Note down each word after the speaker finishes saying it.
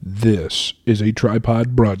This is a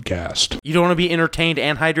tripod broadcast. You don't want to be entertained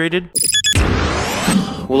and hydrated?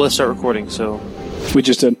 Well, let's start recording, so... We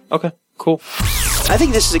just did. Okay, cool. I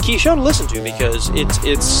think this is a key show to listen to because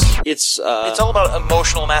it's all about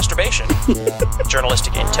emotional masturbation.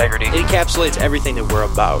 Journalistic integrity. It encapsulates everything that we're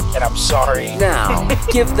about. And I'm sorry. Now,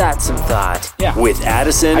 give that some thought. Yeah. With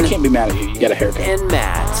Addison. I can't be mad at you. You got a haircut. And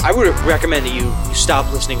Matt. I would recommend that you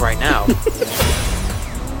stop listening right now. I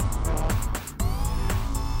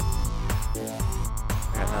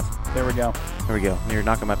got nothing. There we go. There we go. You're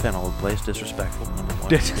knocking my pen all over the place. Disrespectful. Number one.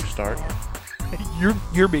 Good start.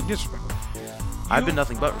 You're being disrespectful. I've been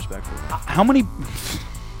nothing but respectful. How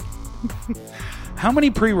many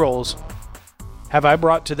pre-rolls have I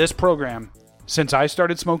brought to this program since I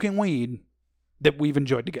started smoking weed that we've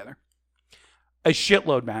enjoyed together? A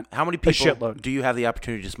shitload, man. How many people do you have the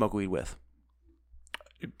opportunity to smoke weed with?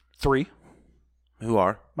 3. Who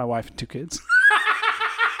are? My wife and 2 kids.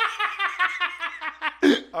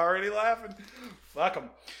 Already laughing. Fuck them.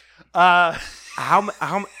 How?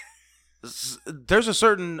 There's a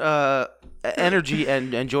certain energy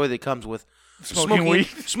and joy that comes with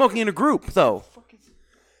smoking in a group, though.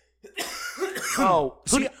 Oh,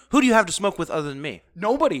 who do you have to smoke with other than me?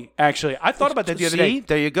 Nobody, actually. I thought about that the other day.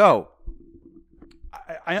 There you go.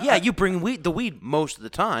 I you bring the weed most of the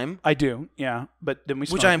time. I do, yeah. But then we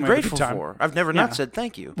smoke, which I am grateful for. I've never not said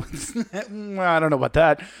thank you. Well, I don't know about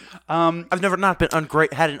that. I've never not been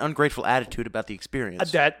had an ungrateful attitude about the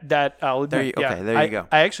experience. That I'll admit. There you go.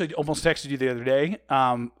 I actually almost texted you the other day.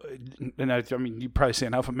 And I mean, you probably say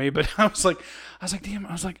enough of me, but I was like, damn.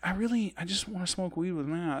 I was like, I just want to smoke weed with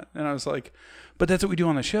Matt. And I was like, but that's what we do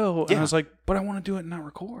on the show. And I was like, but I want to do it and not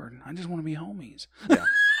record. I just want to be homies. Yeah.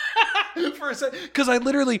 For a second, because I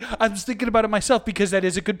was thinking about it myself, because that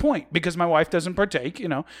is a good point, because my wife doesn't partake,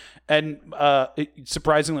 and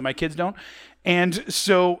surprisingly my kids don't, and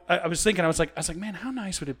so I was thinking, I was like, man, how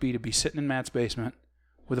nice would it be to be sitting in Matt's basement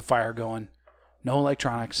with a fire going, no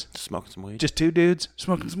electronics, smoking some weed, just 2 dudes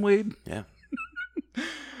smoking some weed. Yeah.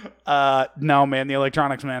 No, man, the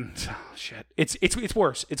electronics, man, oh, shit, it's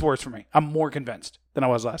worse. It's worse for me. I'm more convinced than I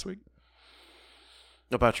was last week.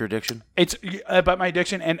 About your addiction? It's about my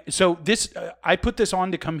addiction. And so this, I put this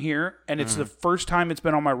on to come here, and it's the first time it's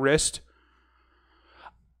been on my wrist.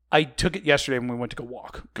 I took it yesterday when we went to go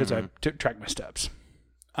walk, because I tracked my steps.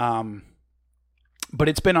 But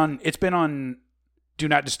it's been on Do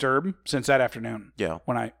Not Disturb since that afternoon. Yeah.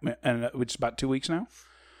 Which is about 2 weeks now.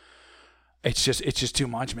 It's just too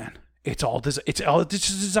much, man. It's just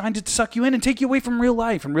designed to suck you in and take you away from real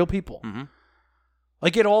life and real people. Mm-hmm.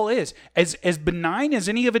 Like it all is. As benign as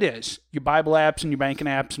any of it is, your Bible apps and your banking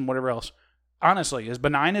apps and whatever else, honestly, as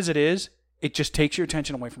benign as it is, it just takes your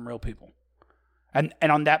attention away from real people. And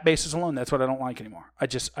on that basis alone, that's what I don't like anymore.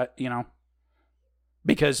 Because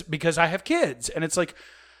I have kids, and it's like,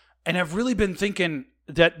 and I've really been thinking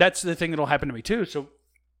that that's the thing that'll happen to me too. So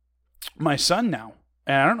my son now,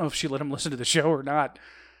 and I don't know if she let him listen to the show or not,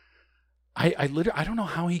 I don't know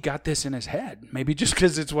how he got this in his head. Maybe just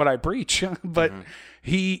because it's what I preach. But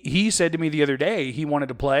he said to me the other day he wanted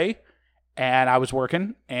to play, and I was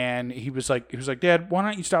working, and he was like, Dad, why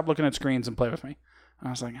don't you stop looking at screens and play with me? And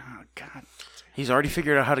I was like, oh God. He's already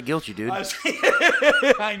figured out how to guilt you, dude.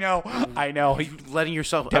 I know. You're letting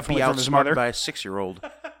yourself Definitely be outsmarted by a 6-year-old.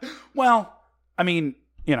 Well, I mean,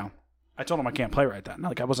 I told him I can't play right then.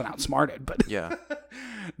 Like I wasn't outsmarted, but yeah.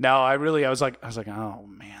 No, I was like, oh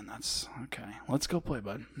man, that's okay. Let's go play,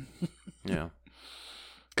 bud. Yeah.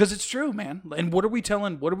 Because it's true, man. And what are we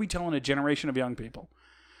telling a generation of young people?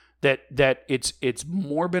 That it's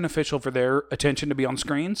more beneficial for their attention to be on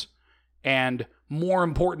screens, and more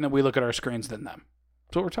important that we look at our screens than them.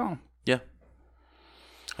 That's what we're telling them. Yeah.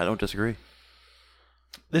 I don't disagree.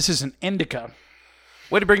 This is an indica.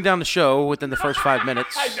 Way to bring down the show within the first 5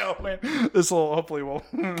 minutes. I know, man. This will hopefully won't.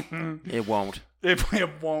 It won't. It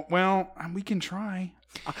won't. Well, we can try.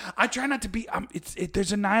 I try not to be.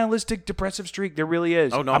 There's a nihilistic, depressive streak. There really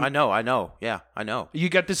is. Oh no, I know. Yeah, I know. You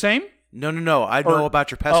got the same? No. I know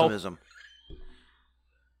about your pessimism.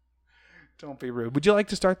 Don't be rude. Would you like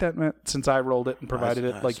to start that, Matt? Since I rolled it and provided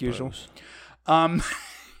it like usual. No,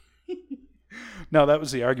 that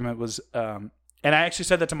was the argument. And I actually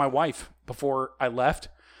said that to my wife before I left.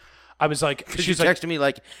 I was like, she's texting me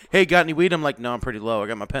like, "Hey, got any weed?" I'm like, "No, I'm pretty low. I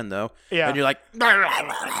got my pen though." Yeah. And you're like,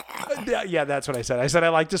 yeah, that's what I said. I said I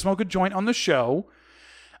like to smoke a joint on the show,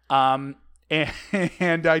 and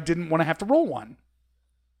I didn't want to have to roll one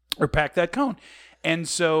or pack that cone. And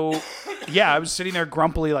so, yeah, I was sitting there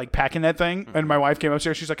grumpily, like packing that thing, and my wife came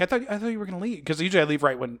upstairs. She's like, "I thought you were gonna leave," because usually I leave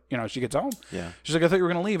right when she gets home. Yeah. She's like, "I thought you were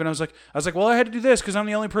gonna leave," and I was like, "Well, I had to do this because I'm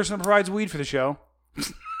the only person that provides weed for the show."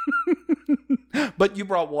 But you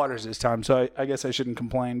brought waters this time, so I guess I shouldn't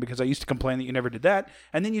complain because I used to complain that you never did that,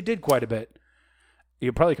 and then you did quite a bit.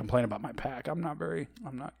 You probably complain about my pack. I'm not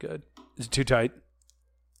good. Is it too tight?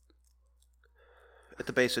 At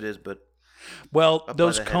the base it is, but well,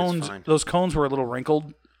 those cones were a little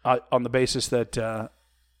wrinkled on the basis that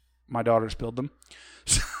my daughter spilled them.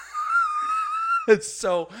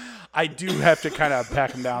 So I do have to kind of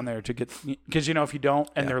pack them down there to get, because if you don't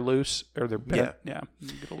and they're loose or they're bent,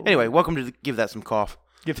 Anyway, welcome to Give That Some Cough.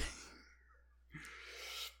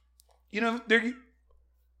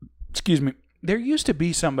 Excuse me. There used to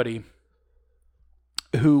be somebody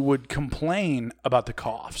who would complain about the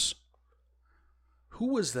coughs.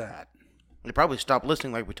 Who was that? They probably stopped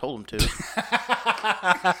listening like we told them to.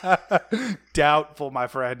 Doubtful, my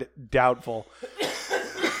friend. Doubtful.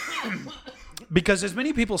 Because as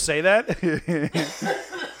many people say that,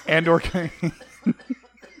 and or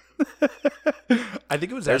I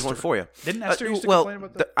think it was There's Esther. one for you. Didn't Esther used to complain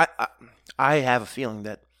about that? I have a feeling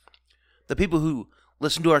that the people who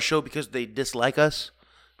listen to our show because they dislike us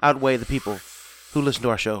outweigh the people who listen to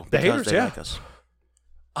our show because they like us.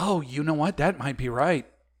 Oh, you know what? That might be right.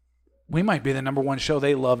 We might be the number one show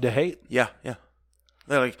they love to hate. Yeah.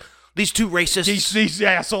 They're like, these two racists. These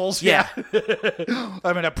assholes. Yeah. I'm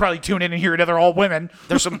going to probably tune in and hear they're all women.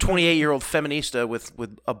 There's some 28-year-old feminista with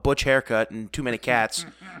a butch haircut and too many cats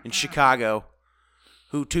in Chicago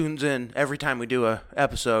who tunes in every time we do a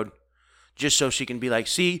episode just so she can be like,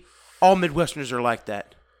 see, all Midwesterners are like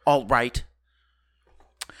that. All right.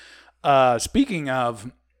 Speaking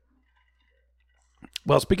of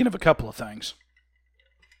a couple of things.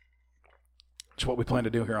 It's what we plan to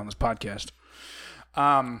do here on this podcast.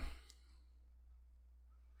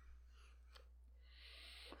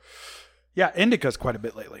 Indica's quite a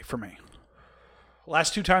bit lately for me.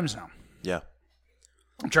 Last 2 times now. Yeah.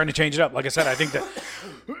 I'm trying to change it up. Like I said, I think that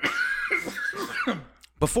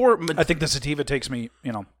I think the sativa takes me,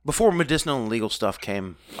 Before medicinal and legal stuff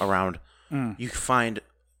came around, you could find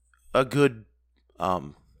a good,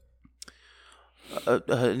 an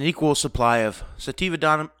equal supply of sativa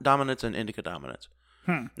dominance and indica dominance.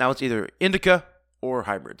 Now it's either indica or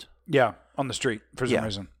hybrids. Yeah, on the street for some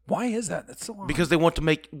reason. Why is that? That's so long. Because they want to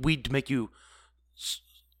make weed to make you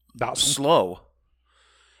slow,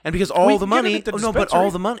 and because all the money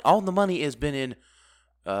has been in.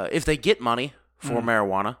 If they get money for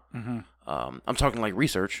marijuana, I'm talking like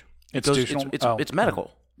research. It's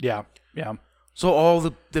medical. Yeah. So all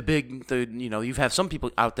the big you have some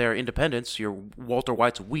people out there, independents. Your Walter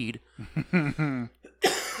White's of weed.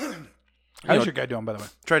 How's your guy doing, by the way?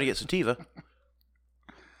 Try to get sativa.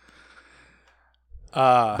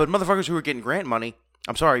 But motherfuckers who are getting grant money,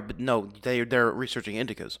 I'm sorry, but no, they're researching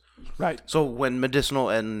indicas. Right. So when medicinal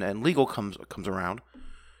and legal comes around,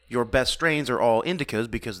 your best strains are all indicas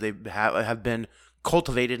because they have been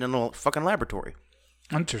cultivated in a fucking laboratory.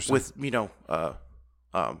 Interesting. With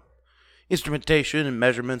instrumentation and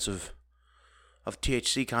measurements of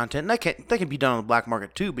THC content. And that can be done on the black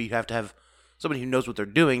market too, but you have to have somebody who knows what they're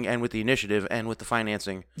doing and with the initiative and with the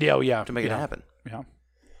financing to make it happen. Yeah.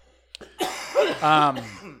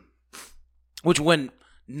 Which when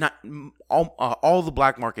not all the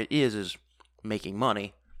black market is making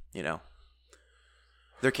money, there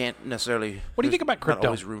can't necessarily. What do you think about crypto? Not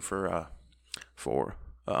always room for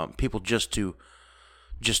people just to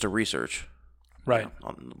research, right,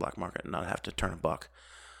 on the black market and not have to turn a buck.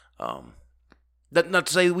 That not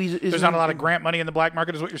to say there's not a lot of grant money in the black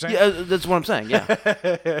market, is what you're saying? Yeah, that's what I'm saying. Yeah,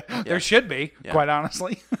 there should be, quite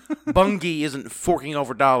honestly. Bungie isn't forking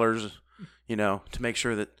over dollars, to make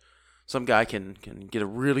sure that some guy can get a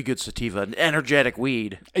really good sativa, an energetic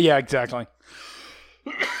weed. Yeah, exactly.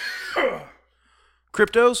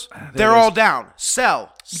 Cryptos, they're all down.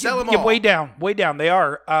 Sell them all. Way down. They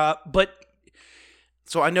are. But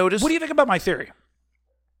so I noticed. What do you think about my theory?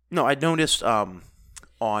 No, I noticed on.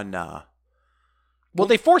 Well,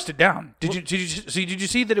 they forced it down. Did you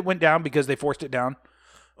see that it went down because they forced it down?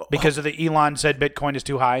 Because of the Elon said Bitcoin is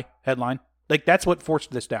too high headline. Like, that's what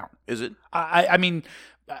forced this down. Is it? I mean,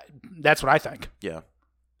 that's what I think. Yeah.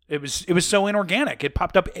 It was so inorganic. It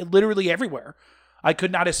popped up literally everywhere. I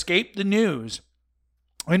could not escape the news.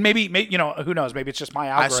 I mean, maybe who knows? Maybe it's just my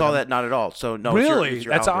algorithm. I saw that not at all. So no, really, it's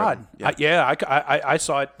your that's algorithm. odd. I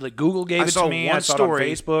saw it. Like Google gave it to me. I saw it on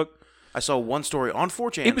Facebook. I saw one story on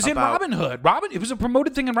 4chan. It was in Robinhood. It was a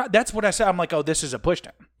promoted thing. That's what I said. I'm like, oh, this is a push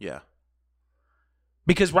down. Yeah.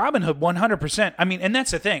 Because Robinhood, 100%. I mean, and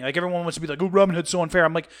that's the thing. Like, everyone wants to be like, oh, Robinhood's so unfair.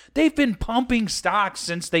 I'm like, they've been pumping stocks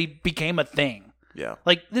since they became a thing. Yeah.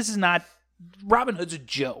 Like, this is not. Robinhood's a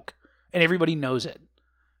joke. And everybody knows it.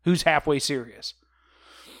 Who's halfway serious?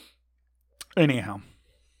 Anyhow,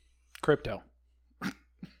 crypto.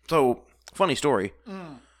 So, funny story.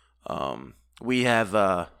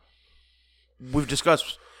 We've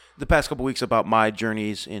discussed the past couple weeks about my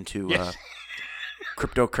journeys into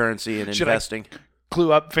cryptocurrency and investing.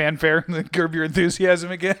 Clue up fanfare and curb your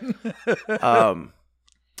enthusiasm again.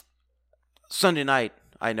 Sunday night,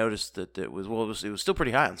 I noticed that it was still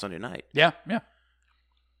pretty high on Sunday night. Yeah.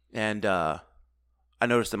 And I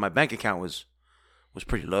noticed that my bank account was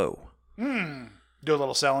pretty low. Do a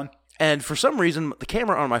little selling. And for some reason, the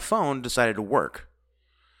camera on my phone decided to work.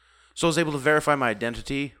 So I was able to verify my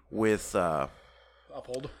identity with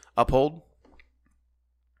Uphold.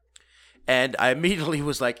 And I immediately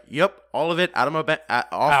was like, "Yep, all of it out of my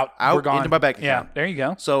out into my bank account." Yeah, there you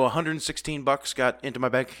go. So $116 got into my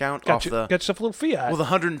bank account Got yourself a little fiat. Well, the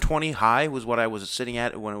 120 high was what I was sitting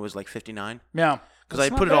at when it was like 59. Yeah, because I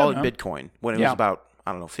put it all in Bitcoin when it was about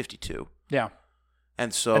 52. Yeah,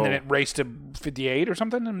 and so then it raced to 58 or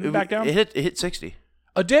something and back down. It hit 60.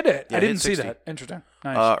 Oh, did it? Yeah, I didn't see that. Interesting.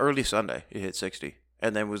 Nice. Early Sunday, it hit 60,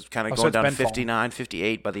 and then was kind of going down to 59,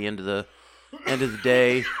 58 by the end of the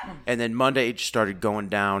day, and then Monday it just started going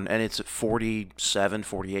down, and it's at 47,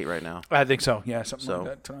 48 right now. I think so. Yeah, something like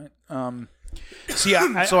that tonight.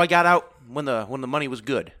 So I got out when the money was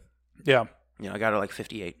good. Yeah. I got it like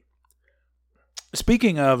 58.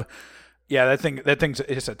 Speaking of, that thing's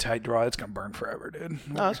it's a tight draw. It's gonna burn forever, dude.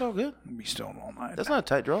 No, that's all good. We'll be stoned all night. That's not a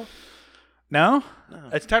tight draw. No,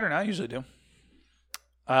 it's tighter than I usually do.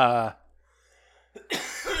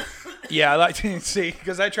 Yeah, I like to see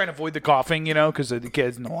because I try to avoid the coughing, because of the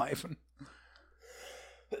kids and the wife.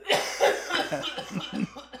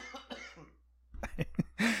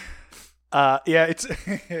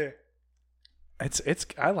 It's.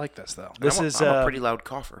 I like this though. I'm a pretty loud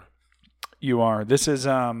cougher. You are. This is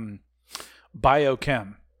Biochem by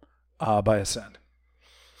Ascend,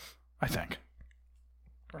 I think.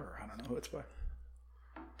 Or I don't know who it's by.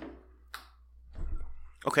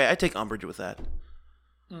 Okay, I take umbrage with that.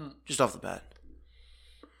 Just off the bat.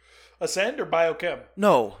 Ascend or Biochem?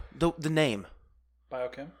 No, the name.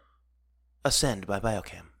 Biochem? Ascend by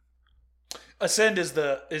Biochem. Ascend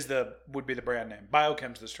would be the brand name.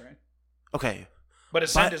 Biochem's the strain. Okay. But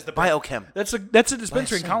Ascend is the brand. Biochem. That's a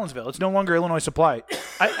dispensary in Collinsville. It's no longer Illinois Supply.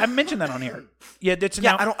 I mentioned that on here. Yeah,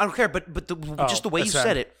 I don't care, but just the way Ascend. You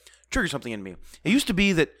said it triggered something in me. It used to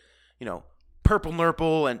be that, Purple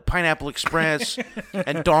Nurple and Pineapple Express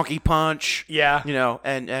and Donkey Punch. Yeah.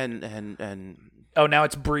 And oh, now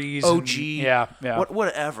it's Breeze. OG. Yeah.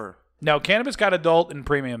 Whatever. No, cannabis got adult and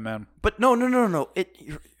premium, man. But no. It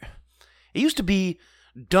used to be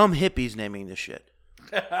dumb hippies naming this shit.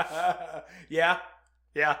 Yeah.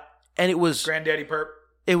 And it was Granddaddy Perp.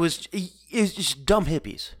 It was just dumb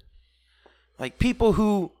hippies, like people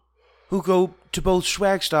who go to both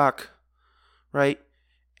Swagstock, right,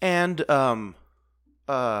 and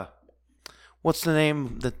what's the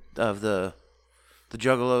name of the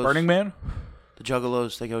Juggalos? Burning Man. The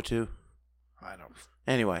Juggalos they go to. I don't.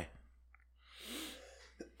 Anyway.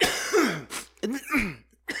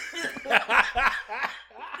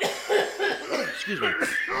 Excuse me.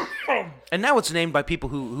 And now it's named by people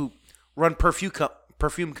who run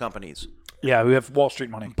perfume companies. Yeah, we have Wall Street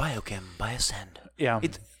money. Biochem by Ascend. Yeah.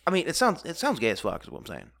 It sounds gay as fuck is what I'm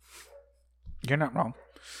saying. You're not wrong.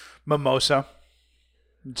 Mimosa.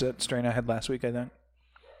 It's that strain I had last week, I think.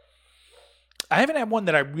 I haven't had one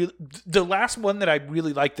that I really... The last one that I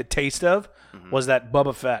really liked the taste of was that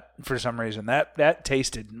Bubba Fett for some reason. That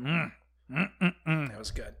tasted... That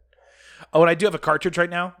was good. Oh, and I do have a cartridge right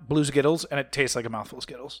now, Blue Skittles, and it tastes like a mouthful of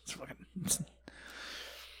Skittles. It's fucking...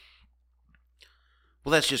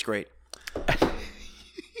 Well, that's just great.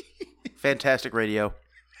 Fantastic radio.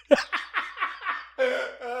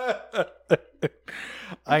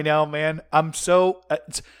 I know, man. I'm so...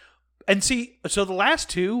 and see, so the last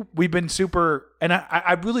two, we've been super... And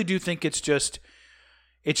I really do think it's just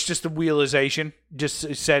the realization,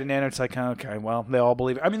 just setting in. It's like, okay, well, they all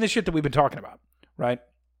believe it. I mean, the shit that we've been talking about, right?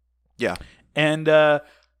 Yeah. And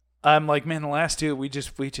I'm like, man, the last two, we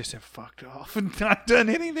just have fucked off and not done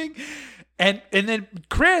anything. And then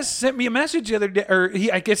Chris sent me a message the other day, or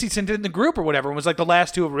I guess he sent it in the group or whatever, and was like, the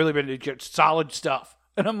last two have really been solid stuff.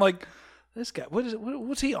 And I'm like, this guy,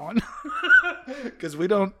 what's he on? Because we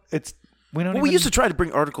don't. We used to try to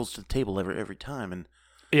bring articles to the table every time, and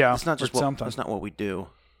it's not just that's not what we do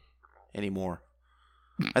anymore.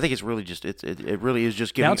 I think it's really just it really is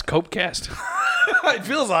just giving. Now it's Copecast. It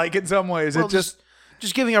feels like in some ways. Well, it's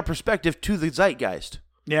just giving our perspective to the zeitgeist.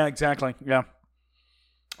 Yeah, exactly. Yeah,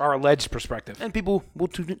 our alleged perspective, and people will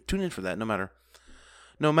tune in for that,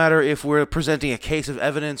 no matter if we're presenting a case of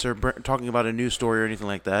evidence or talking about a news story or anything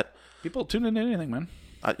like that. People tune in to anything, man.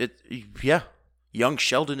 Yeah. Young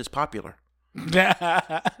Sheldon is popular.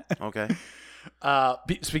 Okay.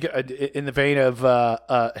 Speaking in the vein of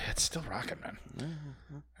it's still rocking, man.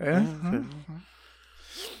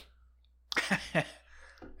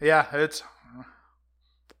 Yeah, it's.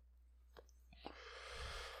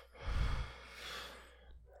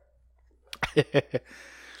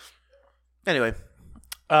 Anyway.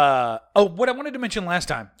 What I wanted to mention last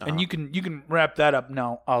time, and you can wrap that up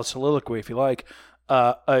now. I'll soliloquy if you like,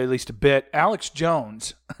 at least a bit. Alex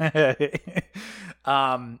Jones. This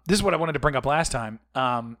is what I wanted to bring up last time.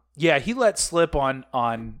 Yeah, he let slip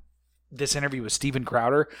on this interview with Steven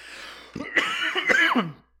Crowder.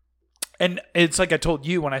 And it's like I told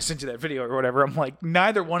you when I sent you that video or whatever. I'm like,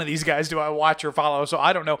 neither one of these guys do I watch or follow, so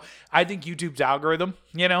I don't know. I think YouTube's algorithm,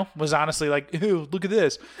 was honestly like, ooh, look at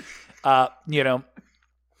this,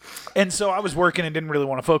 And so I was working and didn't really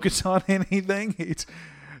want to focus on anything. It's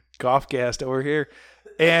Coughcast over here,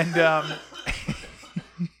 and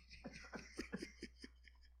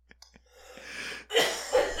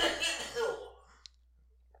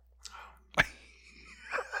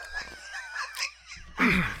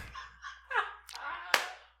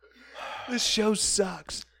this show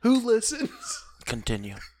sucks. Who listens?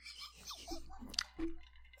 Continue.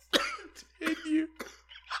 Continue.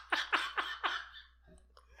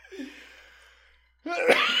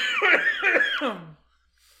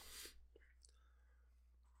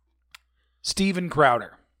 Steven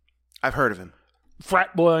Crowder. I've heard of him.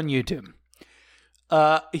 Frat boy on YouTube.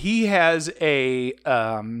 He has a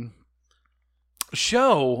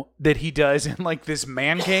show that he does in like this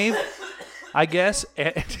man cave, I guess.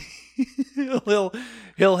 And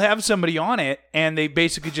he'll have somebody on it, and they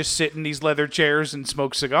basically just sit in these leather chairs and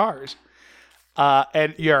smoke cigars.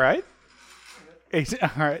 And you all right? All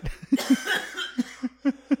right.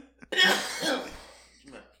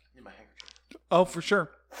 Oh, for sure.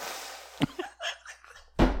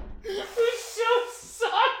 This show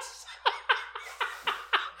sucks.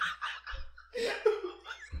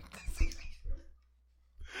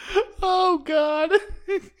 Oh, God.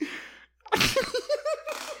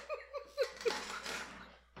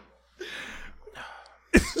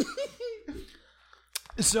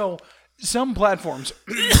 So, some platforms...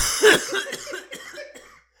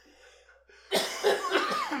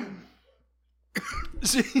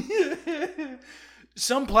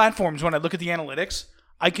 Some platforms, when I look at the analytics,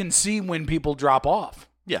 I can see when people drop off.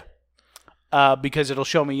 Yeah. Because it'll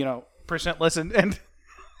show me, percent listen, and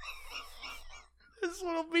this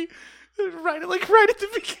one will be right at the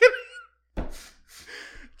beginning.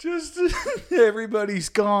 Just everybody's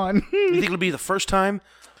gone. You think it'll be the first time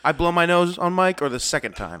I blow my nose on mic, or the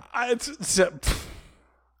second time? What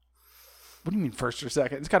do you mean first or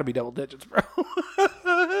second? It's got to be double digits, bro.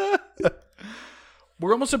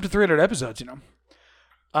 We're almost up to 300 episodes, and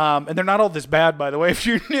they're not all this bad, by the way, if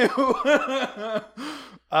you're new.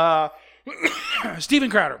 Steven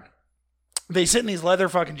Crowder. They sit in these leather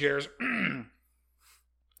fucking chairs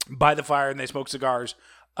by the fire, and they smoke cigars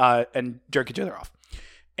and jerk each other off.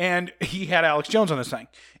 And he had Alex Jones on this thing.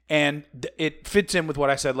 And it fits in with what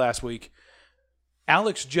I said last week.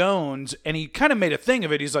 Alex Jones, and he kind of made a thing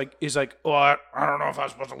of it. He's like, oh, I don't know if I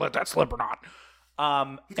was supposed to let that slip or not.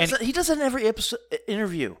 He does that in every episode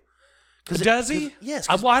interview. Does he? Yes.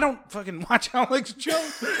 Well, I don't fucking watch Alex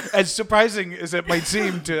Jones. As surprising as it might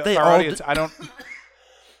seem to They our all audience, I don't.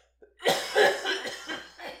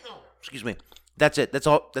 Excuse me. That's it. That's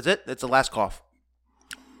all. That's it. That's the last cough.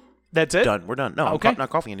 That's it? Done. We're done. No, okay. I'm not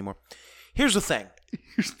coughing anymore. Here's the thing.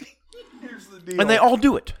 Here's the deal. And they all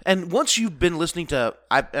do it. And once you've been listening to,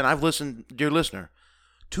 I've listened, dear listener,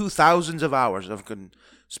 to thousands of hours of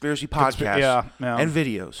conspiracy podcasts and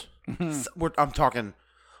videos. I'm talking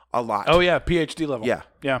a lot. Oh yeah, PhD level. Yeah.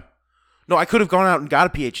 No, I could have gone out and got a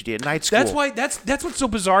PhD at night school. That's why. That's what's so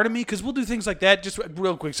bizarre to me, because we'll do things like that. Just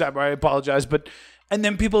real quick sidebar. I apologize, and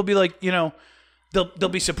then people will be like, they'll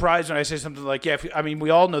be surprised when I say something like, yeah, we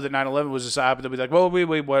all know that 9/11 was a psyop, but they'll be like, well, wait,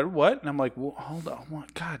 what? And I'm like, well, hold on,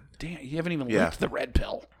 what? God damn, you haven't even licked the red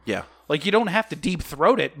pill. Yeah. Like, you don't have to deep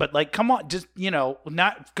throat it, but like, come on, just,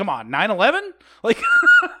 come on, 9/11? Like,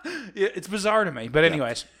 it's bizarre to me. But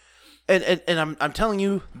anyways. And I'm telling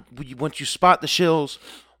you, once you spot the shills,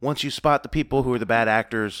 once you spot the people who are the bad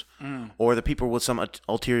actors, or the people with some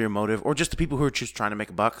ulterior motive, or just the people who are just trying to make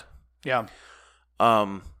a buck. Yeah.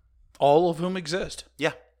 All of whom exist.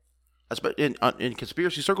 Yeah. In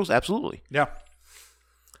conspiracy circles, absolutely. Yeah.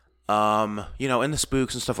 In the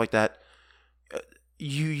spooks and stuff like that,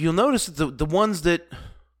 you'll notice that the ones that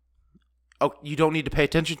you don't need to pay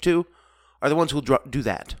attention to are the ones who'll do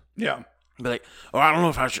that. Yeah. Be like, oh, I don't know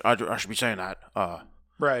if I should be saying that.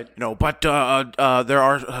 Right. But there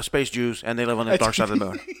are space Jews, and they live on the dark side of the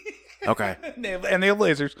moon. Okay. And they have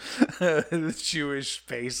lasers. The Jewish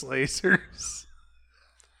space lasers.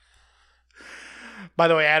 By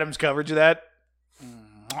the way, Adam's coverage of that,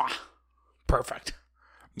 perfect.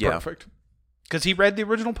 Yeah. Perfect. Because he read the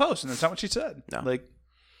original post, and that's not what she said. No.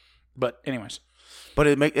 But anyways. But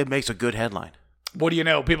it makes a good headline. What do you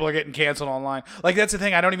know? People are getting canceled online. Like, that's the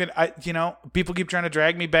thing. People keep trying to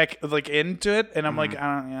drag me back, into it, and I'm like,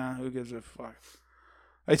 who gives a fuck?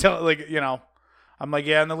 I tell, I'm like,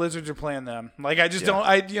 and the Lizards are playing them. Like, I just don't,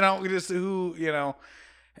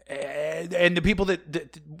 and the people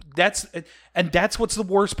that's what's the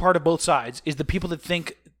worst part of both sides, is the people that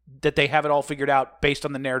think that they have it all figured out based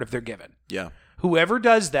on the narrative they're given. Yeah. Whoever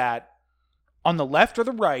does that, on the left or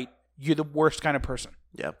the right, you're the worst kind of person.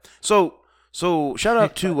 Yeah. So shout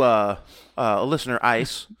out to a listener,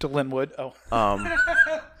 Ice, To Linwood. Oh.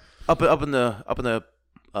 up in the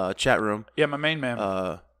chat room. Yeah, my main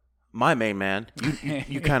man. My main man.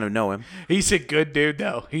 You kind of know him. He's a good dude,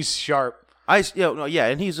 though. He's sharp. Ice. Yeah,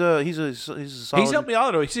 and he's a solid. He's helped me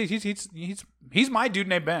out. He's my dude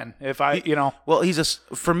named Ben. Well,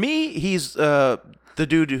 for me, he's the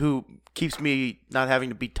dude who keeps me not having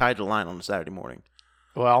to be tied to the line on a Saturday morning.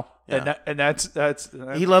 Well, Yeah. and that's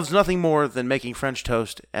He loves nothing more than making French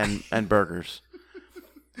toast and burgers.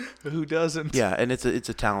 who doesn't? Yeah, and it's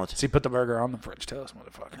a talent. So he put the burger on the French toast,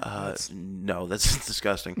 motherfucker. No, that's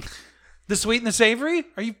disgusting. The sweet and the savory?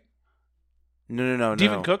 Are you? No. Do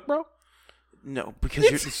you even cook, bro? No, because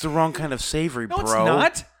it's the wrong kind of savory, No, bro. it's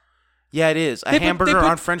not. Yeah, it is. A hamburger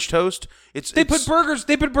on French toast. They put burgers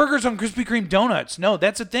on Krispy Kreme donuts. No,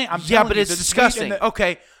 that's the thing. But it's disgusting.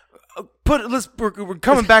 Okay, we're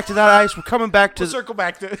coming back to that, Ice. We're coming back to.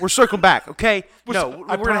 We're circling back. Okay. We're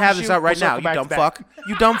gonna have this out right now. You dumb fuck.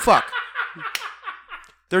 You dumb fuck.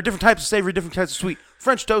 There are different types of savory, different types of sweet.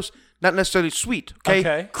 French toast, not necessarily sweet.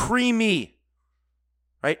 Okay. Creamy.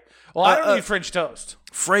 Right. Well, I don't need French toast.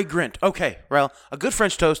 Fragrant. Okay. Well, a good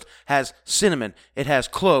French toast has cinnamon. It has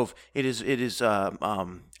clove. It is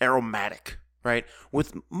aromatic, right?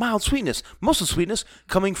 With mild sweetness. Most of the sweetness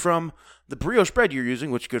coming from the brioche bread you're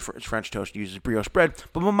using, which good French toast uses brioche bread.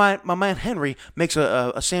 But my man Henry makes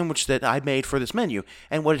a sandwich that I made for this menu,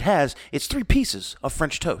 and what it has, it's 3 pieces of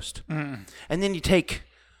French toast, and then you take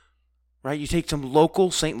some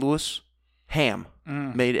local St. Louis ham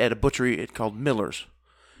made at a butchery called Miller's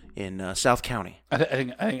in South County. I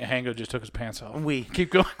think Hango just took his pants off. We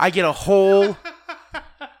keep going. I get a whole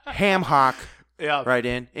ham hock, yeah, right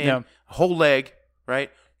in a whole leg, right,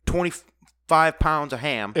 25 pounds of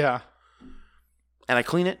ham, yeah, and I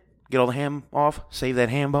clean it, get all the ham off, save that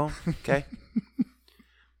ham bone, okay,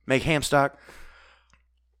 make ham stock,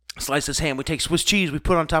 slice this ham. We take Swiss cheese, we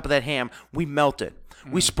put on top of that ham, we melt it,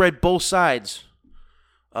 we spread both sides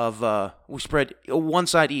of we spread one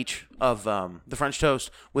side each of the French toast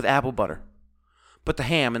with apple butter. Put the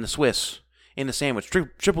ham and the Swiss in the sandwich,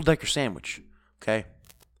 triple decker sandwich. Okay,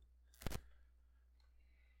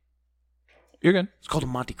 you're good. It's called a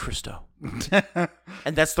Monte Cristo,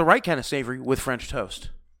 and that's the right kind of savory with French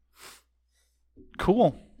toast.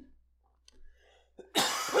 Cool.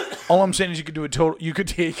 All I'm saying is you could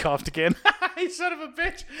take off again. You son of a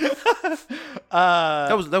bitch.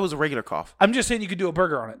 That was a regular cough. I'm just saying you could do a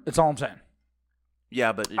burger on it. That's all I'm saying.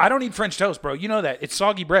 Yeah, but I don't eat French toast, bro. You know that. It's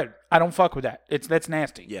soggy bread. I don't fuck with that. That's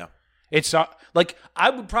nasty. Yeah. It's like I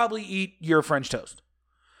would probably eat your French toast.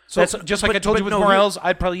 So that's just like I told you with Morels,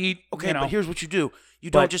 I'd probably eat. Okay, but here's what you do.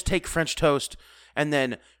 You don't just take French toast and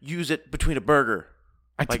then use it between a burger.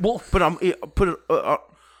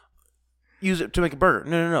 Use it to make a burger.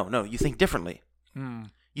 No. You think differently.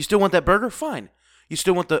 You still want that burger? Fine. You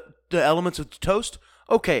still want the elements of the toast?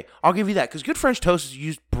 Okay, I'll give you that. Because good French toast is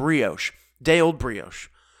used brioche. Day-old brioche.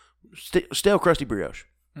 Stale, crusty brioche.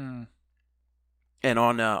 And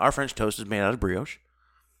on our French toast is made out of brioche.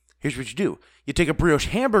 Here's what you do. You take a brioche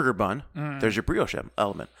hamburger bun. There's your brioche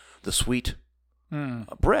element. The sweet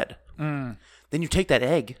bread. Then you take that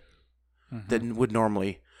egg that would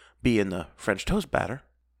normally be in the French toast batter,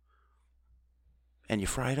 and you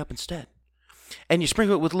fry it up instead. And you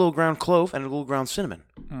sprinkle it with a little ground clove and a little ground cinnamon.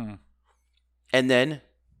 And then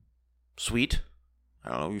sweet. I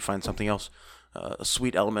don't know, you find something else, a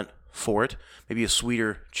sweet element for it. Maybe a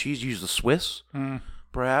sweeter cheese. Use the Swiss,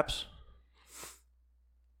 perhaps.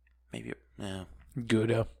 Maybe,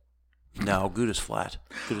 Gouda. No, Gouda's flat.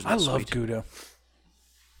 Gouda's not I love sweet. Gouda.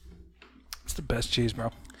 It's the best cheese, bro.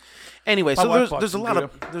 Anyway, My wife so bought there's a some lot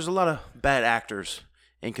Gouda. of bad actors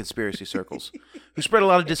in conspiracy circles who spread a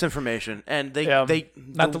lot of disinformation, and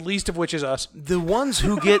not the least of which is us. The ones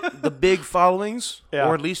who get the big followings, Yeah.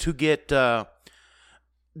 or at least who get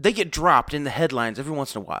they get dropped in the headlines every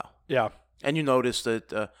once in a while. Yeah. And you notice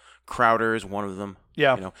that Crowder is one of them.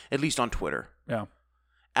 Yeah. You know, at least on Twitter. Yeah.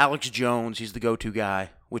 Alex Jones, he's the go-to guy,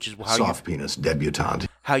 which is how Soft penis debutante.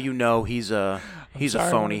 How you know he's a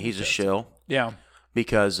phony, he's a shill. Yeah.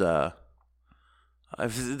 Because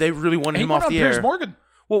if they really wanted him off the Piers air. Morgan.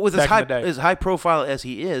 Well, with back in the day. as high profile as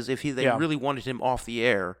he is, if they Yeah. really wanted him off the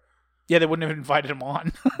air, Yeah, they wouldn't have invited him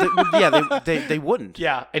on. they wouldn't.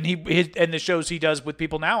 Yeah, and and the shows he does with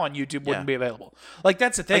people now on YouTube wouldn't be available. Like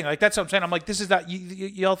that's the thing. Like that's what I'm saying. I'm like, this is not.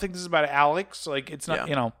 Y'all think this is about Alex? Like it's not. Yeah.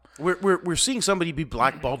 You know. We're seeing somebody be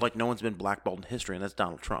blackballed like no one's been blackballed in history, and that's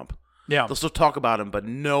Donald Trump. Yeah. They'll still talk about him, but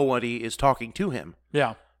nobody is talking to him.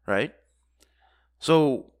 Yeah. Right.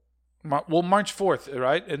 So. Well, March 4th,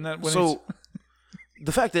 right? And then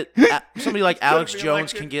the fact that somebody like Alex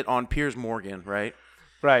Jones can get on Piers Morgan, right?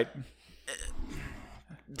 Right.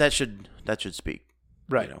 That should speak,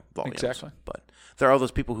 right? You know, volumes. Exactly. But there are all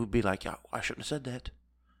those people who'd be like, "Yeah, I shouldn't have said that."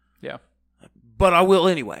 Yeah. But I will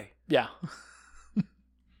anyway. Yeah.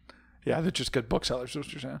 Yeah, they're just good booksellers. Is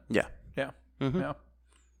what you're saying? Yeah. Yeah. Mm-hmm. Yeah.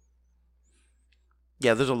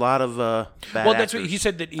 Yeah. There's a lot of bad. Well, that's what actors he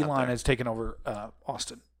said, that Elon has taken over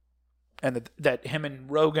Austin, and that him and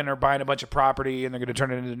Rogan are buying a bunch of property, and they're going to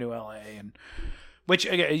turn it into new LA, and which,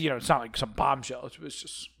 you know, it's not like some bombshell. It's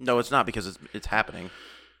just no, it's not, because it's happening.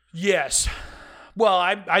 Yes. Well,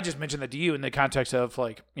 I just mentioned that to you in the context of,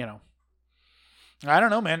 like, you know, I don't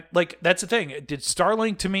know, man. Like, that's the thing. Did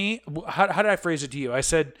Starlink, to me, how did I phrase it to you? I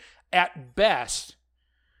said, at best,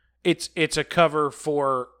 it's a cover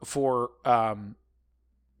for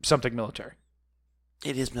something military.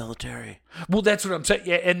 It is military. Well, that's what I'm saying.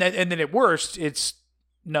 Yeah, and then at worst, it's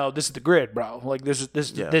no. This is the grid, bro. Like this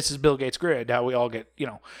is Bill Gates' grid. How we all get, you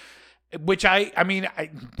know, which I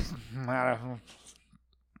don't know.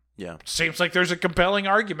 Yeah. Seems like there's a compelling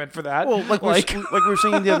argument for that. Well, like we were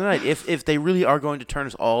saying the other night, if they really are going to turn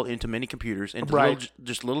us all into mini computers, into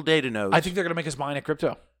just little data nodes, I think they're going to make us mine a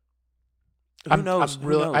crypto. Who knows?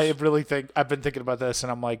 I really think I've been thinking about this,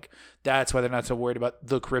 and I'm like, that's why they're not so worried about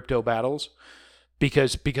the crypto battles,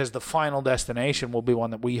 because the final destination will be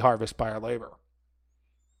one that we harvest by our labor.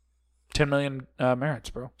 10 million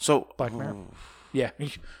merits, bro. So black merit. Yeah.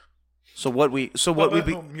 the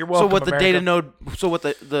data node, so what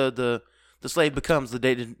the slave becomes,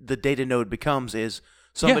 the data node becomes is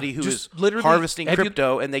somebody who is harvesting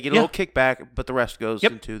crypto, and they get a little kickback, but the rest goes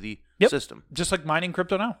into the system. Just like mining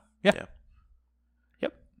crypto now. Yeah.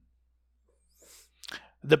 Yep.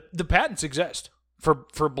 The patents exist for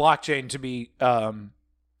blockchain to be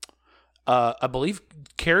I believe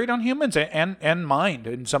carried on humans and mined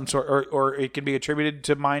in some sort, or it can be attributed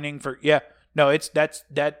to mining for the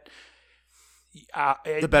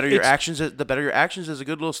better your actions as a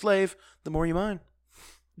good little slave, the more you mine.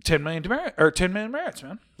 10 million merits,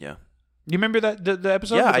 man. Yeah. You remember that the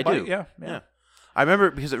episode? Yeah, I do. Yeah. I remember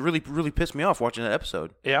it because it really, really pissed me off watching that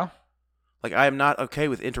episode. Yeah. Like, I am not okay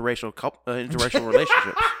with interracial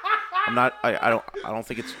relationships. I'm not. I don't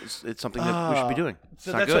think it's something that we should be doing. It's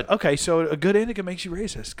not good. Okay, so a good indica makes you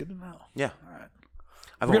racist. Good to know. Yeah. All right.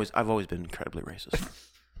 I've always been incredibly racist.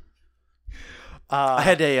 I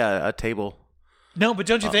had a table. No, but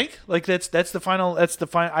don't you think like that's the final?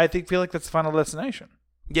 Feel like that's the final destination.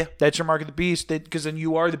 Yeah, that's your mark of the beast. Because then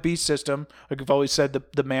you are the beast system. Like we've always said,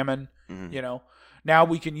 the mammon. Mm-hmm. You know, now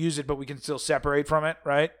we can use it, but we can still separate from it,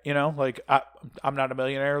 right? You know, like I'm not a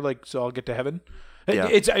millionaire, like so I'll get to heaven. Yeah.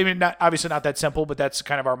 It's obviously not that simple, but that's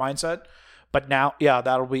kind of our mindset. But now,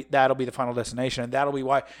 that'll be the final destination, and that'll be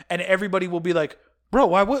why. And everybody will be like, bro,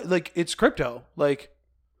 why would, like, it's crypto, like.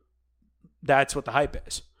 That's what the hype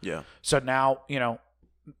is. Yeah. So now,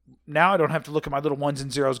 now I don't have to look at my little ones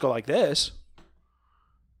and zeros go like this.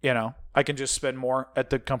 I can just spend more at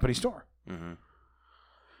the company store. Mm-hmm.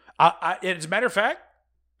 As a matter of fact,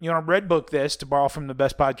 Red Book this, to borrow from the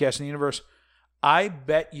best podcast in the universe. I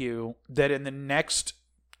bet you that in the next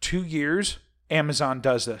 2 years, Amazon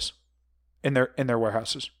does this in their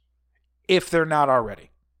warehouses, if they're not already.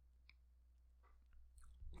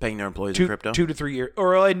 Paying their employees in crypto? 2 to 3 years.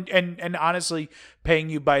 Or and honestly, paying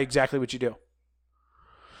you by exactly what you do.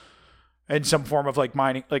 In some form of like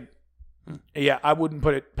mining. Like, yeah, I wouldn't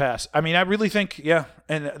put it past. I mean, I really think, and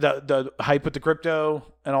the hype with the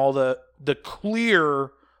crypto and all the clear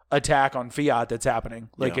attack on fiat that's happening.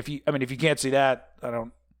 Like, if you can't see that, I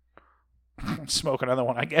don't smoke another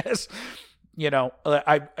one, I guess.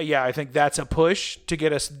 I think that's a push to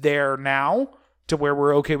get us there now to where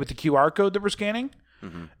we're okay with the QR code that we're scanning.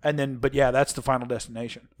 Mm-hmm. And then, that's the final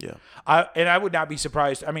destination. Yeah. I would not be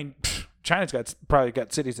surprised. I mean, China's probably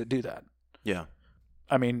got cities that do that. Yeah.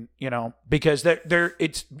 I mean, because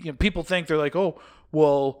it's people think they're like, oh,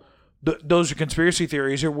 well, those are conspiracy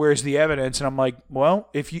theories, or where's the evidence? And I'm like, well,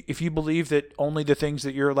 if you believe that only the things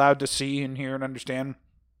that you're allowed to see and hear and understand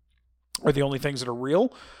are the only things that are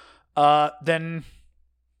real, then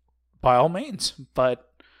by all means.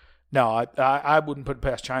 But no, I wouldn't put it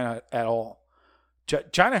past China at all.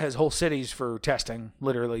 China has whole cities for testing,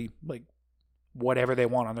 literally, like, whatever they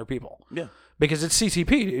want on their people. Yeah. Because it's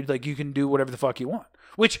CCP, dude. Like, you can do whatever the fuck you want.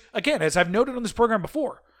 Which, again, as I've noted on this program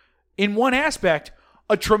before, in one aspect,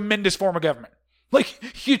 a tremendous form of government.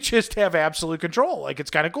 Like, you just have absolute control. Like,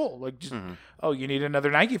 it's kind of cool. Like, just, oh, you need another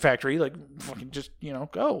Nike factory? Like, fucking just,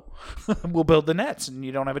 go. We'll build the nets, and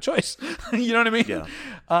you don't have a choice. You know what I mean? Yeah.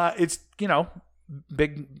 It's,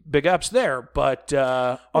 big ups there. But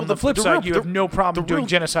on the flip side, you have no problem doing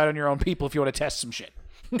genocide on your own people if you want to test some shit.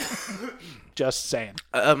 Just saying.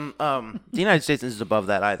 The United States isn't above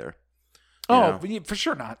that either. For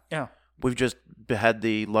sure not. Yeah. We've just had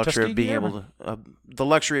the luxury of being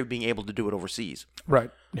able to do it overseas.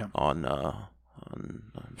 Right. Yeah.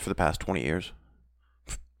 For the past 20 years.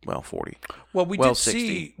 Well, 40. Well, we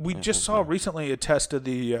 60. We just saw recently a test of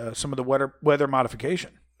the some of the weather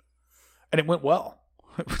modification, and it went well.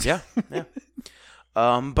 Yeah. But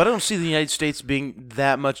I don't see the United States being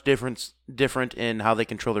that much different in how they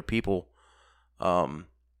control their people.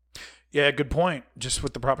 Yeah, good point. Just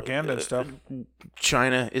with the propaganda and stuff.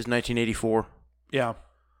 China is 1984. Yeah.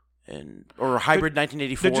 Or hybrid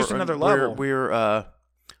 1984. They're just another level. We're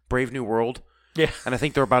Brave New World. Yeah. And I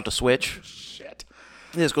think they're about to switch. Shit.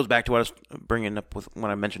 This goes back to what I was bringing up with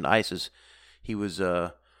when I mentioned ISIS. He was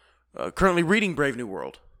currently reading Brave New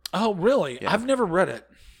World. Oh, really? Yeah. I've never read it.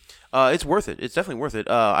 It's worth it. It's definitely worth it.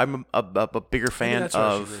 I'm a bigger fan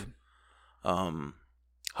of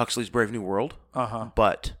Huxley's Brave New World.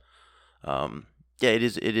 But it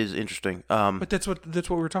is interesting. But that's what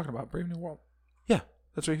we were talking about, Brave New World. Yeah,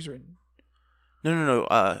 that's what he's reading. No.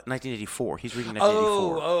 1984. He's reading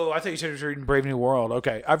 1984. Oh, I thought you said he was reading Brave New World.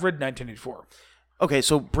 Okay, I've read 1984. Okay,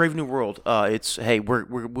 so Brave New World. It's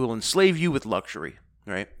we'll enslave you with luxury,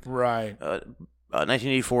 right? Right.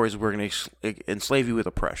 1984 is we're going to enslave you with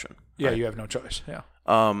oppression. Yeah, right? You have no choice. Yeah.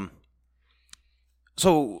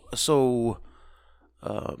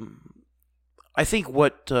 I think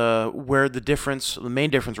where the main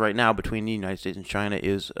difference right now between the United States and China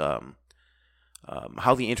is how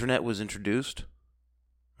the internet was introduced,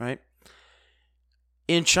 right?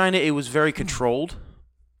 In China, it was very controlled.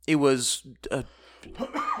 It was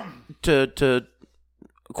to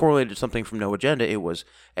correlate to something from No Agenda. It was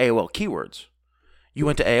AOL keywords. You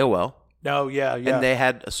went to AOL. Oh, yeah. And they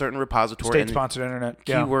had a certain repository. State-sponsored internet.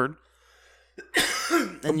 Keyword.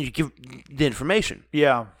 And you give the information.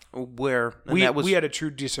 Yeah. We had a true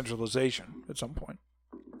decentralization at some point.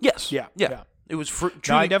 Yes. Yeah. It was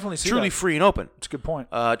I definitely see truly that. free and open. It's a good point.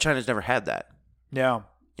 China's never had that. Yeah.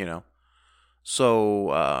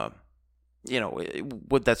 So,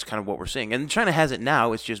 that's kind of what we're seeing. And China has it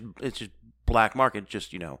now. It's just black market,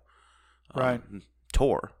 just, right.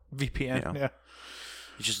 Tor. VPN, yeah.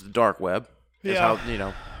 It's just the dark web. Yeah.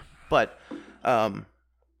 How, but...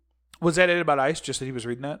 was that it about ICE, just that he was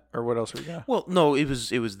reading that? Or what else were you got? Well, no, it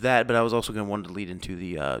was that, but I was also going to want to lead into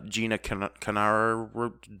the Gina Cariano?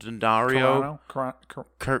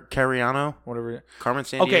 Whatever. Carmen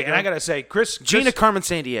Sandiego? Okay, and I got to say, Gina Carmen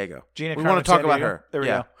Sandiego. We want to talk about her. There we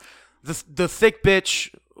go. The thick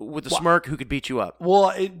bitch with the smirk who could beat you up.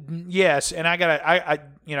 Well, yes, and I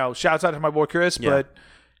shouts out to my boy Chris, but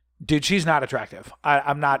dude, she's not attractive.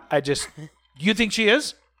 I'm not. You think she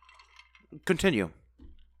is? Continue.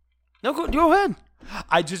 No, go ahead.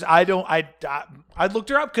 I looked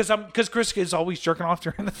her up because Chris is always jerking off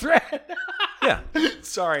during the thread. Yeah.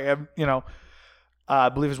 Sorry, I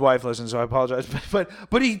believe his wife listens, so I apologize.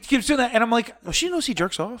 But he keeps doing that, and I'm like, oh, she knows he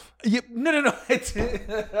jerks off. Yeah, no. That's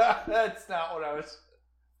not what I was.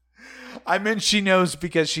 I meant she knows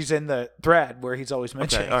because she's in the thread where he's always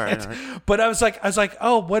mentioning it. All right. But I was like,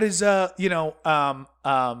 oh, what is okay,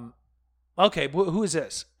 who is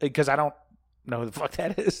this? Because I don't know who the fuck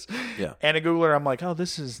that is. Yeah. And I Googled her. I'm like, oh,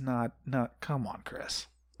 this is not. Come on, Chris.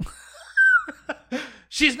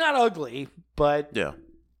 She's not ugly, but yeah.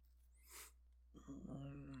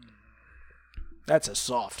 That's a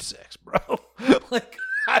soft 6, bro. Like,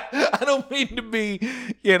 I don't mean to be,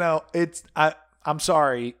 it's, I'm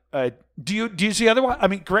sorry. Do you see otherwise? I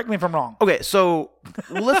mean, correct me if I'm wrong. Okay, so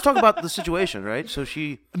let's talk about the situation, right? So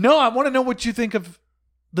No, I want to know what you think of,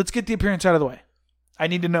 let's get the appearance out of the way. I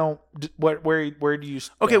need to know where do you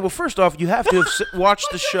stand? Okay, well, first off, you have to have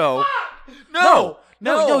watched the show. No,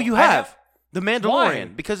 you have. The Mandalorian. Why?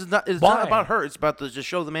 Because it's not about her. It's about the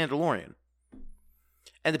show The Mandalorian.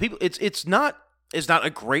 And the people, it's not a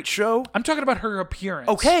great show. I'm talking about her appearance.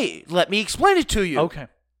 Okay, let me explain it to you. Okay.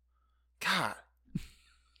 God.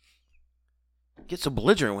 Get so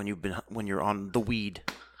belligerent when you're on the weed.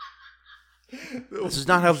 This is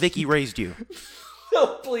not how Vicky raised you.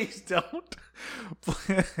 No, please don't.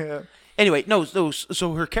 Anyway, no.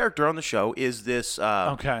 So her character on the show is this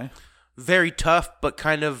very tough, but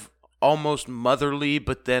kind of almost motherly,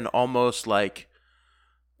 but then almost like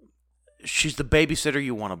she's the babysitter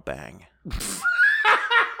you want to bang.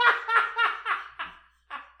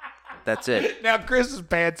 That's it. Now Chris's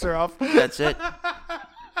pants are off. That's it.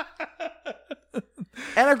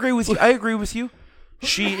 And I agree with you.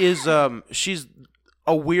 She is she's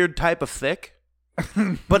a weird type of thick,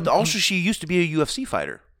 but also she used to be a UFC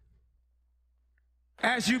fighter.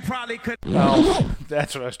 As you probably could. Oh,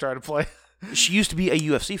 that's what I was trying to play. She used to be a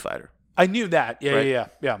UFC fighter. I knew that. Yeah, Right.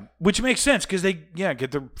 yeah. Which makes sense because they get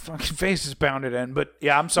their fucking faces pounded in. But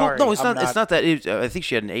yeah, I'm sorry. Well, no, it's not. It's not that. I think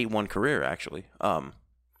she had an 8-1 career actually.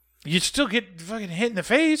 You still get fucking hit in the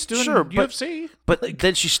face doing UFC. But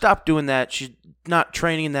then she stopped doing that. She's not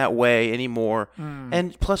training in that way anymore.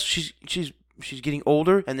 And plus, she's getting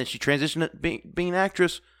older. And then she transitioned to being an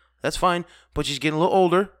actress. That's fine. But she's getting a little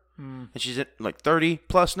older, and she's at like 30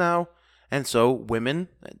 plus now. And so women,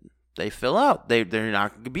 they fill out. They're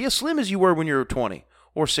not going to be as slim as you were when you were 20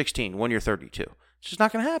 or 16 when you're 32. It's just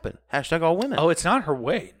not going to happen. # all women. Oh, it's not her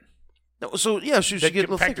weight. No, so yeah, she get a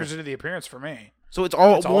little thicker. Factors into the appearance for me. So it's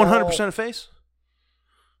all 100% of face?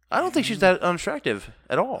 I don't think she's that unattractive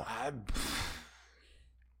at all.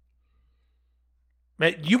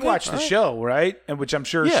 You watched the show, right? And which I'm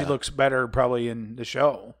sure she looks better probably in the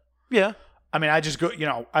show. Yeah. I mean, I just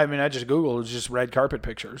Googled just red carpet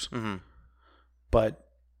pictures. Mm-hmm. But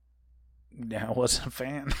yeah, I wasn't a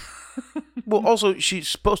fan. Well, also she's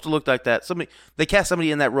supposed to look like that. They cast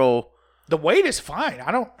somebody in that role. The weight is fine.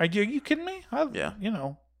 Are you kidding me? Yeah.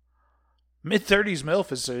 Mid-30s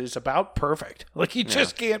MILF is about perfect. Like, you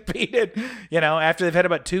just can't beat it, after they've had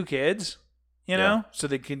about 2 kids, so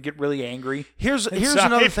they can get really angry. Here's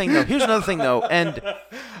another thing, though. And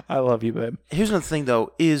I love you, babe. Here's another thing,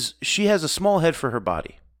 though, is she has a small head for her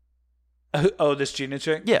body. Oh, this Gina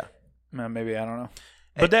chick? Yeah. Maybe, I don't know.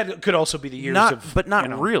 But that could also be the years of... But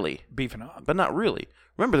not really. Beefing up. But not really.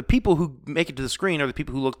 Remember, the people who make it to the screen are the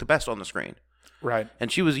people who look the best on the screen. Right.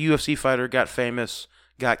 And she was a UFC fighter, got famous,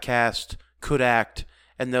 got cast... could act,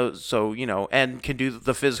 and and can do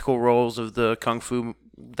the physical roles of the kung fu,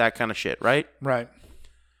 that kind of shit, right? Right.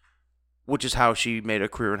 Which is how she made a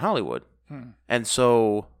career in Hollywood. And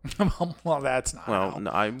so, well, that's not. Well,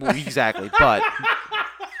 no, exactly, but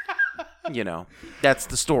that's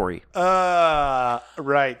the story.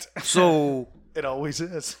 Right. So it always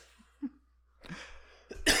is.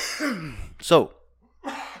 So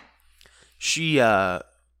she, where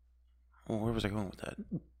was I going with that?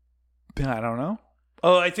 I don't know.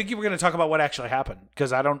 Oh, I think you were going to talk about what actually happened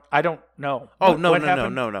because I don't know. Oh, what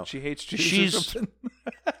no. She hates cheese. Or something?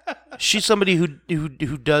 She's somebody who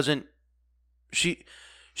doesn't. She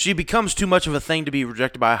becomes too much of a thing to be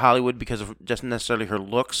rejected by Hollywood because of just necessarily her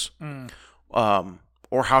looks,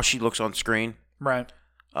 or how she looks on screen. Right.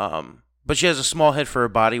 But she has a small head for her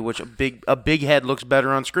body, which a big head looks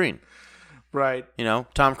better on screen. Right.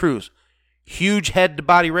 Tom Cruise, huge head to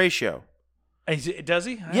body ratio. Does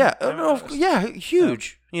he? Yeah,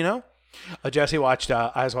 huge. Jesse watched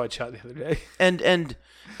Eyes Wide Shut the other day, and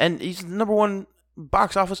he's the number 1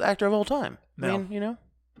 box office actor of all time. No. I mean,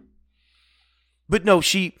 But no,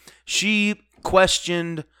 she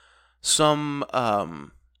questioned some,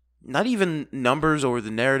 not even numbers or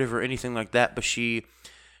the narrative or anything like that, but she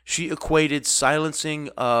equated silencing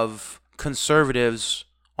of conservatives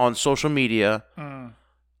on social media.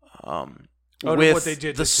 With what they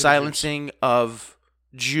did the silencing of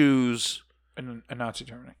Jews in Nazi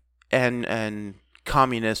Germany and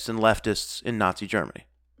communists and leftists in Nazi Germany.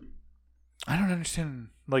 I don't understand.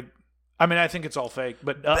 I think it's all fake,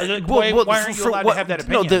 but why aren't you allowed to have that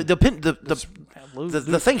opinion? No,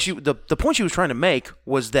 the point she was trying to make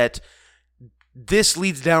was that this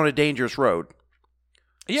leads down a dangerous road.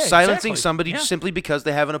 Yeah, silencing somebody simply because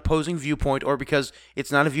they have an opposing viewpoint or because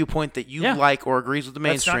it's not a viewpoint that you like or agrees with the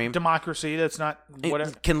mainstream. That's not democracy. That's not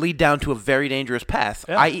whatever. It can lead down to a very dangerous path.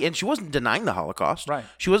 Yeah. And she wasn't denying the Holocaust. Right.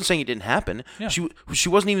 She wasn't saying it didn't happen. Yeah. She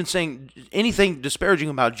wasn't even saying anything disparaging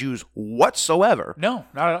about Jews whatsoever. No,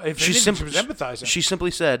 not if she was empathizing. She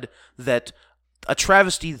simply said that a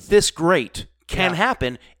travesty this great can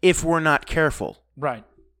happen if we're not careful. Right.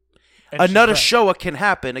 Another Shoah can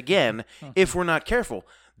happen again if we're not careful.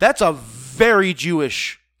 That's a very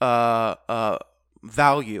Jewish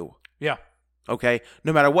value. Yeah. Okay?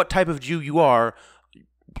 No matter what type of Jew you are,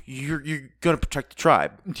 you're going to protect the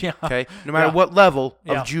tribe. Yeah. Okay? No matter Yeah. what level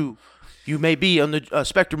Yeah. of Jew you may be on the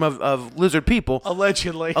spectrum of lizard people.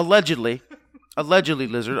 Allegedly. Allegedly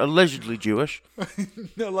lizard, allegedly Jewish.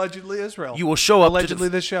 Allegedly Israel. You will show up Allegedly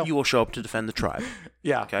this show. You will show up to defend the tribe.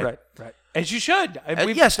 Yeah. Okay? Right. As you should.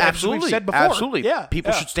 Yes, absolutely. We've said before. Absolutely. Yeah.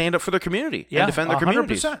 People yeah. should stand up for their community Yeah, and defend their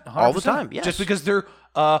communities 100%, all the time. Yes. Just because they're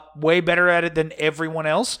way better at it than everyone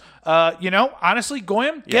else. Honestly,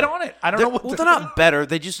 Goyim, get on it. I don't know what. Well, they're not better.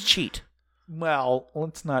 They just cheat. Well,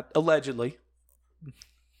 let's not. Allegedly.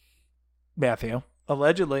 Matthew.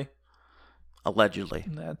 Allegedly.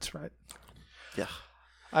 That's right. Yeah.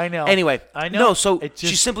 I know. Anyway, I know. No, so It she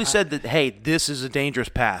just- simply said that, hey, this is a dangerous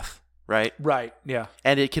path, right? Right. Yeah.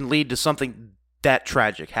 And it can lead to something that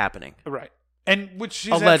tragic happening. Right. And which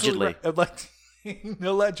she's Allegedly. absolutely right.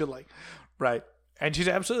 Allegedly. Right. And she's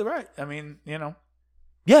absolutely right. I mean,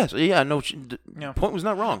 Yes, yeah, no, the Yeah. point was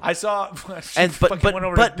not wrong. I saw. She and but fucking went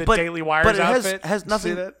over to the Daily Wire's but it outfit. has Did you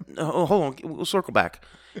nothing. see that? Oh, hold on, we'll circle back.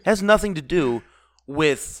 It has nothing to do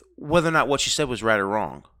with whether or not what she said was right or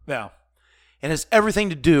wrong. No. It has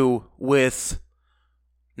everything to do with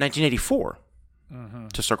 1984.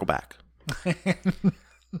 To circle back,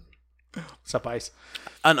 What's up, Ice?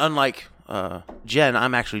 unlike Jen,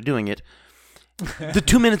 I'm actually doing it. The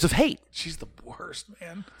 2 minutes of hate. She's the worst,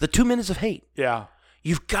 man. The 2 minutes of hate. Yeah.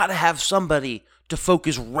 You've got to have somebody to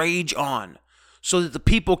focus rage on, so that the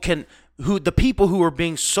people who are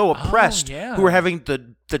being so oppressed, yeah. who are having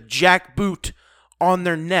the jackboot on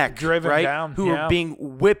their neck, Driven right? down, Who yeah. are being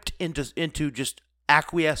whipped into just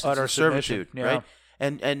acquiescence Utter and servitude, submission, yeah. right?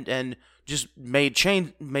 And just made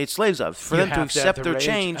slaves of. For You them to have have accept the their rage.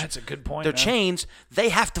 change, That's a good point. their man. chains, they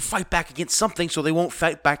have to fight back against something, so they won't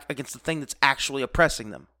fight back against the thing that's actually oppressing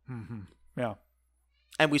them. Yeah.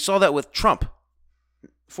 And we saw that with Trump.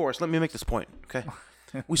 Forrest, let me make this point, okay?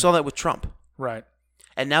 We saw that with Trump. Right.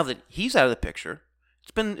 And now that he's out of the picture,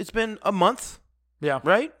 it's been a month, Yeah.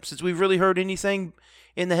 right? Since we've really heard anything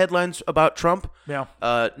in the headlines about Trump. Yeah.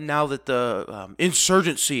 Now that the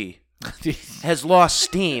insurgency has lost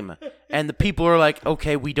steam and the people are like,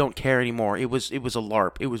 okay, we don't care anymore. It was a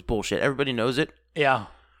LARP. It was bullshit. Everybody knows it. Yeah.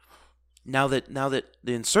 Now that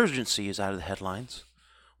the insurgency is out of the headlines,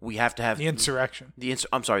 we have to have The insurrection. the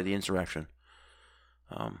insurrection.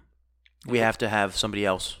 We have to have somebody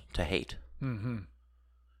else to hate. Mm-hmm.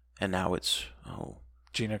 And now it's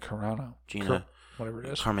Gina Carano. Gina, whatever it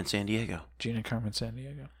is. Carmen Sandiego. Gina Carmen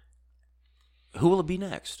Sandiego. Who will it be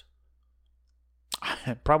next?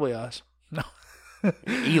 Probably us. No.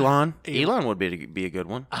 Elon. Elon would be a good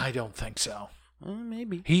one. I don't think so.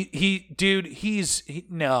 Maybe.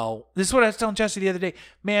 No. This is what I was telling Jesse the other day.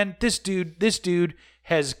 Man, this dude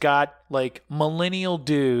has got like millennial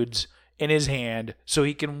dudes in his hand so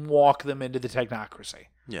he can walk them into the technocracy.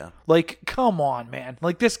 Yeah. Like, come on, man.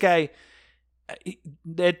 Like this guy,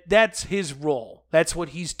 that's his role. That's what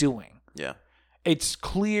he's doing. Yeah. It's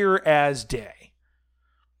clear as day.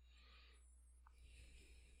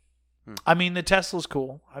 I mean, the Tesla's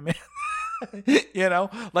cool. I mean,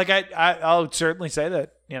 like I'll certainly say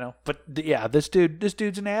that, but yeah, this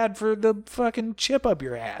dude's an ad for the fucking chip up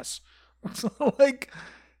your ass. Like,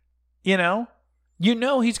 he's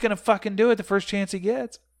going to fucking do it the first chance he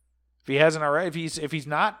gets. If he hasn't already, if he's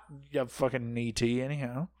not a fucking ET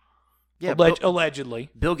anyhow. Yeah. Allegedly.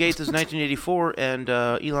 Bill Gates is 1984 and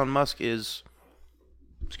Elon Musk is,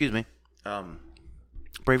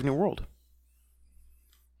 Brave New World.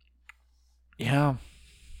 Yeah.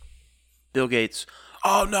 Bill Gates.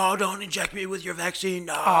 Oh no! Don't inject me with your vaccine.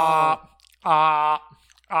 No. Yeah.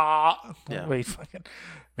 Yeah. Fucking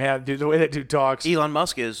man, dude, the way that dude talks. Elon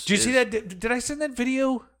Musk is. Did you see that? Did I send that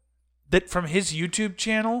video that from his YouTube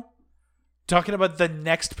channel talking about the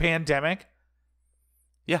next pandemic?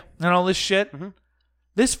 Yeah. And all this shit. Mm-hmm.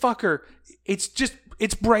 This fucker,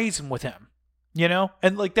 it's brazen with him.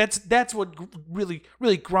 And like that's what really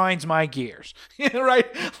grinds my gears, right?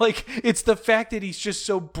 Like it's the fact that he's just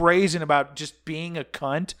so brazen about just being a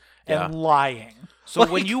cunt and lying. So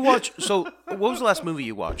when you watch, what was the last movie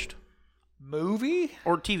you watched? Movie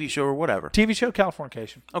Or TV show or whatever? TV show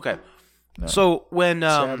Californication. Okay. No. So when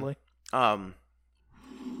Sadly,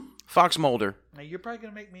 Fox Mulder, now, you're probably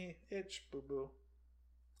gonna make me itch, boo boo.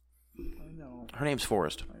 I know. her name's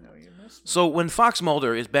Forrest. I know you missed me. So when Fox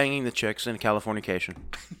Mulder is banging the chicks in Californication,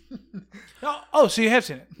 Oh, so you have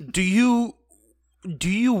seen it? do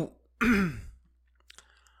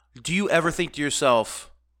you ever think to yourself,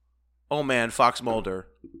 "Oh man, Fox Mulder,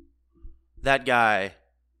 that guy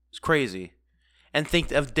is crazy," and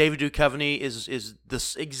think of David Duchovny is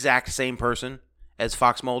the exact same person as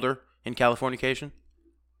Fox Mulder in Californication?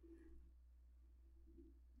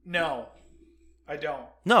 No. I don't.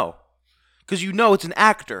 No. Because you know it's an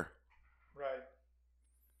actor. Right.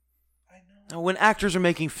 I know. Now, when actors are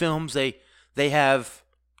making films, they have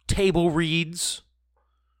table reads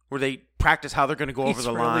where they practice how they're going to go over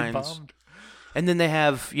the really lines. Bummed. And then they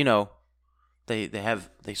have,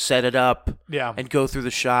 they set it up and go through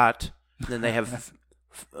the shot. And then they have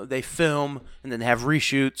they film and then they have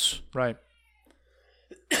reshoots. Right.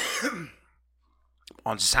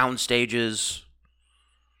 On sound stages.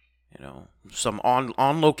 Some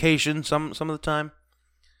on location some of the time.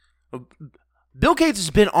 Bill Gates has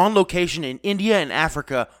been on location in India and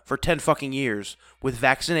Africa for 10 fucking years with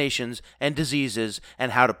vaccinations and diseases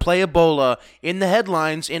and how to play Ebola in the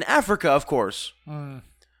headlines in Africa, of course.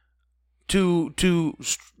 To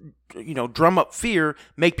drum up fear,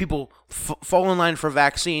 make people fall in line for a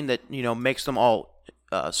vaccine that, makes them all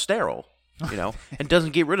sterile, and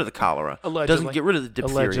doesn't get rid of the cholera. Allegedly. Doesn't get rid of the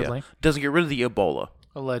diphtheria. Allegedly. Doesn't get rid of the Ebola.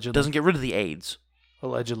 Allegedly. Doesn't get rid of the AIDS.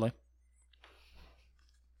 Allegedly.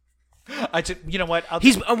 You know what?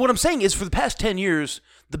 What I'm saying is, for the past 10 years,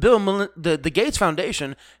 the Gates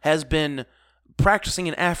Foundation has been practicing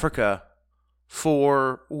in Africa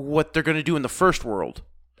for what they're going to do in the first world.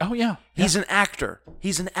 Oh yeah. He's an actor.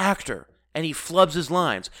 And he flubs his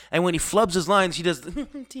lines. And when he flubs his lines, he does.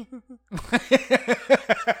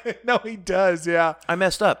 No, he does. Yeah. I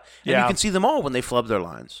messed up. And Yeah. you can see them all when they flub their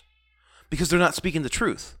lines, because they're not speaking the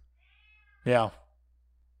truth. Yeah.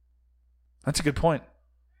 That's a good point.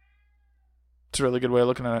 It's a really good way of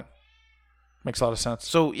looking at it. Makes a lot of sense.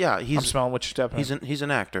 So yeah, I'm smelling what you're stepping. He's an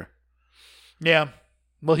actor. Yeah.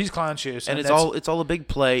 Well, he's clown shoes, and it's all a big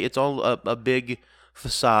play. It's all a big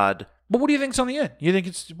facade. But what do you think's on the end? You think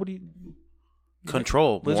it's what do you?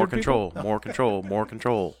 Control, more Lizard control, people? more control, more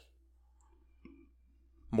control.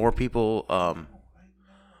 More people.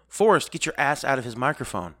 Forrest, get your ass out of his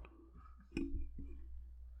microphone. I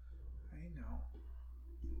know.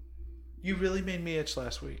 You really made me itch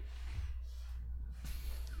last week.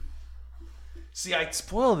 See, I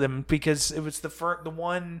spoiled them because it was the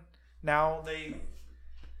one. Now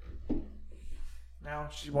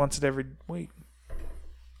she wants it every week,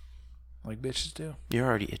 like bitches do. You're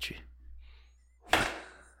already itchy.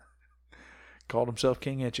 Called himself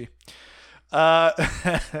King Itchy.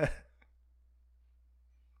 Fucking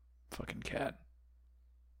cat.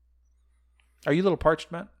 Are you a little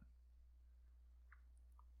parched, Matt?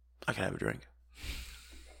 I can have a drink.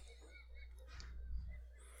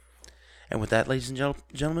 And with that, ladies and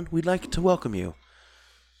gentlemen, we'd like to welcome you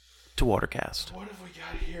to Watercast. What have we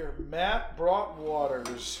got here? Matt brought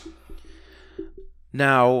waters.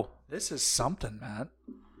 Now, This is something, Matt.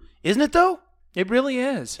 isn't it though? It really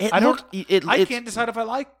is. It I it's- can't decide if I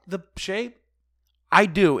like the shape. I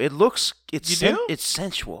do. It looks. It's You do? It's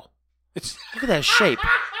sensual. It's Look at that shape.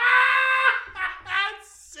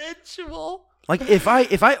 sensual. Like if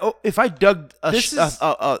I dug This is-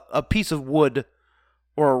 a piece of wood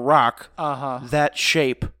or a rock, Uh-huh. that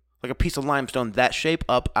shape, like a piece of limestone, that shape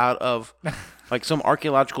up out of like some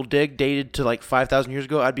archaeological dig dated to like 5,000 years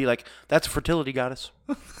ago, I'd be like, that's a fertility goddess.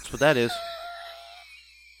 That's what that is.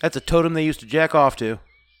 That's a totem they used to jack off to.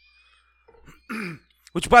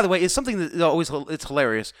 Which, by the way, is something that it's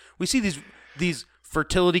hilarious. We see these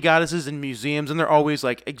fertility goddesses in museums, and they're always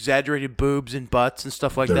like exaggerated boobs and butts and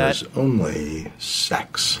stuff like There's that. only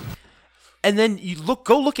sex. And then you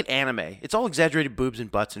go look at anime. It's all exaggerated boobs and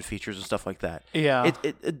butts and features and stuff like that. Yeah.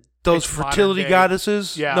 Those It's modern fertility day.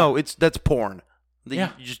 goddesses. Yeah. No, that's porn.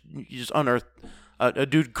 Yeah. You just unearthed a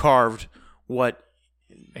dude carved what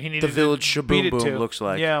He needed the to village beat Shaboom it Boom to. looks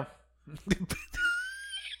like. Yeah.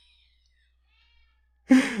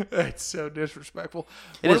 It's so disrespectful.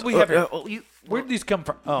 What do we have here? Where did these come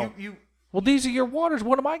from? Oh. Well, these are your waters.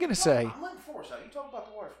 What am I going to say? I'm letting Forrest out. You talk about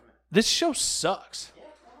the water for a minute. This show sucks.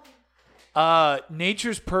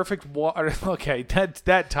 Nature's Perfect Water. Okay,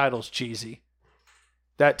 that title's cheesy.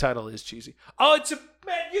 That title is cheesy. Oh,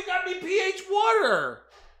 man, you got me pH water.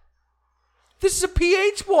 This is a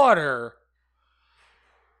pH water.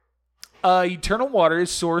 Eternal water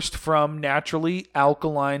is sourced from naturally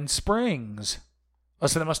alkaline springs. Oh,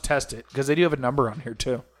 so they must test it because they do have a number on here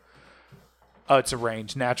too. Oh, it's a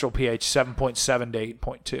range. Natural pH 7.7 to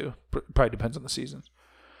 8.2. Probably depends on the seasons.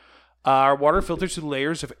 Our water filters through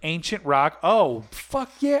layers of ancient rock. Oh, fuck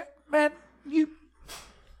yeah, man! You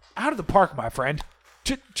out of the park, my friend.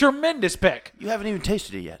 Tremendous pick. You haven't even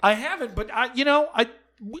tasted it yet. I haven't, but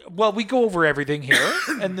we go over everything here,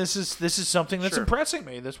 and this is something that's impressing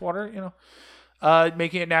me. This water,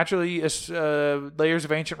 making it naturally layers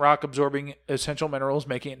of ancient rock absorbing essential minerals,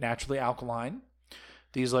 making it naturally alkaline.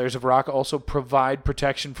 These layers of rock also provide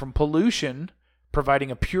protection from pollution, providing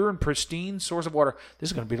a pure and pristine source of water. This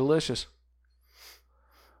is going to be delicious.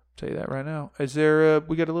 Tell you that right now. Is there?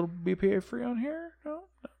 We got a little BPA free on here? No.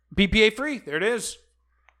 BPA free. There it is.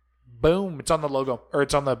 Boom! It's on the logo or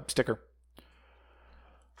it's on the sticker.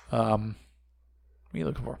 What are you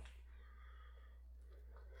looking for?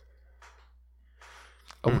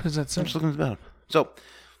 Oh, what does that say? I'm just looking at the bottom. So,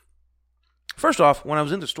 first off, when I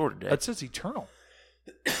was in the store today, That says Eternal.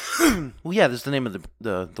 well, yeah, this is the name of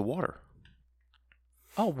the water.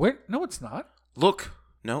 Oh, where? No, it's not. Look.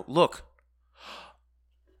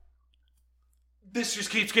 This just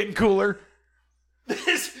keeps getting cooler.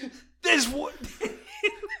 This what?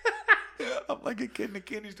 I'm like a kid in a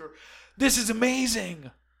candy store. This is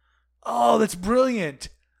amazing. Oh, that's brilliant.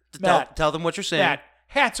 Matt, Tell them what you're saying. Matt,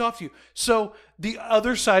 hats off to you. So the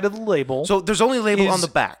other side of the label. So there's only a label is- on the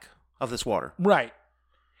back of this water. Right.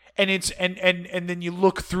 And it's and then you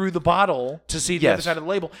look through the bottle to see the Yes. other side of the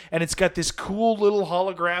label, and it's got this cool little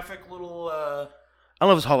holographic little. I don't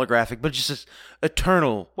know if it's holographic, but it just says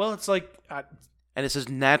eternal, Well, it's like and it says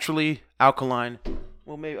naturally alkaline.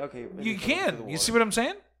 Well, maybe okay. maybe you it's over to can. the You water. see what I'm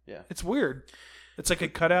saying? Yeah. It's weird. It's like a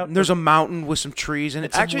cutout. And there's a mountain with some trees, and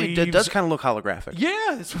It's some actually it leaves. does kind of look holographic.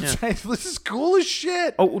 Yeah, that's what I'm saying. This is cool as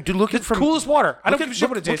shit. Oh, dude, look at it It's from cool as water. I don't look give a at- shit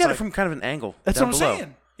what it look tastes at like. it from kind of an angle. That's down what I'm below.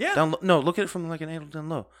 saying. Yeah. Down, no, look at it from like an angle down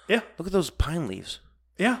low. Yeah. Look at those pine leaves.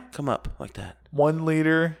 Yeah. Come up like that. 1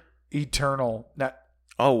 liter Eternal. Now,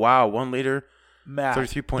 Oh wow, 1 liter, Matt,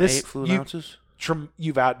 33.8 fluid ounces.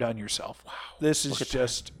 You've outdone yourself. Wow. This is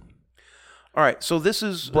just All right, so this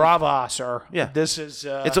is brava, sir. Yeah. This is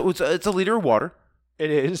it's a liter of water. it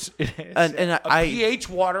is. It is. And a pH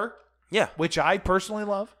water, Yeah, which I personally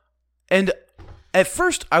love. and at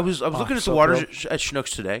first I was looking at so the waters good. at Schnucks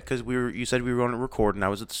today because you said we were going to record and I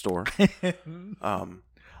was at the store.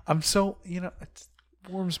 I'm so, it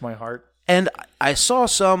warms my heart. And I saw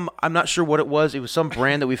some. I'm not sure what it was. It was some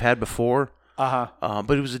brand that we've had before. But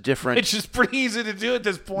it was a different. It's just pretty easy to do at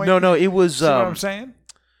this point. No, it was. See what I'm saying?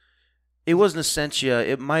 It wasn't Essentia.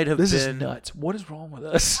 It might have This been. is nuts. What is wrong with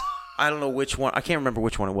us? I don't know which one. I can't remember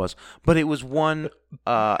which one it was. But it was one.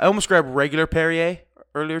 I almost grabbed regular Perrier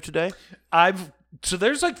earlier today. So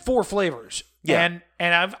there's like 4 flavors. Yeah.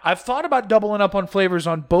 And I've thought about doubling up on flavors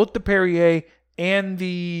on both the Perrier and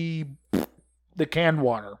the canned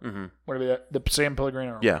water. Mm-hmm. Whatever the San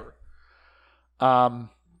Pellegrino or whatever.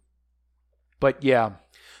 But yeah.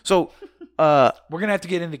 So we're gonna have to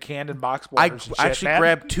get into canned and box I waters. and shit, actually Matt.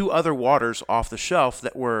 grabbed 2 other waters off the shelf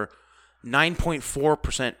that were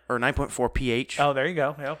 9.4% or 9.4 pH. Oh, there you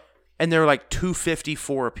go. Yeah. And they're like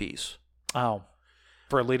 $2.54 a piece. Oh,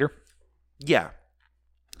 for a liter. Yeah.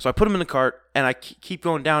 So I put them in the cart and I keep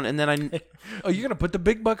going down, and then Oh, you're gonna put the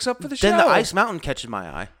big bucks up for the show. then the Ice Mountain catches my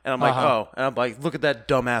eye, and I'm like, Uh-huh. oh, and I'm like, look at that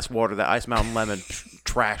dumbass water, that Ice Mountain lemon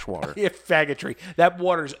trash water. Yeah, faggotry. That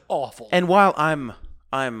water's awful. And while I'm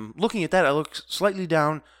looking at that, I look slightly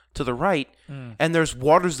down to the right, and there's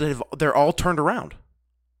waters that they're all turned around,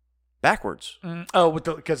 backwards, Oh,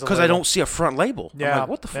 because because I don't see a front label. Yeah, I'm like,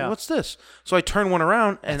 what the yeah. what's this? So I turn one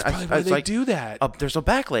around, and Probably I why was they like, do that. there's a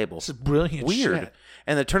back label. This is brilliant. Weird. shit.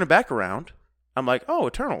 And then turn it back around. I'm like, oh,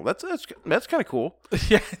 Eternal. That's kind of cool.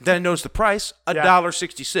 Yeah. Then I notice the price,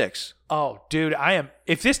 $1.66. Oh, dude,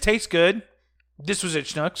 if this tastes good, this was at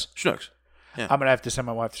Schnucks. Schnucks. I'm gonna have to send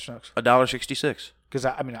my wife to Schnucks $1.66. because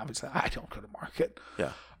obviously I don't go to market.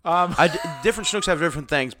 Yeah. Different Schnucks have different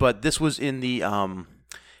things, but this was in the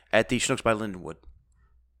at the Schnucks by Lindenwood.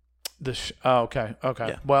 Okay.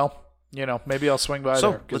 Yeah. Well, maybe I'll swing by there.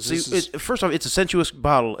 So 'cause let's see. this is- First off, it's a sensuous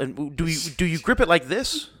bottle, and do you grip it like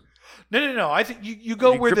this? No. I think you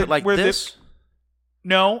go You where grip the it like where this.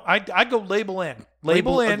 No, I go label in.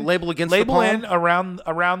 Label in. label against the label palm? in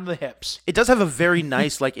around the hips. It does have a very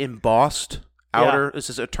nice, like embossed outer. This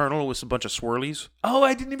is Eternal with a bunch of swirlies. Oh,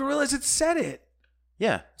 I didn't even realize it said it.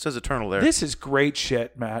 Yeah, it says Eternal there. This is great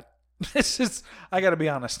shit, Matt. This is. I got to be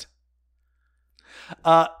honest.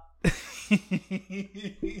 Well,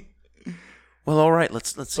 all right.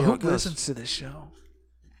 Let's see how Who it goes. listens to this show?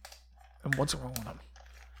 And what's wrong with them?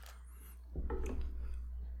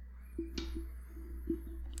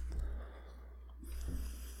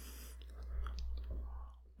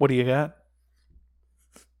 What do you got?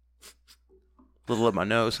 Little up my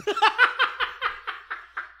nose.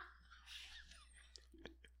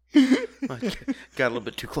 Got a little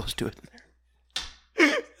bit too close to it.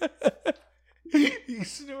 You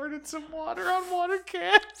snorted some water on water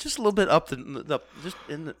cans. Just a little bit up just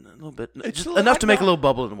in a little bit, just a little- enough to make a little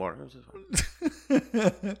bubble in the water.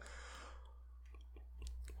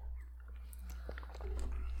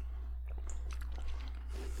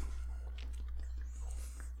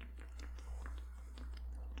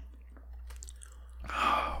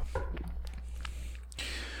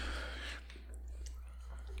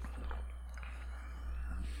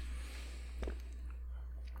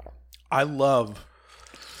 I love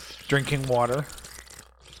drinking water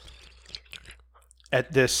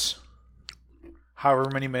at this, however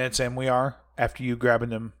many minutes in we are after you grabbing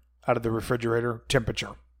them out of the refrigerator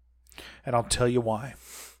temperature. And I'll tell you why.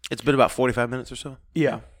 It's been about 45 minutes or so.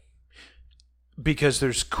 Yeah. Because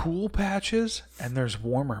there's cool patches and there's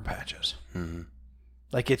warmer patches. Mm-hmm.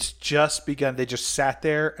 Like it's just begun. They just sat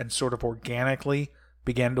there and sort of organically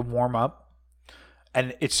began to warm up.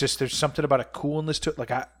 And it's just, there's something about a coolness to it.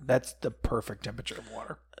 Like that's the perfect temperature of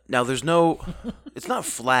water. Now there's no, it's not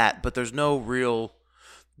flat, but there's no minerality.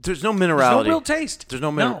 There's no real taste. There's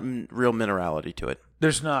no real minerality to it.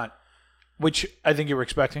 There's not. Which I think you were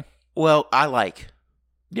expecting. Well, I like.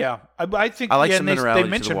 Yeah. I think I like yeah, some and minerality they to the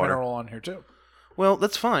mentioned water. mineral on here too. Well,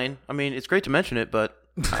 that's fine. I mean, it's great to mention it, but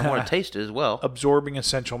I want to taste it as well. Absorbing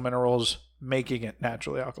essential minerals, making it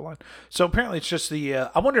naturally alkaline. So apparently it's just the,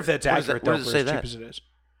 I wonder if that's accurate though, where does it for say as cheap that? as it is.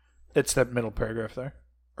 It's that middle paragraph there.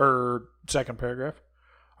 Or second paragraph.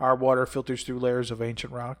 Our water filters through layers of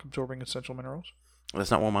ancient rock, absorbing essential minerals.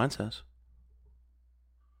 That's not what mine says.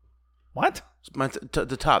 What?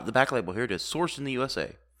 The top, the back label, here it is. Sourced in the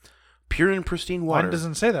USA. Pure and pristine water. Mine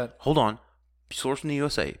doesn't say that. Hold on. Sourced in the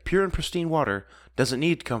USA. Pure and pristine water doesn't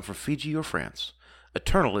need to come from Fiji or France.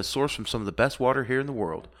 Eternal is sourced from some of the best water here in the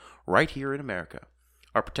world, right here in America.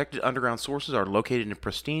 Our protected underground sources are located in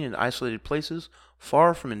pristine and isolated places,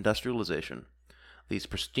 far from industrialization. These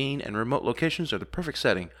pristine and remote locations are the perfect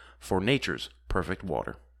setting for nature's perfect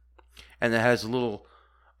water. And it has a little...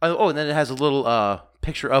 Oh, and then it has a little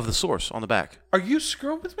picture of the source on the back. Are you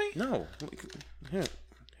screwing with me? No. Here,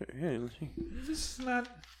 let's see. This is not...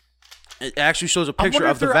 It actually shows a I picture wonder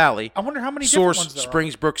if of the there are- valley. I wonder how many different Source, ones there are.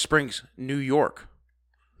 Springbrook Springs, New York.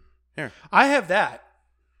 Here. I have that.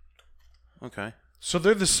 Okay. So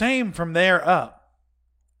they're the same from there up.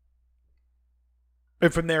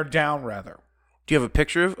 Or from there down, rather. Do you have a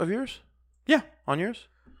picture of yours? Yeah. On yours?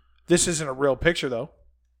 This isn't a real picture, though.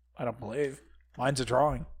 I don't believe. Mine's a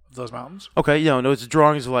drawing of those mountains. Okay, no, it's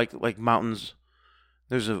drawings of like mountains.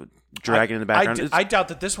 There's a dragon in the background. I doubt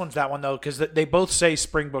that this one's that one, though, because they both say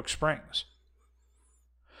Springbrook Springs.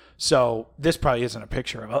 So this probably isn't a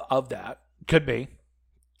picture of that. Could be.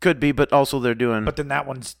 Could be, but also they're doing... But then that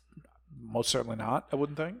one's most certainly not, I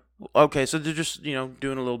wouldn't think. Okay, so they're just, doing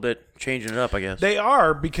a little bit, changing it up, I guess. They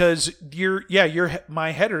are, because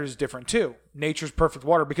my header is different, too. Nature's Perfect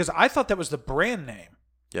Water, because I thought that was the brand name.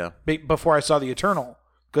 Yeah. Before I saw the Eternal,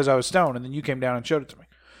 because I was stoned, and then you came down and showed it to me.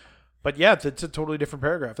 But yeah, it's a totally different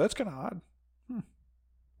paragraph. That's kind of odd.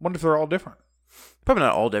 Wonder if they're all different. Probably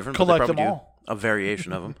not all different, Collect but they them probably all. do a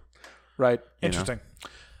variation of them. Right. Interesting.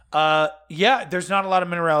 Yeah, there's not a lot of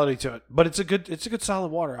minerality to it, but it's a good solid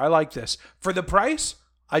water. I like this. For the price,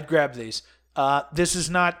 I'd grab these. This is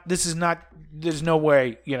not, there's no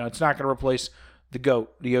way, it's not going to replace the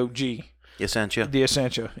GOAT, the OG. Essentia. The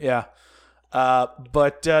Essentia, yeah.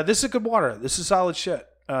 But this is a good water. This is solid shit.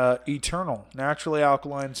 Eternal, naturally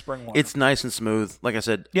alkaline spring water. It's nice and smooth. Like I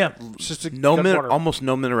said, yeah, it's just a good water. almost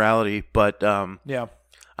no minerality, but yeah,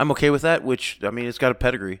 I'm okay with that. Which it's got a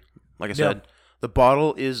pedigree. Like I said, the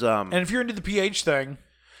bottle is. And if you're into the pH thing,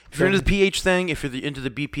 if you're into the pH thing, if you're into the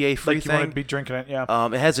BPA free like you want thing, to be drinking it, yeah.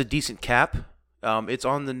 it has a decent cap. It's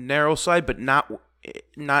on the narrow side, but not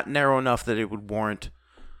narrow enough that it would warrant.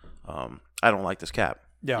 I don't like this cap.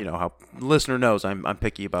 Yeah. How listener knows I'm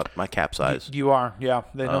picky about my cap size. You are, yeah.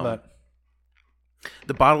 They know that.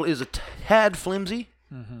 The bottle is a tad flimsy.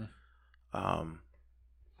 Mm-hmm.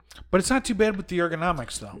 But it's not too bad with the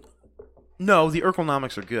ergonomics, though. No, the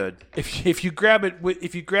ergonomics are good. If you grab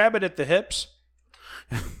it at the hips.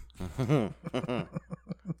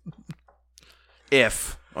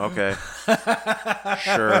 If okay,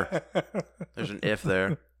 sure. There's an if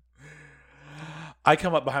there. I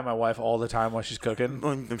come up behind my wife all the time while she's cooking.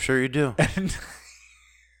 I'm sure you do. And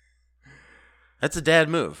that's a dad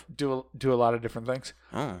move. Do a lot of different things.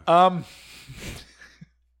 Oh.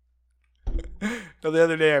 No, the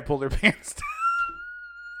other day I pulled her pants down.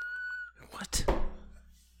 What?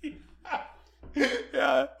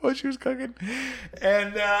 Yeah, while she was cooking.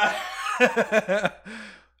 And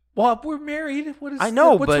well, we're married. What is I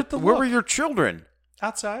know, what's but with the where look? were your children?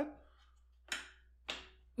 Outside.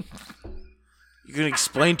 You can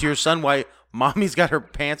explain to your son why mommy's got her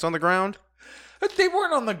pants on the ground? They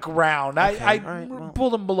weren't on the ground. Okay, I all right, well,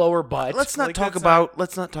 pulled them below her butt. Let's not talk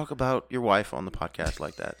about your wife on the podcast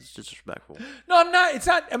like that. It's disrespectful. No, I'm not. It's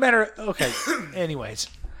not a matter of... Okay. Anyways.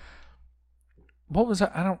 What was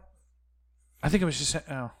that? I think it was just...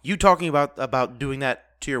 Oh. You talking about doing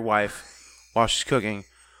that to your wife while she's cooking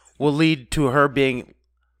will lead to her being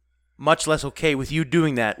much less okay with you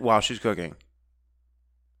doing that while she's cooking.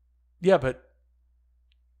 Yeah, but...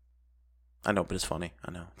 I know, but it's funny.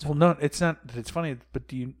 I know. Well, no, it's not that it's funny, but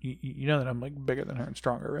do you know that I'm like bigger than her and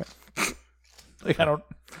stronger, right? Like I don't.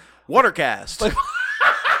 Watercast.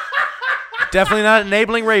 Definitely not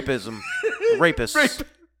enabling rapism. Rapists.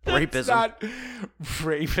 Rapism. Not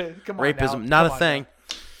rapist. Come on, Rapism, now. not Come a on thing.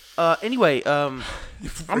 Anyway, I'm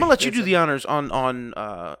gonna let you do the honors on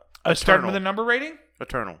Starting with a number rating.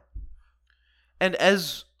 Eternal. And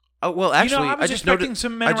as well, actually, I was just expecting noticed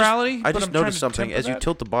some minerality. I but just I'm trying noticed to something temper as you that.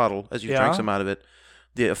 tilt the bottle, as you drink some out of it.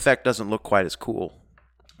 The effect doesn't look quite as cool.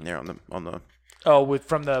 There on the. Oh,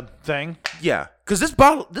 from the thing. Yeah, because this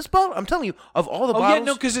bottle, I'm telling you, of all the bottles. Yeah,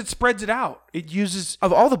 no, because it spreads it out. It uses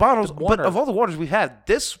of all the bottles, the but water. of all the waters we've had,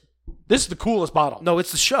 this is the coolest bottle. No,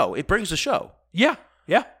 it's the show. It brings the show. Yeah,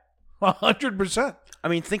 100%. I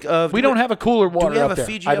mean, think of. We don't have a cooler water do we have up a there.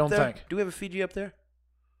 Fiji I up don't there? think Do we have a Fiji up there?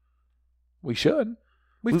 we should.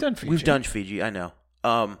 We've done Fiji. We've done Fiji. I know.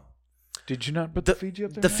 Did you not put the Fiji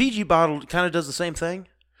up there? The Fiji bottle kind of does the same thing.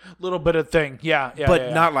 Little bit of thing, yeah, but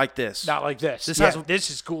yeah. not like this. Not like this. This this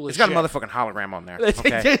is cool as It's got shit. a motherfucking hologram on there.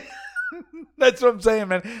 Okay. That's what I'm saying,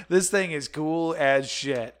 man. This thing is cool as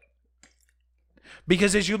shit.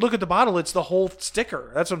 Because as you look at the bottle, it's the whole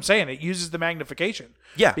sticker. That's what I'm saying. It uses the magnification.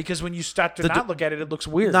 Yeah. Because when you start to not look at it, it looks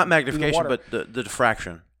weird. Not through the magnification, water. but the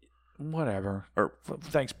diffraction Whatever. or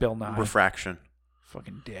Thanks, Bill Nye. refraction.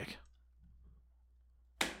 Fucking dick.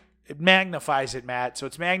 It magnifies it, Matt. So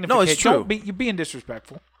it's magnification. No, it's true. You're being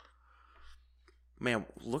disrespectful. Man,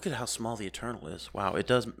 look at how small the Eternal is. Wow, it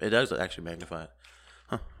does actually magnify it.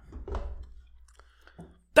 Huh.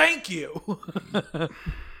 Thank you.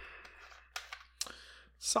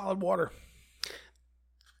 Solid water.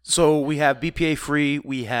 So we have BPA free.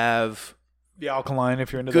 We have The alkaline,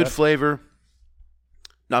 if you're into good that. flavor.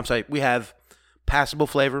 No, I'm sorry. We have passable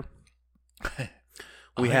flavor.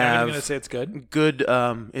 We I'm have going to say it's good. good.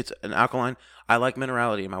 It's an alkaline. I like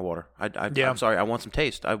minerality in my water. I'm sorry. I want some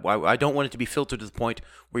taste. I don't want it to be filtered to the point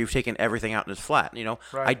where you've taken everything out and it's flat. You know,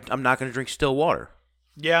 Right. I'm not going to drink still water.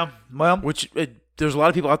 Yeah. Well, There's a lot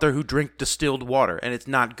of people out there who drink distilled water, and it's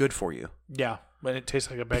not good for you yeah. But it tastes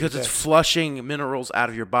like a bag because of it's dicks. flushing minerals out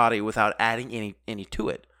of your body without adding any to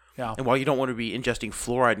it. Yeah. And while you don't want to be ingesting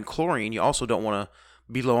fluoride and chlorine, you also don't want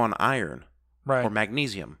to be low on iron Right. or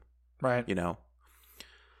magnesium. Right. You know,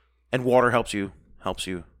 and water helps you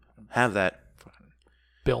have that.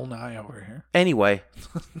 Bill Nye over here. Anyway,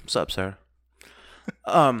 what's up, sir?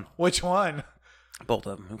 Which one? Both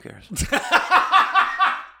of them. Who cares?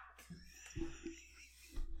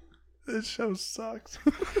 This show sucks.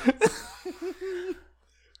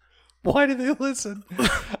 Why do they listen?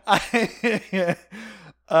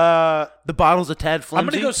 The bottle's a tad flimsy. I'm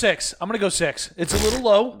gonna go 6. It's a little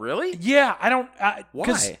low. Really? Yeah, I don't.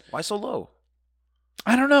 Why? Why so low?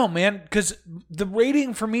 I don't know, man. Because the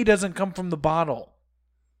rating for me doesn't come from the bottle.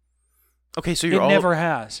 Okay, so It you're never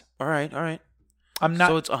has. all right. All right. I'm not.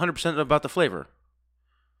 So it's 100% about the flavor.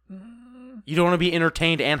 You don't want to be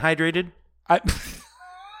entertained and hydrated.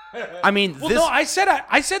 I mean, well, this. no. I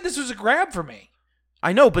said this was a grab for me.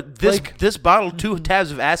 I know, but this Like- this bottle, 2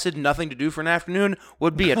 tabs of acid, nothing to do for an afternoon,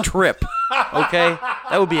 would be a trip. Okay,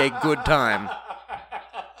 that would be a good time.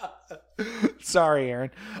 Sorry,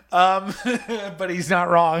 Aaron. But he's not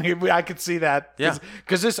wrong. I could see that. Yeah.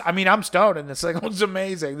 Because this, I mean, I'm stoned and this thing looks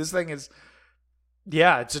amazing. This thing is,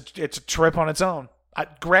 yeah, it's a trip on its own. I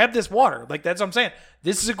grab this water. Like, that's what I'm saying.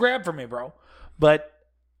 This is a grab for me, bro. But,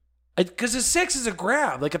 because a 6 is a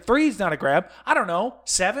grab. Like, a 3 is not a grab. I don't know.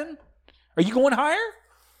 7? Are you going higher?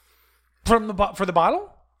 For the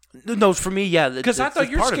bottle? No, for me, yeah. Because I thought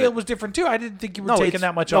your scale was different too. I didn't think you were taking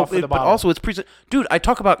that much off for the But bottle. also, it's dude. I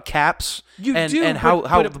talk about caps and how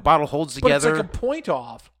but the bottle holds But together. it's like a point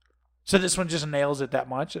off. So this one just nails it that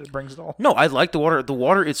much. It brings it all. No, I like the water. The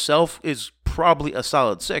water itself is probably a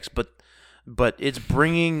solid 6, but it's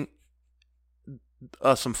bringing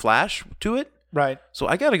some flash to it. Right. So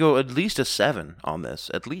I got to go at least a 7 on this,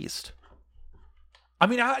 at least. I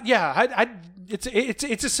mean,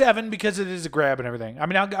 it's a 7 because it is a grab and everything. I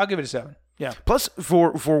mean, I'll give it a 7. Yeah. Plus, for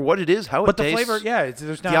what it is, how But it the tastes, flavor, yeah,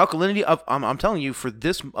 there's not. the alkalinity of. I'm telling you, for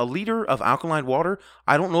a liter of alkaline water,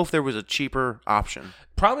 I don't know if there was a cheaper option.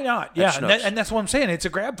 Probably not. Yeah, Schnucks. and that's what I'm saying. It's a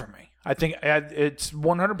grab for me. I think it's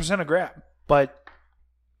 100% a grab. But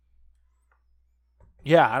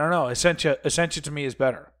yeah, I don't know. Essentia to me is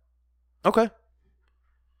better. Okay.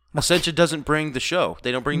 Essentia doesn't bring the show.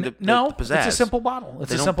 They don't bring the No, pizzazz. it's a simple bottle. It's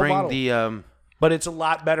They a don't simple bring bottle. the. But it's a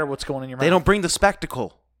lot better what's going in your mouth. They don't bring the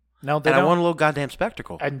spectacle. No, they And don't. I want a little goddamn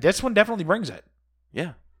spectacle. And this one definitely brings it.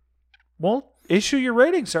 Yeah. Well, issue your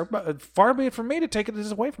rating, sir. But far be it from me to take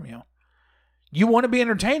this away from you. You want to be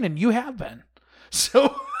entertained, and you have been.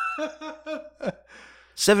 So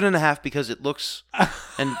 7.5 because it looks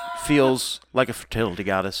and feels like a fertility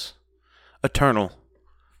goddess. Eternal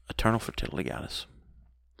fertility goddess.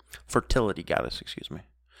 Fertility goddess, excuse me.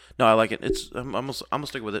 No, I like it. I'm gonna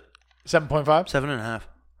stick with it. 7.5? 7.5.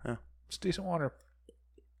 Yeah. It's decent water.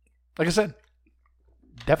 Like I said,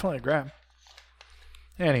 definitely a grab.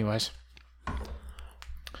 Anyways.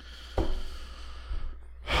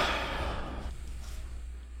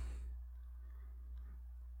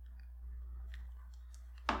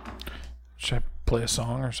 Should I play a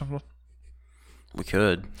song or something? We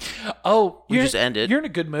could. Oh, We just end it. You're in a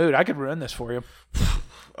good mood. I could ruin this for you.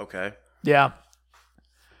 Okay. Yeah.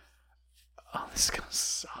 Oh, this is gonna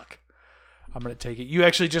suck. I'm gonna take it. You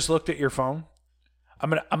actually just looked at your phone.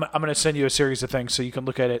 I'm gonna send you a series of things so you can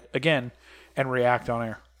look at it again and react on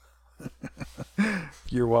air.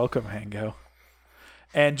 You're welcome, Hango.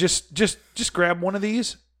 And just grab one of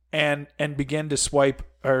these and begin to swipe.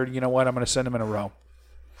 Or you know what? I'm gonna send them in a row.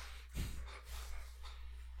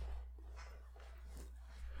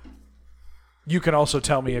 You can also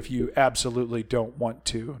tell me if you absolutely don't want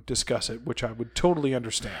to discuss it, which I would totally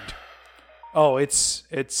understand. Oh, it's.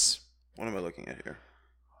 What am I looking at here?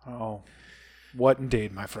 Oh, what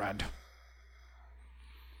indeed, my friend.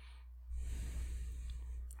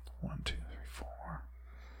 1, 2, 3, 4.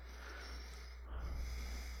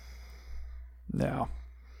 No.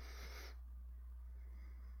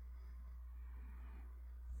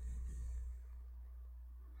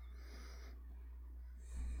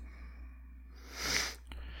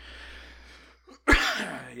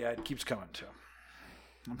 Yeah, it keeps coming too.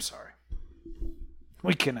 I'm sorry.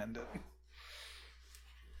 We can end it.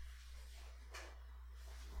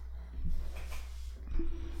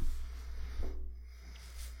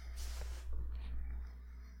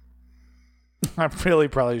 I really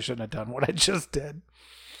probably shouldn't have done what I just did.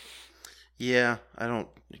 Yeah, I don't.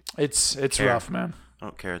 It's care. rough, man. I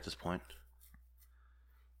don't care at this point.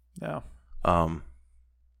 No.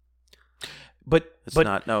 It's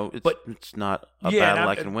not a Yeah, battle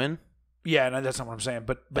I can win. Yeah, no, that's not what I'm saying.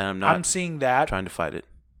 But And I'm seeing that Trying to fight it.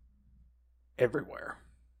 everywhere.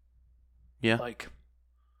 Yeah. Like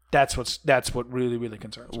that's what really, really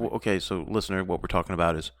concerns me. Okay, so listener, what we're talking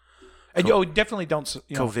about is And definitely don't.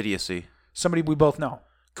 covidiocy. Somebody we both know.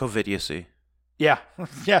 Covidiocy. Yeah,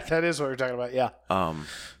 yeah, that is what we're talking about. Yeah,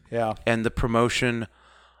 yeah, and the promotion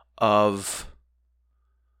of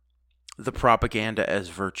the propaganda as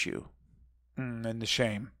virtue. And the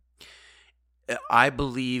shame. I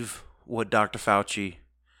believe what Dr. Fauci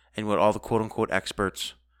and what all the quote-unquote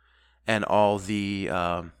experts and all the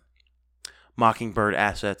Mockingbird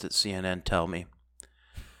assets at CNN tell me.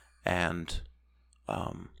 And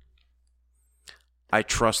I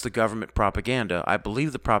trust the government propaganda. I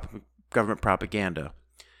believe the government propaganda.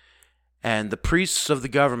 And the priests of the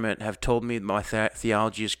government have told me my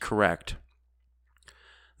theology is correct.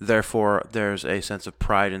 Therefore, there's a sense of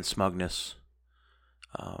pride and smugness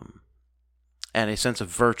and a sense of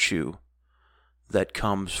virtue that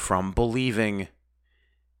comes from believing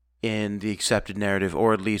in the accepted narrative,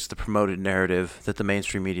 or at least the promoted narrative that the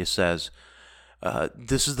mainstream media says.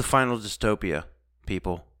 This is the final dystopia,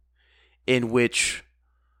 people, in which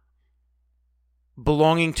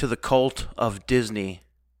belonging to the cult of Disney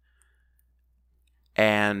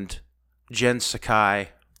and Jen Sakai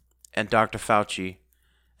and Dr. Fauci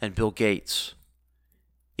and Bill Gates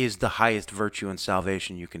is the highest virtue and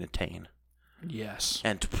salvation you can attain. Yes.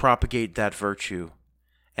 And to propagate that virtue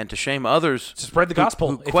and to shame others To spread the gospel,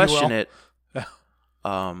 who if you question will.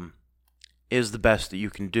 it is the best that you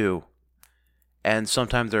can do. And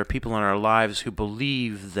sometimes there are people in our lives who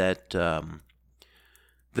believe that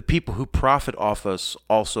the people who profit off us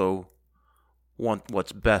also want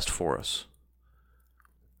what's best for us.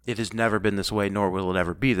 It has never been this way, nor will it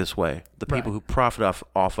ever be this way. The people who profit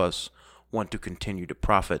off us want to continue to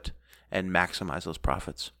profit and maximize those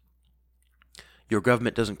profits. Your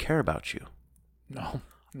government doesn't care about you. No.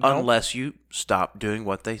 Unless you stop doing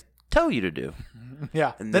what they tell you to do.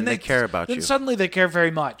 Yeah. And then they care about you. Then suddenly they care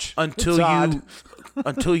very much. Until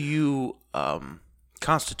you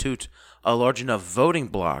constitute a large enough voting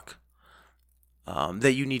block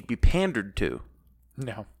that you need to be pandered to.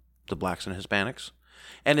 No. The blacks and Hispanics.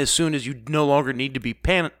 And as soon as you no longer need to be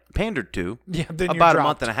pandered to, Yeah, then you're about a dropped.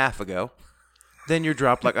 month and a half ago, then you're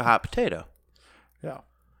dropped like a hot potato. Yeah.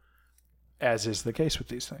 As is the case with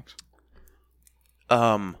these things.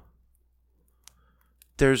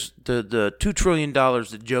 There's the $2 trillion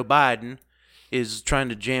that Joe Biden is trying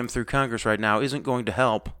to jam through Congress right now isn't going to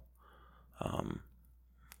help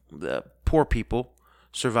the poor people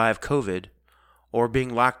survive COVID or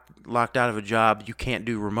being locked out of a job you can't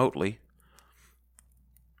do remotely.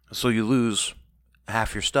 So you lose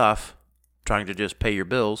half your stuff, trying to just pay your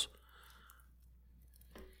bills,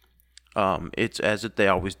 it's as they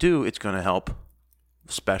always do. It's going to help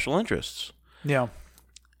special interests. Yeah.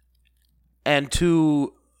 And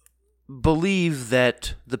to believe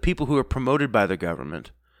that the people who are promoted by the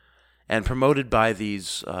government and promoted by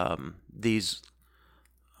these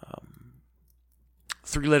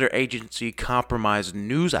three-letter agency compromised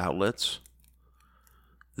news outlets,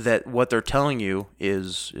 that what they're telling you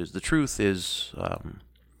is the truth, is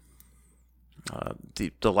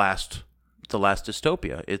the last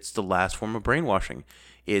dystopia. It's the last form of brainwashing.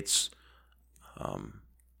 It's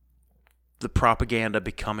the propaganda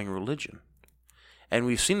becoming religion. And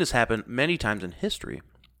we've seen this happen many times in history.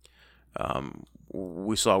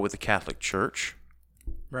 We saw it with the Catholic Church,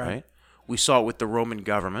 right? We saw it with the Roman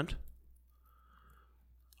government.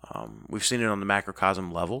 We've seen it on the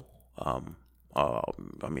macrocosm level.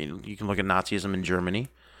 I mean, you can look at Nazism in Germany.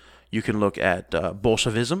 You can look at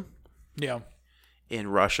Bolshevism in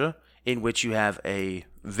Russia, in which you have a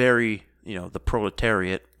very, the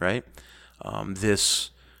proletariat, right?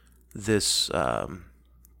 This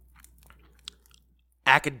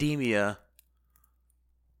academia,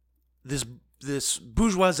 this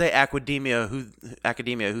bourgeoisie academia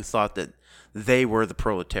who thought that they were the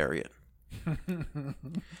proletariat.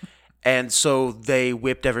 And so they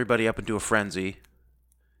whipped everybody up into a frenzy.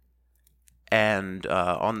 And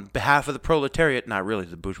on behalf of the proletariat, not really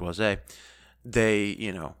the bourgeoisie,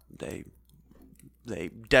 they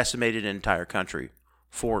decimated an entire country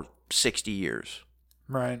for 60 years.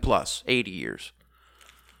 Right. Plus 80 years.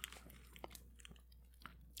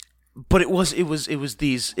 But it was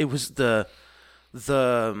the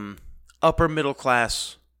upper middle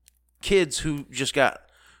class kids who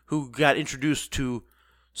got introduced to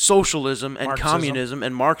socialism and communism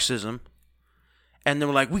and Marxism, and they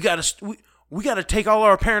were like, we gotta take all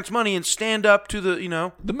our parents' money and stand up to the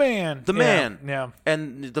man. Yeah.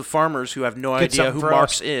 And the farmers who have no idea who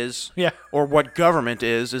Marx is, or what government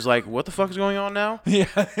is like, what the fuck is going on now? Yeah.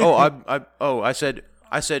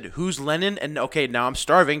 I said, who's Lenin? And okay, now I'm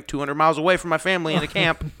starving 200 miles away from my family in a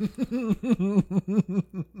camp.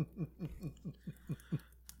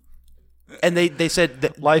 And they said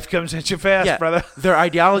that life comes at you fast, brother. Their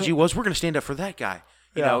ideology was, we're going to stand up for that guy.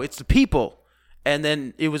 You know, it's the people. And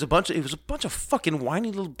then it was a bunch of fucking whiny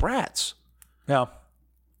little brats. Yeah.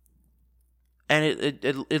 And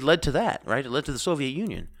it led to that, right? It led to the Soviet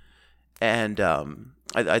Union. And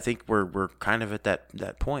I think we're kind of at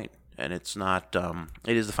that point. And it's not.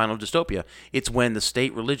 It is the final dystopia. It's when the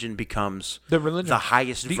state religion becomes the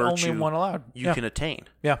highest virtue only one allowed. You can attain.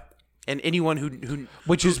 Yeah. And anyone who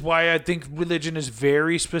which is why I think religion is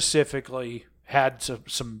very specifically had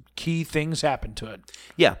some key things happen to it.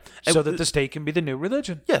 Yeah. So that the state can be the new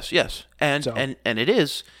religion. Yes. And it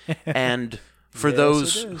is. And for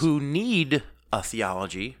those who need a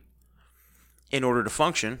theology in order to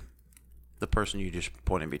function, the person you just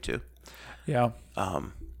pointed me to. Yeah.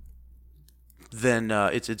 Then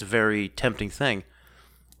it's a very tempting thing.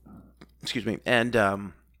 Excuse me. And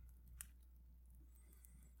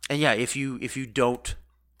yeah, if you don't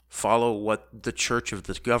follow what the church of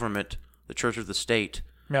the government, the church of the state,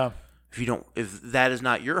 if that is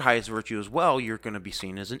not your highest virtue as well, you're going to be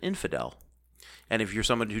seen as an infidel. And if you're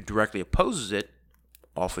someone who directly opposes it,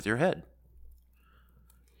 off with your head.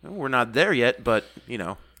 We're not there yet, but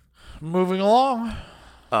moving along.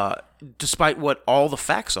 Despite what all the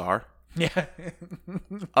facts are. Yeah.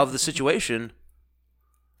 of the situation,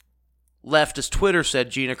 leftist Twitter said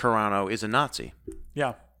Gina Carano is a Nazi.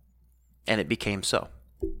 Yeah. And it became so.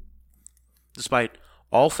 Despite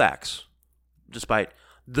all facts, despite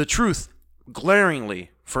the truth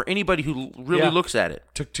glaringly for anybody who really looks at it.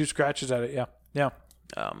 Took 2 scratches at it, yeah. Yeah.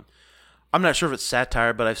 I'm not sure if it's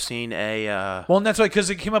satire, but I've seen a... Well, and that's why, because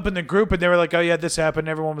it came up in the group, and they were like, oh, yeah, this happened.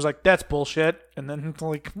 Everyone was like, that's bullshit. And then,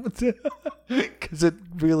 like, because it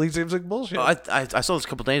really seems like bullshit. I saw this a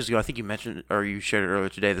couple days ago. I think you mentioned, or you shared it earlier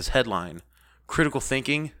today, this headline, Critical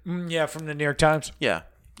Thinking. Yeah, from the New York Times. Yeah.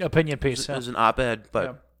 Opinion piece. It was an op-ed,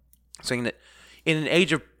 but saying that in an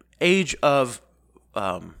age of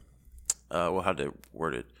how to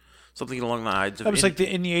word it? Something along the lines of... It was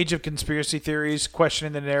in the age of conspiracy theories,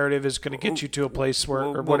 questioning the narrative is going to get you to a place where,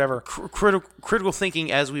 or whatever. Critical thinking,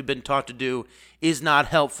 as we've been taught to do, is not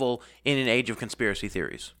helpful in an age of conspiracy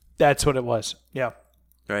theories. That's what it was. Yeah.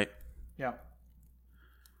 Right? Yeah.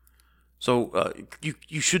 So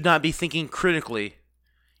you should not be thinking critically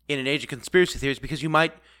in an age of conspiracy theories, because you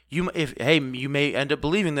may end up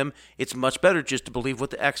believing them. It's much better just to believe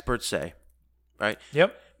what the experts say. Right?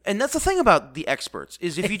 Yep. And that's the thing about the experts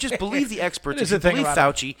is if you just believe the experts, It if is you the thing believe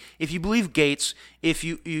about Fauci, if you believe Gates, if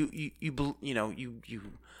you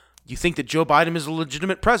think that Joe Biden is a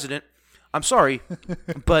legitimate president, I'm sorry,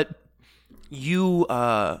 but you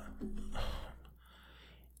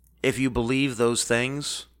if you believe those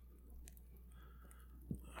things,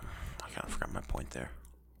 I kind of forgot my point there.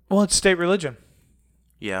 Well, it's state religion.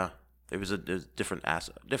 Yeah, there was a different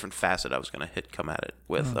facet I was going to come at it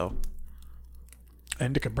with though.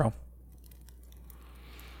 Indica, bro.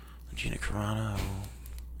 Gina Carano.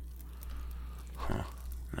 Huh.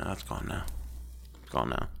 No, it's gone now. It's gone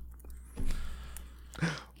now.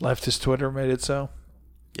 Leftist Twitter made it so.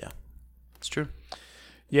 Yeah, it's true.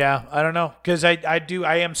 Yeah, I don't know, because I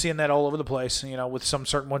am seeing that all over the place, with some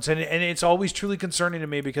certain ones, and it's always truly concerning to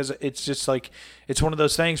me because it's just like it's one of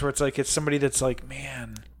those things where it's like it's somebody that's like,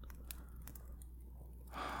 man,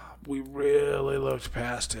 we really looked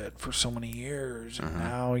past it for so many years, and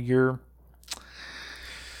now you're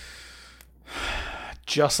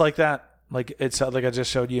just like that. Like it's like I just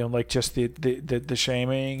showed you, like just the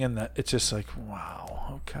shaming and it's just like,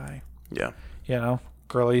 wow, okay, Yeah.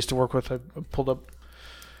 Girl I used to work with, I pulled up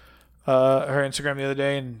her Instagram the other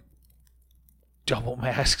day and double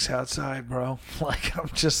masks outside, bro. Like I'm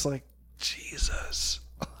just like, Jesus.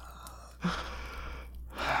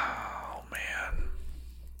 Oh man.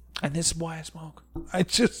 And this is why I smoke. I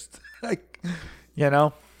just and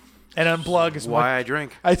unplug as Why much. I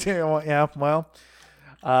drink. I tell you what, yeah, well,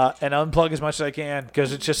 and unplug as much as I can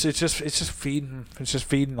because it's just feeding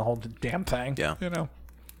the whole damn thing. Yeah.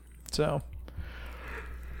 So.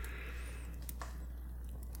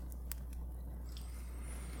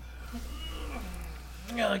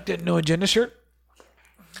 I like that No Agenda shirt.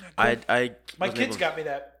 I My wasn't kids able- got me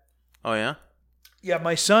that. Oh yeah. Yeah,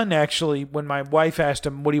 my son actually, when my wife asked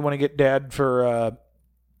him, "What do you want to get Dad for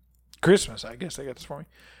Christmas?" I guess they got this for me.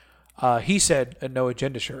 He said a No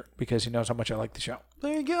Agenda shirt because he knows how much I like the show.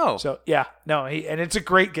 There you go. So yeah, no, and it's a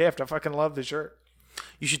great gift. I fucking love the shirt.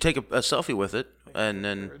 You should take a selfie with it and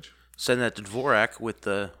then send that to Dvorak with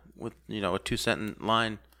a 2-sentence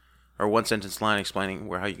line or 1-sentence line explaining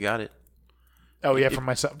how you got it. Oh yeah, from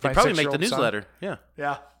my son. You'd probably make the newsletter. Yeah.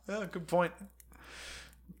 Yeah, good point.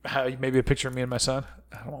 Maybe a picture of me and my son.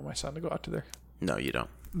 I don't want my son to go out to there. No, you don't.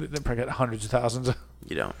 They probably got hundreds of thousands.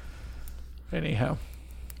 You don't. Anyhow.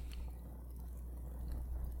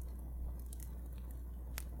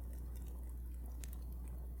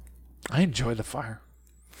 I enjoy the fire.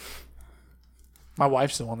 My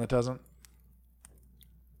wife's the one that doesn't.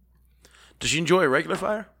 Does she enjoy a regular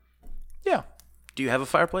fire? Yeah. Do you have a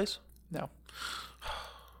fireplace? No.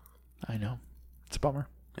 I know. It's a bummer.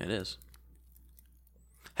 It is.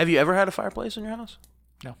 Have you ever had a fireplace in your house?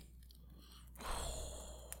 No.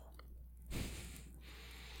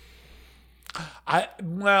 I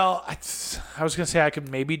was gonna say I could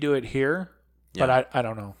maybe do it here, Yeah. but I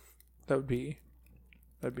don't know. That'd be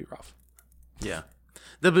rough. Yeah.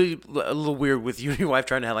 That'd be a little weird with you and your wife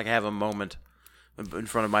trying to have a moment in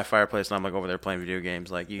front of my fireplace, and I'm like over there playing video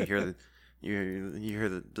games. Like you hear you hear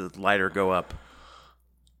the lighter go up.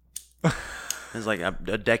 It's like a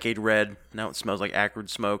decade red. Now it smells like acrid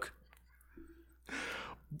smoke.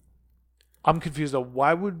 I'm confused though.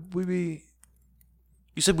 Why would we be?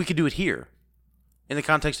 You said we could do it here, in the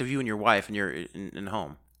context of you and your wife and you're in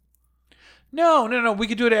home. No. We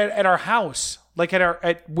could do it at our house, like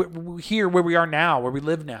here where we are now, where we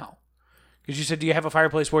live now. Because you said, "Do you have a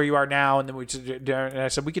fireplace where you are now?" And then I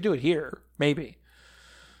said, "We could do it here, maybe."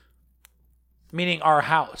 Meaning our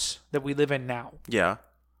house that we live in now. Yeah.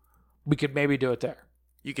 We could maybe do it there.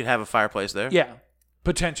 You could have a fireplace there. Yeah,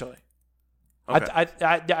 potentially. Okay.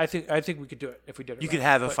 I think we could do it if we did it. You right. could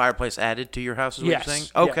have a But- fireplace added to your house, is what Yes, you're saying?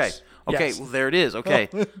 Okay. yes, Okay, yes. well, there it is. Okay.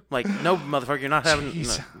 Like, no, motherfucker, you're not having...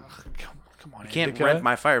 Jeez. No, Come on, you can't Indica. rent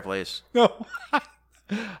my fireplace. No, I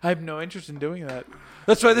have no interest in doing that.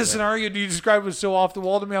 That's why this scenario you described was so off the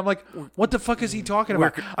wall to me. I'm like, what the fuck is he talking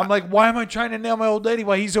about? I'm like, why am I trying to nail my old lady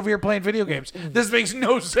while he's over here playing video games? This makes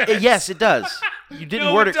no sense. Yes, it does. You didn't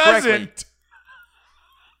No, word it correctly.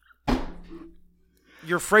 doesn't.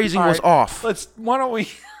 Your phrasing All was right, off. Why don't we?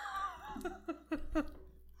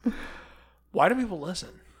 Why do people listen?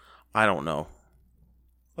 I don't know.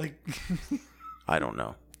 Like, I don't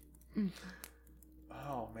know.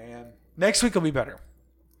 oh man, next week will be better.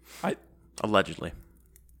 Allegedly.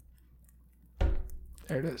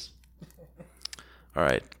 There it is. All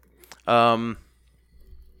right.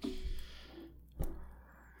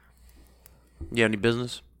 You have any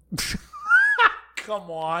business? Come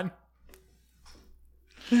on.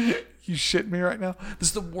 You shitting me right now? This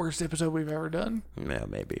is the worst episode we've ever done. Yeah,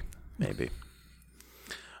 maybe.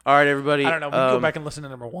 All right, everybody. I don't know. We can go back and listen to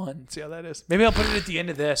number 1. See how that is. Maybe I'll put it at the end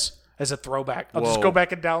of this as a throwback. I'll just Whoa. go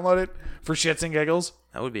back and download it for shits and giggles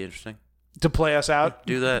That would be interesting. to play us out.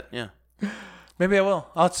 Do that, yeah. Maybe I will.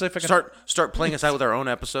 I'll see if I can Start playing us out with our own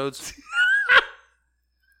episodes.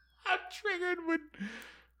 I'm triggered when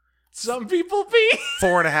some people be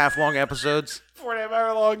 4.5 long episodes. 4.5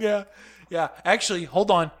 hour long. Yeah, yeah. Actually, hold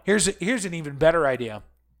on. Here's an even better idea.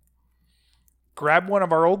 Grab one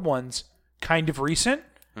of our old ones, kind of recent,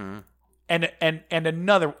 and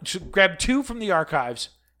another. Grab 2 from the archives,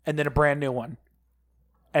 and then a brand new one,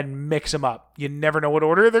 and mix them up. You never know what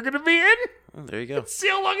order they're going to be in. Oh, there you go. See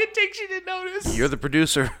how long it takes you to notice. You're the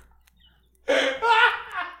producer.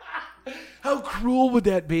 How cruel would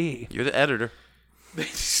that be? You're the editor.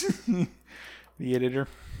 The editor.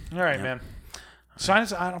 All right, man. Sign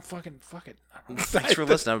us. I don't fuck it. Thanks for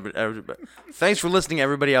listening, everybody. Thanks for listening,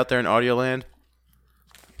 everybody out there in Audio Land.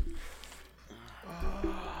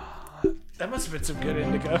 That must have been some good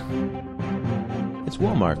indica. It's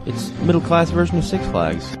Walmart. It's middle class version of Six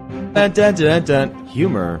Flags. Dun, dun, dun, dun.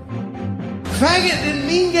 Humor. Faggot didn't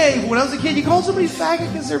mean gay. When I was a kid, you called somebody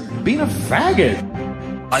faggot because they're being a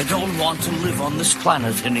faggot. I don't want to live on this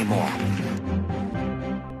planet anymore.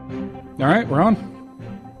 All right, we're on.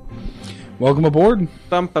 Welcome aboard.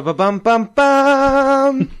 Bum, bum, bum, bum, bum,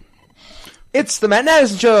 bum. It's the Matt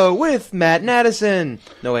Naddison Show with Matt Naddison.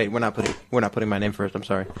 No, wait, we're not putting my name first. I'm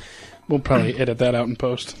sorry. We'll probably edit that out in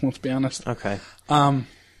post. Let's be honest. Okay.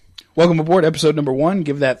 Welcome aboard, episode number 1.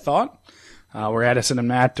 Give that thought. Where Addison and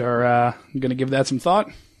Matt are going to give that some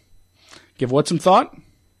thought. Give what some thought?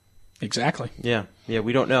 Exactly. Yeah,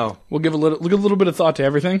 we don't know. We'll give a little bit of thought to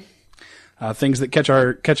everything. Things that catch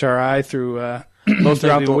our eye through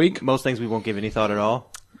throughout the week. Most things we won't give any thought at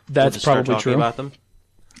all. That's We'll just start probably talking true. about them.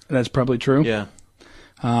 That's probably true. Yeah.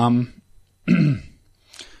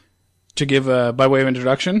 To give by way of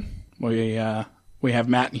introduction, we have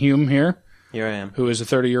Matt Hume here. Here I am. Who is a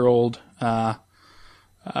 30-year-old.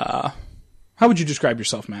 How would you describe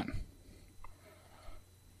yourself, Matt?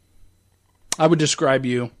 I would describe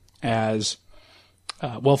you as,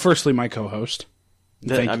 firstly, my co-host.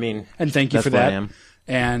 Thank you for what that. I am.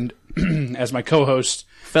 And as my co-host,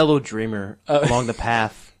 fellow dreamer along the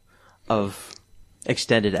path of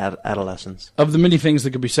extended adolescence. Of the many things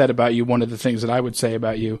that could be said about you, one of the things that I would say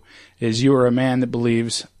about you is you are a man that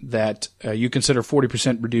believes that you consider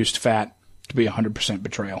 40% reduced fat to be 100%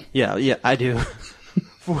 betrayal. Yeah, I do.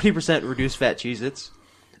 40% reduced fat Cheez-Its.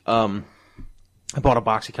 I bought a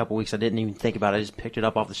box a couple weeks. I didn't even think about it. I just picked it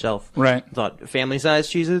up off the shelf. Right. Thought,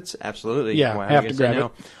 family-sized Cheez-Its? Absolutely. Yeah, Why, have to grab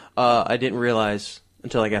it. I didn't realize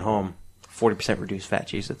until I got home, 40% reduced fat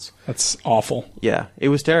Cheez-Its. That's awful. Yeah, it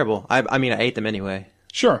was terrible. I mean, I ate them anyway.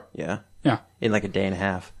 Sure. Yeah. Yeah. In like a day and a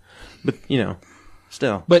half. But,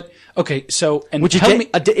 still. But, okay, so, and Which tell me...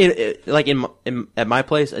 at my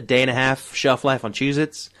place, a day and a half shelf life on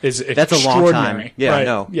Cheez-Its, that's a long time. extraordinary. Yeah, right.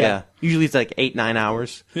 no, yeah. Usually it's like 8-9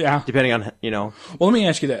 hours. Yeah. Depending on, Well, let me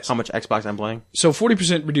ask you this. how much Xbox I'm playing. So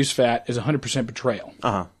 40% reduced fat is 100% betrayal.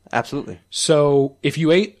 Uh-huh. Absolutely. So if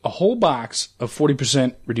you ate a whole box of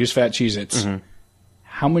 40% reduced fat Cheez-Its,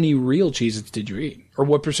 how many real Cheez-Its did you eat? Or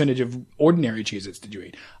what percentage of ordinary Cheez-Its did you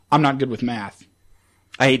eat? I'm not good with math.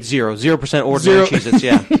 I ate 0% ordinary Cheez-Its,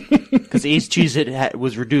 yeah. Because each Cheez-It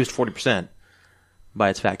was reduced 40% by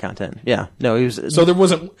its fat content. Yeah. No, it was... So there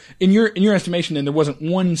wasn't, in your estimation, then there wasn't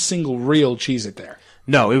one single real Cheez-It there.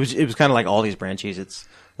 No, it was kind of like all these brand Cheez-Its.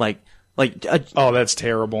 Oh, that's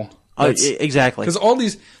terrible. Exactly.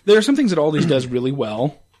 Because there are some things that Aldi's does really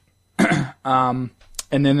well. And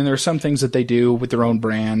then there are some things that they do with their own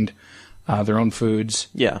brand, their own foods.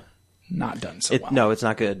 Yeah. Not done so well. No, it's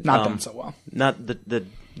not good. Not done so well. Not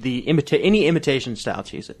any imitation style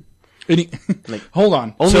Cheez-It. Hold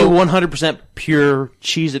on. Only 100% pure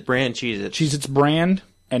Cheez-It brand Cheez-It. Cheez-Its brand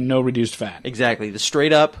and no reduced fat. Exactly. The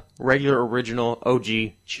straight up, regular, original, OG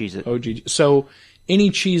Cheez-It. OG. So any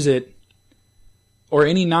Cheez-It or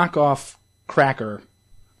any knockoff cracker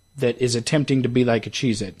that is attempting to be like a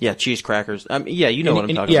Cheez-It. Yeah, cheese crackers. Yeah, you know what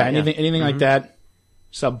I'm talking about. Anything like that,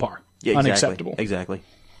 subpar. Yeah, exactly. Unacceptable. Exactly.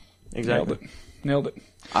 Nailed it.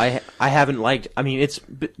 I haven't liked... I mean,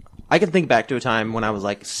 I can think back to a time when I was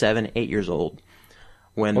like 7, 8 years old.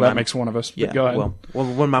 That makes one of us. Yeah, go ahead.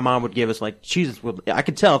 Well, when my mom would give us like Cheez-Its, I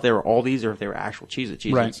could tell if they were Aldi's or if they were actual Cheez-Its.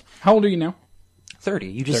 Right. How old are you now? 30.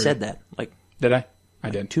 You just 30. said that. Did I? I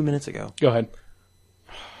did. 2 minutes ago. Go ahead.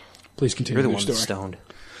 Please continue. You're the one that's stoned.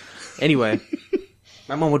 Anyway,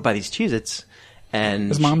 my mom would buy these Cheez-Its.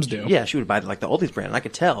 And as moms do. Yeah, she would buy like the Aldi's brand. And I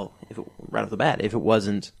could tell right off the bat if it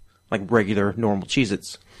wasn't like regular, normal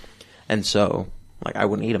Cheez-Its. And so, I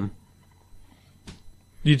wouldn't eat them.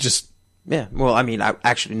 You just Yeah. Well, I mean, I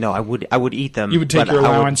would eat them. You would take but your I would-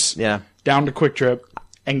 allowance yeah. down to Quick Trip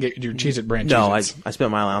and get your Cheez-It brand No, Cheez-Its. I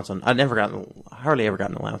spent my allowance on. Hardly ever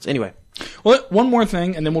gotten an allowance. Anyway, Well, one more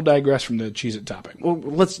thing, and then we'll digress from the Cheez-It topic. well,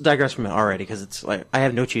 let's digress from it already because it's like I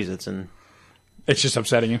have no Cheez-Its and It's just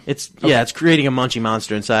upsetting you. it's creating a munchy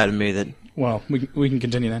monster inside of me that Well, we can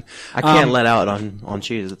continue then. I can't let out on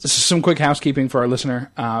Cheez-Its. Some quick housekeeping for our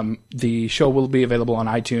listener. The show will be available on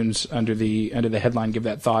iTunes under the headline "Give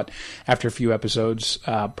That Thought" after a few episodes,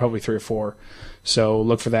 probably 3 or 4. So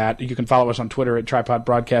look for that. You can follow us on Twitter at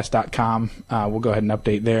tripodbroadcast.com. We'll go ahead and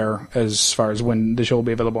update there as far as when the show will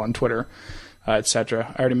be available on Twitter,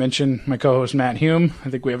 etc. I already mentioned my co-host Matt Hume. I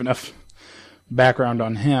think we have enough background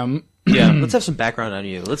on him. Yeah, let's have some background on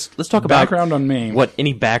you. Let's talk about Background on me. what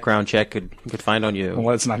any background check could find on you. Well,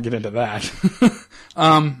 let's not get into that.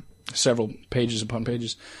 Several pages upon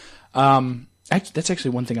pages. That's actually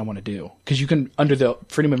one thing I want to do because you can, under the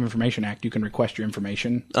Freedom of Information Act, you can request your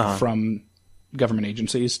information from government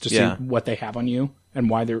agencies to see what they have on you and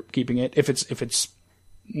why they're keeping it. If it's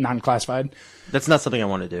non-classified, That's not something I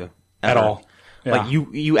want to do at ever. all. Yeah. Like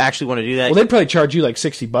you actually want to do that? Well, they'd probably charge you like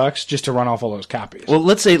 $60 just to run off all those copies. Well,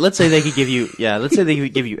 let's say they could give you let's say they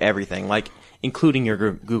could give you everything, like including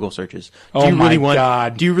your Google searches. Oh my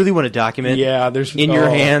God. Do you really want to document? there's in your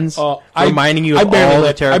hands, reminding you I of barely all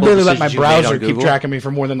let, the terrible I barely let my decisions you made on browser keep Google? track of me for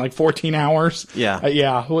more than like 14 hours.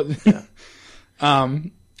 Yeah.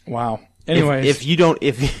 Wow. Anyways, if you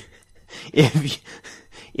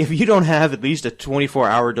don't have at least a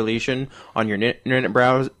 24-hour deletion on your internet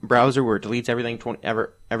browser where it deletes everything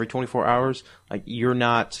every 24 hours, like you're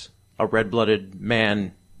not a red-blooded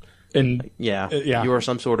man. in You are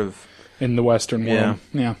some sort of in the Western world.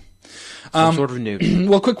 Yeah. some sort of nude.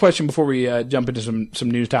 Well, quick question before we jump into some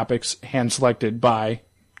news topics hand selected by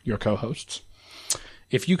your co-hosts.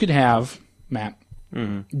 If you could have, Matt,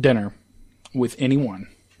 dinner with anyone,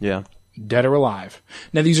 dead or alive.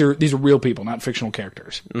 Now these are real people, not fictional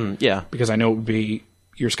characters. Yeah. Because I know it would be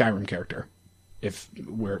your Skyrim character if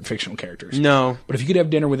we're fictional characters. No. But if you could have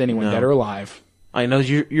dinner with anyone, dead or alive. I know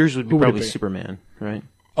yours would be would it probably be? Superman, right?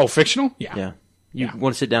 Oh, fictional? Yeah. Yeah. You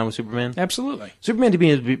want to sit down with Superman? Absolutely. Superman to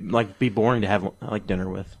me would be boring to have like dinner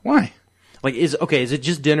with. Why? Like is it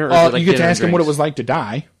just dinner? Or is it, like, you get to dinner and ask him what it drinks? was like to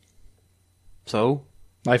die. So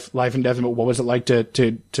Life and death. What was it like to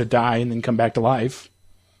die and then come back to life?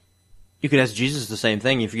 you could ask Jesus the same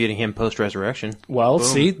thing if you're getting him post-resurrection. Well, Boom.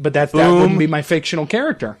 see, but that Boom. wouldn't be my fictional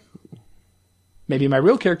character. Maybe my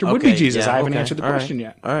real character would be Okay, Jesus. yeah, I haven't okay. answered the All right. question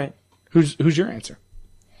yet. All right. Who's your answer?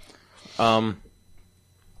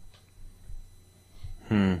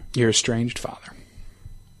 Your estranged father.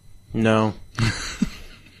 No.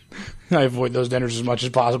 I avoid those dinners as much as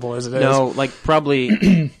possible as it is. No, like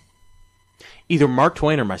probably either Mark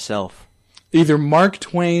Twain or myself. Either Mark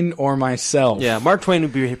Twain or myself. Yeah, Mark Twain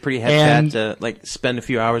would be a pretty head And- chat to like spend a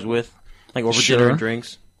few hours with, like over Sure. dinner and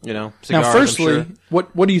drinks. You know, cigars. Now, firstly, I'm sure.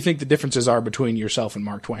 what do you think the differences are between yourself and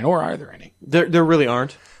Mark Twain, or are there any? There really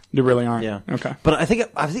aren't. There really aren't. Yeah. Okay. But I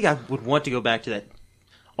think I would want to go back to that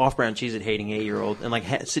off-brand Cheez-It hating 8-year-old and like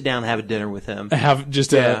sit down and have a dinner with him. Have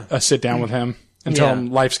just Yeah. a sit down with him and tell Yeah.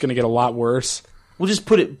 him life's going to get a lot worse. We'll just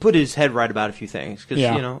put his head right about a few things because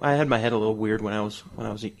Yeah. you know I had my head a little weird when I was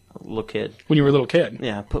a little kid. When you were a little kid.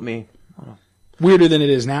 Yeah, put me. Weirder than it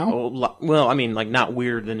is now? Well, I mean, like not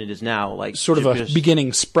weirder than it is now. Like Sort of a just-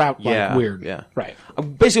 beginning sprout like Yeah, weird. yeah. Right.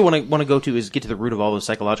 Basically, what I want to go to is get to the root of all those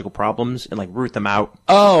psychological problems and like root them out.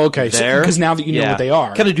 Oh, okay. There, Because now that you know what they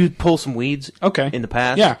are. kind of pull some weeds. Okay. In the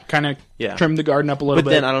past, Yeah, kind of Yeah. trim the garden up a little but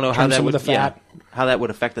bit. then I don't know how trim that some would of the fat. how that would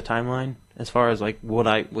affect the timeline as far as like would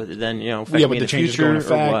it then affect Yeah, me but in the the changes future go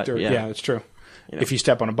into effect. or what? Yeah, that's true. If you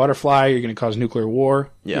step on a butterfly, you're going to cause nuclear war.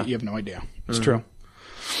 Yeah. You have no idea. It's true.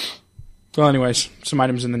 Well, anyways, some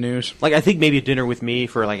items in the news. Like I think maybe a dinner with me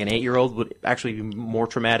for like an 8-year-old would actually be more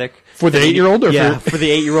traumatic For the 8-year-old? Or yeah, for for the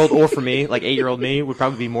 8-year-old or for me, like 8-year-old me would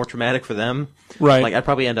probably be more traumatic for them. Right. Like I'd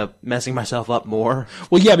probably end up messing myself up more.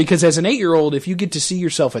 Well, yeah, because as an 8-year-old, if you get to see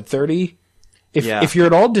yourself at 30, if you're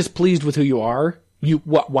at all displeased with who you are,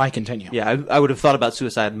 why continue? Yeah, I would have thought about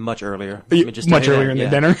suicide much earlier. Let me just Much tell you earlier that, in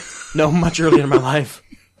the dinner? No, much earlier in my life.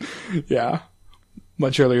 Yeah.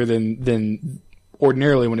 Much earlier than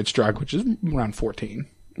ordinarily when it's drug, which is around 14.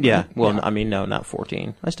 Yeah, well, I mean, no, not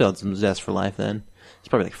 14. I still had some zest for life then. It's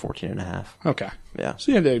probably like 14 and a half. Okay. Yeah.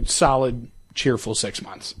 So you had a solid, cheerful 6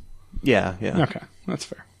 months. Yeah. Okay. That's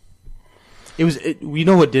fair. You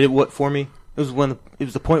know what did it for me? It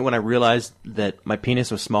was the point when I realized that my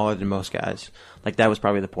penis was smaller than most guys. Like that was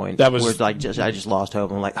probably the point. That was where it's like I just lost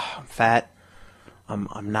hope. I'm like, oh, I'm fat.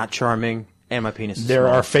 I'm not charming, and my penis is There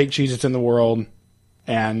small. are fake Cheez-Its in the world,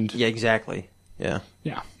 and Yeah, exactly. Yeah.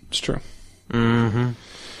 yeah. It's true. Mm-hmm.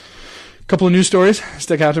 A couple of news stories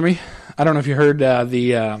stick out to me. I don't know if you heard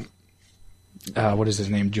what is his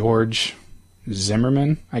name? George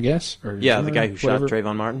Zimmerman, I guess? Or Yeah, Zimmerman? the guy who shot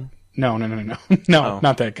Trayvon Martin. No. No,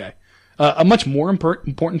 not that guy. A much more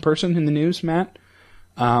important person in the news, Matt.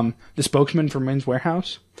 The spokesman for Men's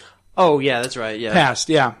Warehouse. Oh, yeah, that's right. Yeah. Passed,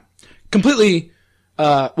 yeah. Completely,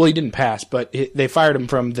 well, he didn't pass, but they fired him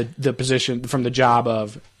from the position, from the job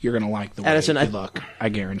of, you're going to like the way Addison, you look. I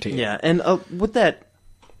guarantee. Yeah, and with that,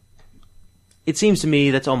 it seems to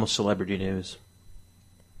me that's almost celebrity news.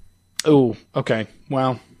 Oh, okay.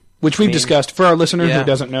 Well, which we've discussed. For our listener yeah. who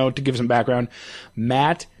doesn't know, to give some background,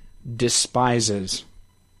 Matt despises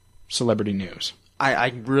celebrity news.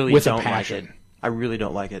 I really With don't a passion. like it. I really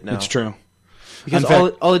don't like it, no. It's true. Because In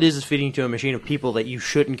fact, all it is feeding to a machine of people that you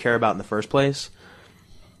shouldn't care about in the first place.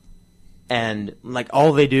 And, like,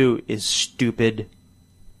 all they do is stupid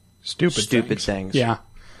things. Yeah.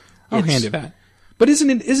 I'll hand you that. But isn't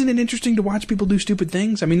it interesting to watch people do stupid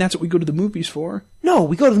things? I mean, that's what we go to the movies for. No,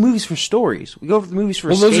 we go to the movies for stories. We go to the movies for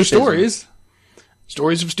Well, those are escapism. stories.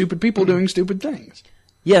 Stories of stupid people doing stupid things.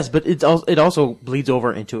 Yes, but it also bleeds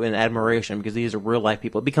over into an admiration because these are real life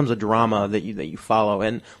people. It becomes a drama that you follow.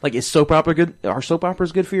 And like, is soap opera good? Are soap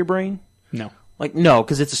operas good for your brain? No. Like, no,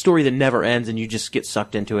 because it's a story that never ends, and you just get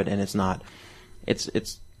sucked into it, and it's not. It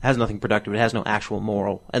has nothing productive. It has no actual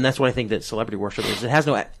moral, and that's what I think that celebrity worship is. It has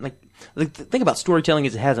no like. The thing about storytelling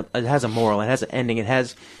is it has a moral. It has an ending. It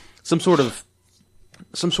has some sort of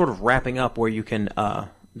wrapping up where you can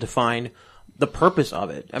define the purpose of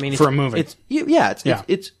it. I mean, for a movie, it's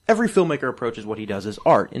every filmmaker approaches what he does as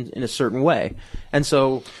art in a certain way, and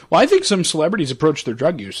so. Well, I think some celebrities approach their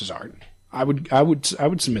drug use as art. I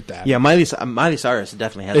would submit that. Yeah, Miley Cyrus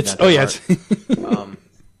definitely has.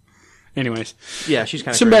 Anyways, yeah, she's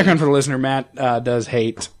kind of some background for the listener. Matt does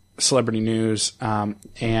hate celebrity news,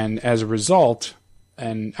 and as a result,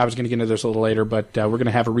 and I was going to get into this a little later, but we're going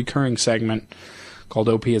to have a recurring segment called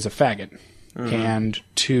 "OP is a faggot," and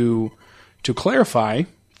to clarify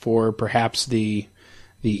for perhaps the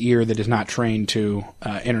ear that is not trained to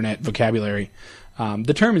internet vocabulary,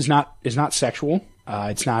 the term is not sexual.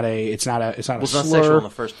 It's not a slur. It's not sexual in the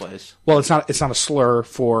first place. Well, it's not a slur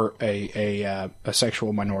for a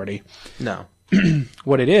sexual minority. No.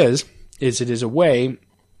 What it is it is a way,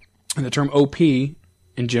 and the term OP in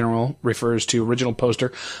general refers to original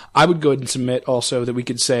poster. I would go ahead and submit also that we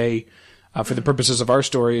could say, for the purposes of our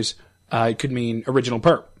stories, it could mean original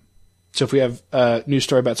perp. So if we have a news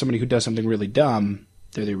story about somebody who does something really dumb,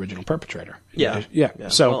 they're the original perpetrator. Yeah.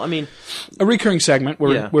 So, well, I mean, a recurring segment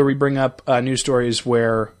where we bring up news stories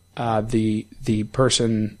where the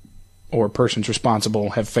person or persons responsible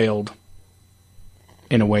have failed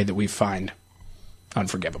in a way that we find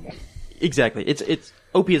unforgivable. Exactly. It's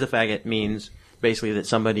OP as a faggot means basically that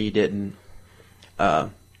somebody didn't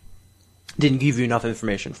give you enough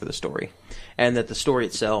information for the story, and that the story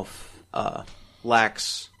itself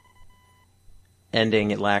lacks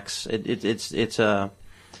ending. It lacks. It's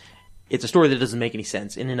a story that doesn't make any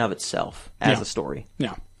sense in and of itself as a story.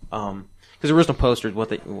 Yeah. Because the original poster,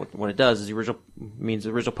 what it does is the original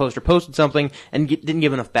poster posted something and didn't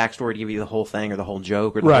give enough backstory to give you the whole thing or the whole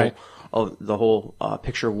joke or the whole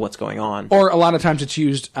picture of what's going on. Or a lot of times it's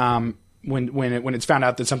used when it's found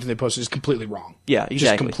out that something they posted is completely wrong. Yeah, exactly.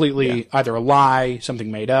 Just completely either a lie,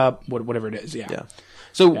 something made up, whatever it is. Yeah.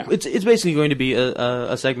 So it's basically going to be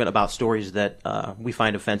a segment about stories that we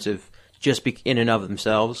find offensive just in and of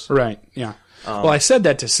themselves. Right, yeah. Well, I said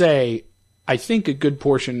that to say, I think a good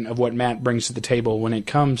portion of what Matt brings to the table when it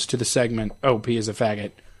comes to the segment, OP is a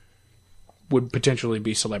faggot, would potentially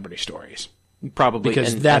be celebrity stories. Probably.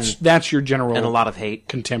 Because that's your general... And a lot of hate.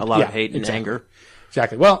 Contempt. A lot of hate and anger.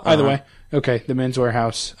 Exactly. Well, either way. Okay, the Men's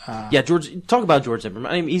Warehouse. Talk about George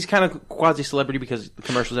Zimmerman. I mean, he's kind of quasi-celebrity because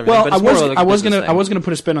commercials and well, everything. Well, I was gonna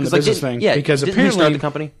put a spin on the business thing. Yeah, because didn't apparently he start the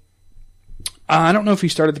company? I don't know if he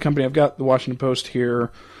started the company. I've got the Washington Post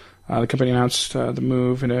here. The company announced the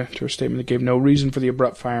move to a statement that gave no reason for the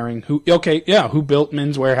abrupt firing. Who built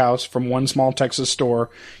Men's Warehouse from one small Texas store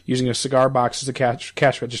using a cigar box as a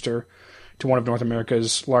cash register to one of North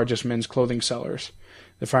America's largest men's clothing sellers.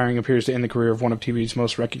 The firing appears to end the career of one of TV's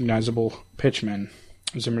most recognizable pitchmen.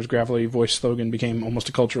 Zimmer's gravelly voice slogan became almost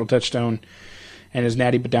a cultural touchstone, and his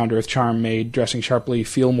natty but down-to-earth charm made dressing sharply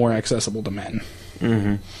feel more accessible to men.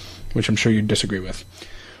 Mm-hmm. Which I'm sure you'd disagree with.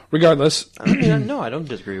 Regardless... No, I don't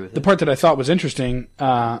disagree with it. The part that I thought was interesting,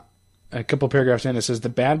 a couple of paragraphs in, it says, the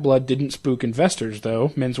bad blood didn't spook investors,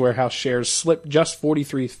 though. Men's Warehouse shares slipped just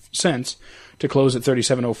 43 cents to close at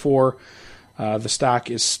 $37.04. The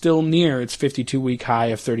stock is still near its 52-week high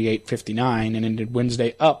of 38.59 and ended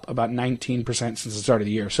Wednesday up about 19% since the start of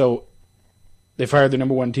the year. So they fired the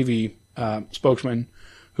number one TV spokesman,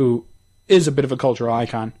 who is a bit of a cultural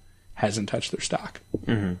icon, hasn't touched their stock.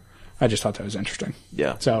 Mm-hmm. I just thought that was interesting.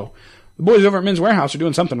 Yeah. So the boys over at Men's Warehouse are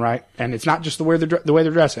doing something right, and it's not just the way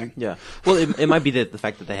they're dressing. Yeah. Well, it might be the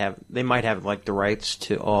fact that they might have like the rights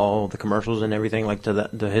to all the commercials and everything, like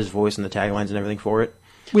to his voice and the taglines and everything for it.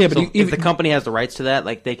 Well, yeah, but so if the company has the rights to that,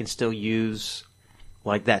 like they can still use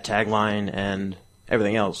like that tagline and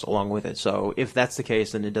everything else along with it. So if that's the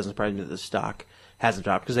case, then it doesn't surprise me that the stock hasn't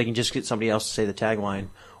dropped, because they can just get somebody else to say the tagline,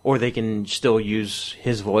 or they can still use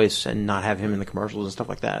his voice and not have him in the commercials and stuff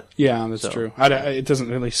like that. Yeah, that's true. It doesn't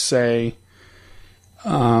really say.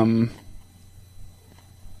 Yeah,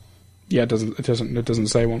 it doesn't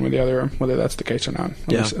say one way or the other whether that's the case or not.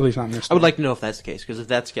 At least not in this. I would like to know if that's the case, because if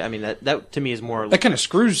that's, I mean, that to me is more. That kind of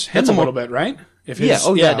screws him a little bit, right?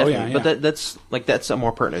 Definitely. But that's a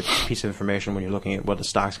more pertinent piece of information when you're looking at what the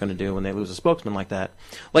stock's going to do when they lose a spokesman like that.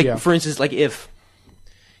 Like for instance, like if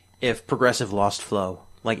Progressive lost Flow,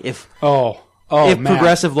 like if Matt,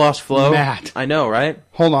 Progressive lost Flow, Matt, I know, right?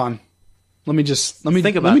 Hold on, let me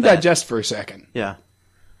think about let me that. digest for a second. Yeah.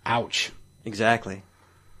 Ouch. Exactly.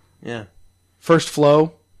 Yeah. First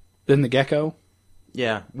Flow, then the Gecko.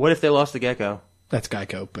 Yeah. What if they lost the Gecko? That's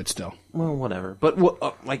Geico, but still. Well, whatever. But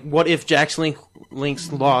what if Jack's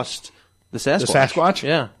Links lost the Sasquatch? The Sasquatch?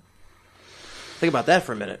 Yeah. Think about that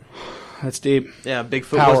for a minute. That's deep. Yeah,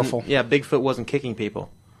 Bigfoot Powerful. Bigfoot wasn't kicking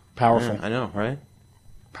people. Powerful. Yeah, I know, right?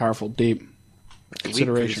 Powerful, deep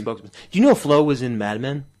consideration. Do you know Flo was in Mad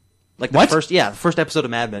Men? Like the first episode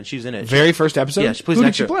of Mad Men, she was in it. Very first episode? Yeah, she plays Who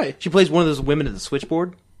did she play? She plays one of those women at the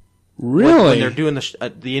switchboard. Really? When they're doing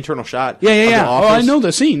the internal shot. Yeah. Of the Oh, I office. know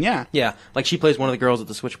the scene, yeah. Yeah, like she plays one of the girls at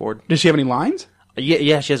the switchboard. Does she have any lines?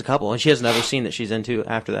 Yeah, she has a couple, and she has another scene that she's into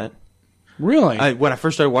after that. Really? When I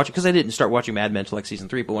first started watching, because I didn't start watching Mad Men until like season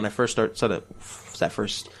 3, but when I first saw that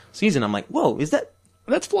first season, I'm like, whoa,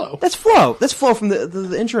 That's Flo. That's Flo. That's Flo from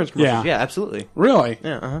the insurance commercials. Yeah, absolutely. Really?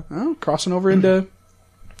 Yeah. Uh-huh. Oh, crossing over into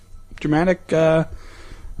dramatic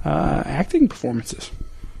acting performances.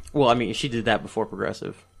 Well, I mean, she did that before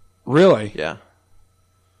Progressive. Really? Yeah.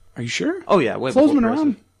 Are you sure? Oh yeah, way Flo's before been Progressive.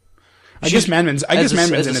 around. I guess Mad Men's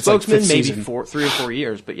in its spokesman, like maybe season. 3 or 4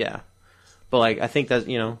 years, but yeah. But like, I think that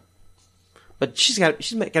but she's got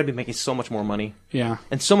to be making so much more money. Yeah.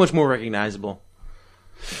 And so much more recognizable.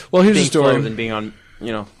 Well, here's a being story. Flo than being on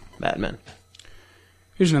Mad Men.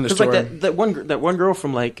 Here's another story. Like that one girl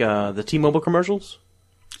from like the T-Mobile commercials.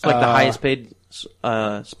 It's like the highest paid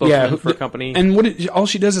spokesman for a company. And all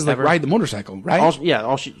she does is like ever. ride the motorcycle, right?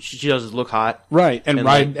 All she does is look hot. Right, and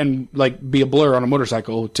ride like, and like be a blur on a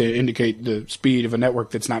motorcycle to indicate the speed of a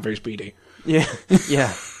network that's not very speedy. Yeah,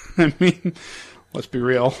 yeah. I mean, let's be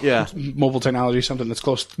real. Yeah. Mobile technology is something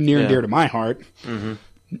that's near and dear to my heart.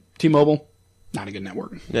 Mm-hmm. T-Mobile, not a good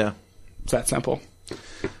network. Yeah. It's that simple.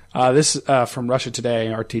 This from Russia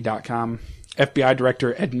Today, RT.com. FBI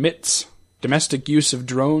director admits domestic use of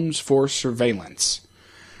drones for surveillance,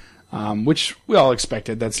 which we all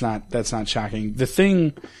expected. That's not shocking. The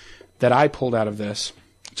thing that I pulled out of this,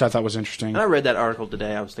 which I thought was interesting. And I read that article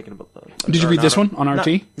today. I was thinking about that. Did you read this one on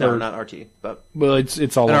RT? Not RT, but well,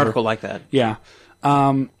 it's all an over. article like that. Yeah.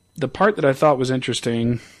 The part that I thought was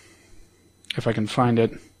interesting, if I can find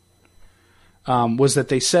it, was that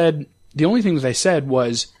they said the only thing that they said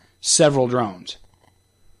was several drones.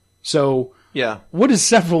 So yeah, what does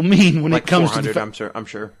several mean when like it comes to the? I'm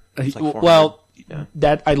sure. It's like 400. Well, yeah.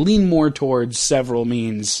 that I lean more towards several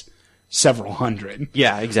means several hundred.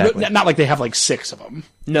 Yeah, exactly. Not like they have like 6 of them.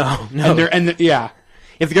 No. Yeah.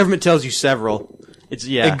 If the government tells you several, it's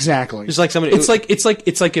exactly. It's like somebody. It's like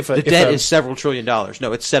if the debt is several $1 trillion.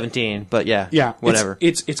 No, it's 17. But yeah, whatever.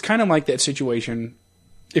 It's kind of like that situation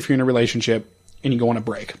if you're in a relationship and you go on a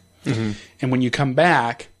break, and when you come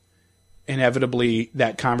back, inevitably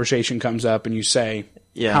that conversation comes up and you say,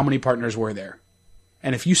 "How many partners were there?"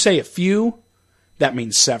 And if you say a few, that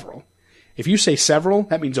means several. If you say several,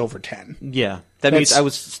 that means over 10. Yeah, that means I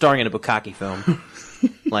was starring in a Bukkake film.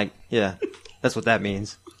 That's what that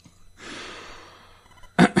means.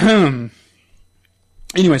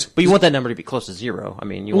 Anyways, but you want that number to be close to 0. I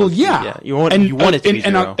mean, you want it to be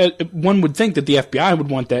 0. And one would think that the FBI would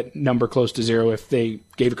want that number close to 0 if they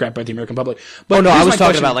gave a crap about the American public. But I was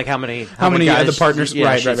talking about like how many other partners.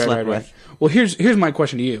 Right. With. Well, here's my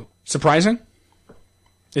question to you. Surprising?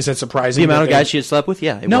 Is that surprising? The amount of guys she had slept with?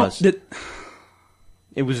 Yeah, it was.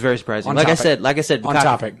 It was very surprising. Like I said, Bukkake, on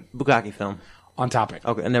topic. Bukkake film. On topic.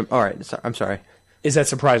 Okay, and then all right. I'm sorry. Is that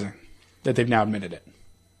surprising that they've now admitted it?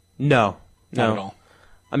 No, not at all.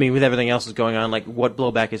 I mean, with everything else that's going on, like what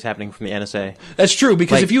blowback is happening from the NSA? That's true,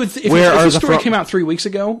 because Like, if where are the the story came out 3 weeks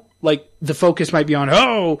ago, like the focus might be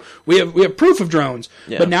on, we have proof of drones.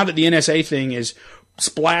 Yeah. But now that the NSA thing is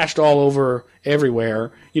splashed all over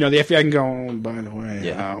everywhere, the FBI can go, oh, by the way,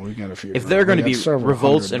 we got a few. If there are going to we be got several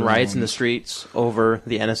revolts hundred and riots in the drones. streets over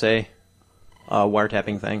the NSA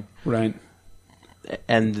wiretapping thing, Right.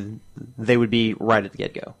 and they would be right at the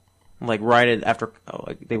get-go. Like right at after,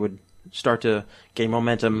 they would start to gain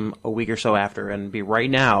momentum a week or so after, and be right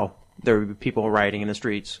now there would be people rioting in the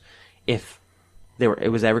streets if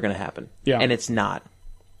it was ever going to happen. Yeah. And it's not.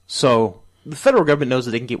 So the federal government knows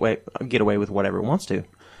that they can get away with whatever it wants to,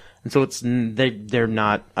 and so they're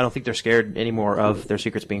not. I don't think they're scared anymore of their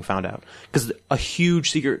secrets being found out, because a huge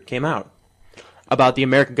secret came out about the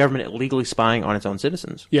American government illegally spying on its own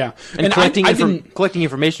citizens. Yeah. And I didn't. collecting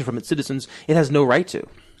information from its citizens it has no right to.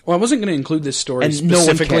 Well, I wasn't going to include this story And no one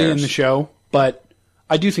specifically in cares. the show, but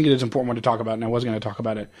I do think it is an important one to talk about, and I was going to talk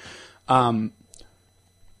about it.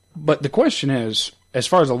 But the question is, as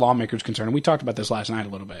far as the lawmakers concerned, and we talked about this last night a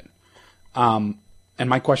little bit, and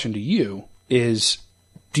my question to you is,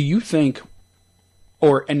 do you think,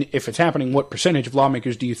 and if it's happening, what percentage of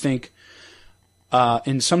lawmakers do you think,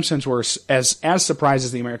 in some sense, were as surprised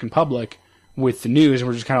as the American public with the news, and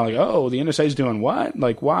we're just kind of like, oh, the NSA is doing what?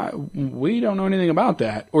 Like, why? We don't know anything about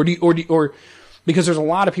that. Or because there's a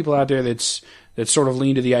lot of people out there that sort of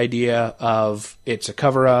lean to the idea of it's a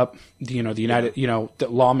cover up. The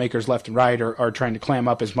lawmakers left and right are trying to clam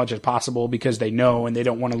up as much as possible because they know and they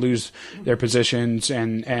don't want to lose their positions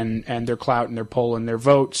and their clout and their pull and their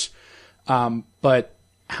votes. But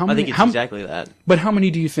how many? I think it's exactly that. But how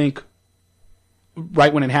many do you think?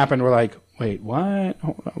 Right when it happened, we're like, wait, what?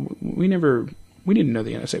 We didn't know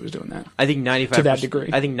the NSA was doing that. I think 95% to that degree.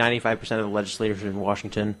 I think 95% of the legislators in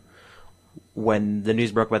Washington, when the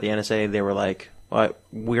news broke about the NSA, they were like, well,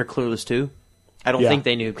 "We're clueless too." I don't think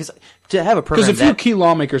they knew, because to have a program because a few key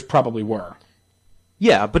lawmakers probably were.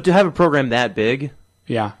 Yeah, but to have a program that big,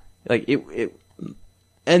 yeah, like it.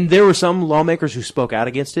 And there were some lawmakers who spoke out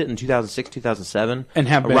against it in 2006, 2007, and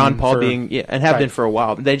have been Ron Paul for, been for a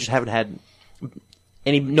while. They just haven't had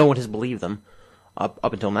no one has believed them up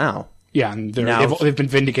until now. Yeah, and they've been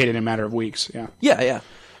vindicated in a matter of weeks. Yeah, yeah,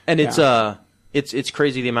 and it's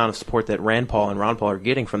crazy the amount of support that Rand Paul and Ron Paul are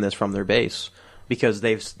getting from their base, because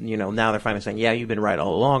they've now they're finally saying, yeah, you've been right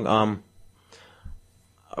all along.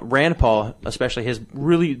 Rand Paul, especially, has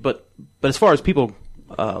really, but as far as people,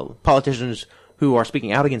 politicians who are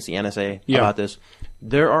speaking out against the NSA about this,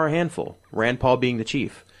 there are a handful. Rand Paul being the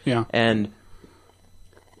chief. Yeah, and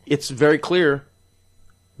it's very clear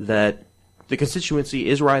that the constituency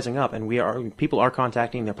is rising up, and people are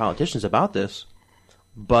contacting their politicians about this,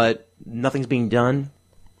 but nothing's being done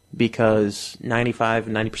because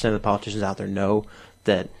 90% of the politicians out there know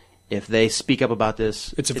that if they speak up about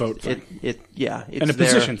this, it's a vote thing. It's and a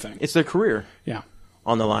position thing. It's their career. Yeah,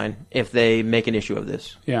 on the line if they make an issue of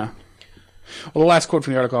this. Yeah. Well, the last quote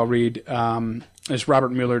from the article I'll read is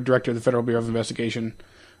Robert Mueller, director of the Federal Bureau of Investigation,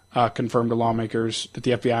 confirmed to lawmakers that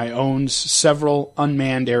the FBI owns several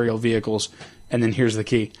unmanned aerial vehicles, and then here's the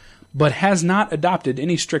key, but has not adopted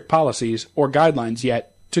any strict policies or guidelines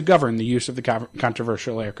yet to govern the use of the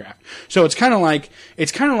controversial aircraft. So it's kind of like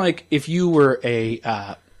if you were a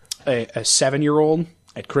 7-year-old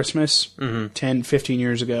at Christmas 10, 15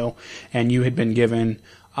 years ago, and you had been given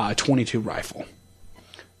a .22 rifle.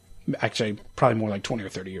 Actually, probably more like 20 or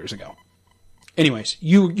 30 years ago. Anyways,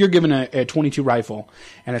 you're given a .22 rifle,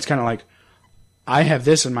 and it's kind of like, I have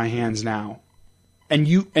this in my hands now,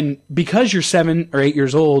 and because you're 7 or 8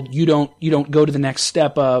 years old, you don't go to the next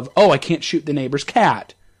step of, I can't shoot the neighbor's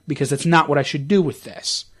cat, because that's not what I should do with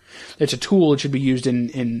this. It's a tool. It should be used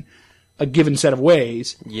in a given set of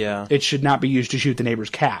ways. Yeah, it should not be used to shoot the neighbor's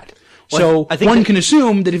cat. Well, so one can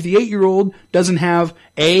assume that if the 8-year-old doesn't have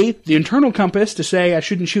the internal compass to say I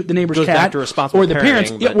shouldn't shoot the neighbor's goes cat, back to responsible or the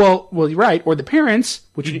parents, parenting, you're right, or the parents,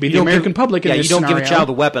 which would be the American public. In this you don't scenario, give a child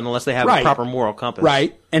a weapon unless they have a proper moral compass.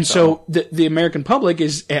 Right, and so the American public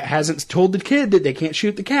hasn't told the kid that they can't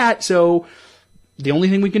shoot the cat. So the only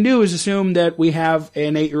thing we can do is assume that we have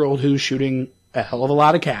an 8-year-old who's shooting a hell of a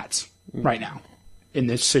lot of cats right now in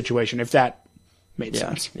this situation. If that made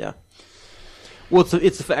sense, yeah. Well,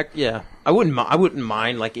 it's the fact. Yeah, I wouldn't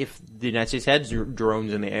mind like if the United States had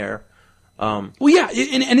drones in the air. Well, yeah,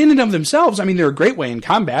 and in and of themselves, I mean, they're a great way in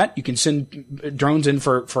combat. You can send drones in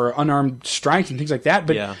for unarmed strikes and things like that.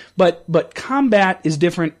 But combat is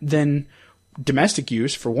different than domestic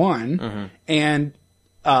use, for one, and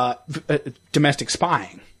domestic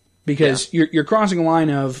spying, because you're crossing a line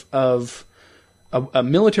of a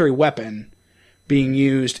military weapon being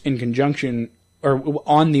used in conjunction or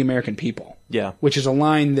on the American people. Yeah. Which is a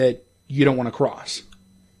line that you don't want to cross.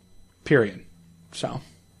 Period. So,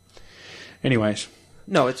 anyways.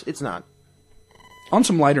 No, it's not. On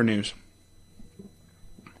some lighter news.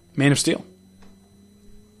 Man of Steel.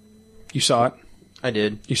 You saw it. I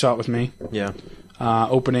did. You saw it with me. Yeah.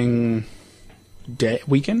 Opening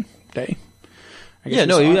weekend. Day. Yeah,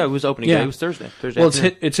 no, it was opening day. It was Thursday. Well,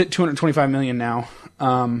 it's hit 225 million now,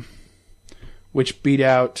 which beat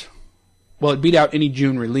out any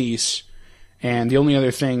June release. And the only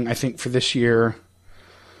other thing I think for this year,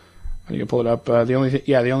 I can pull it up. The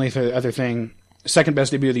only other thing, second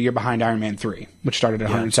best debut of the year behind Iron Man 3, which started at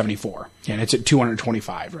 174, and it's at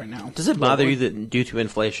 225 right now. Does it bother you that due to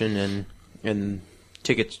inflation and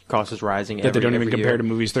ticket costs is rising, that they don't even compare to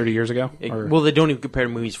movies 30 years ago? Well, they don't even compare to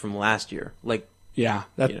movies from last year.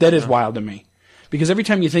 That is wild to me, because every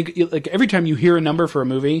time every time you hear a number for a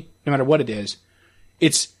movie, no matter what it is,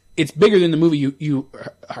 it's bigger than the movie you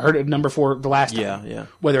heard a number for the last time. Yeah.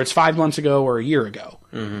 Whether it's 5 months ago or a year ago.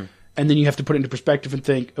 Mm-hmm. And then you have to put it into perspective and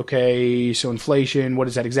think, okay, so inflation, what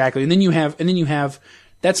is that exactly? And then you have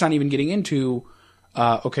that's not even getting into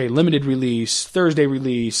limited release, Thursday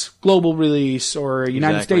release, global release, or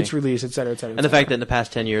United States release, et cetera, et cetera. And the fact that in the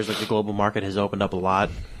past 10 years, the global market has opened up a lot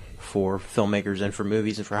for filmmakers and for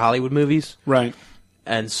movies and for Hollywood movies. Right.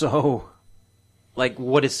 And so,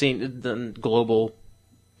 what is seen, the global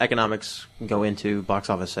economics go into box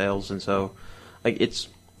office sales, and so, it's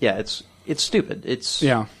stupid. It's,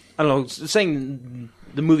 I don't know, saying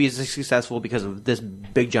the movie is successful because of this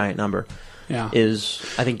big giant number is,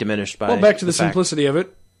 I think, diminished by. Well, back to the simplicity of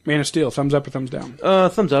it. Man of Steel, thumbs up or thumbs down?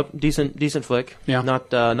 Thumbs up. Decent flick. Yeah.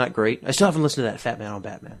 Not great. I still haven't listened to that Fat Man on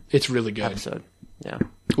Batman. It's really good. Episode. Yeah.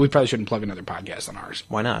 We probably shouldn't plug another podcast on ours.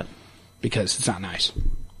 Why not? Because it's not nice.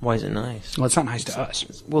 Why is it nice? Well, it's not nice to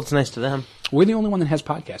us. Well, it's nice to them. We're the only one that has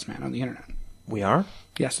podcasts, man, on the internet. We are?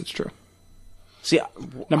 Yes, it's true. See,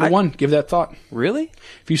 Number one, give that thought. Really?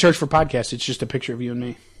 If you search for podcasts, it's just a picture of you and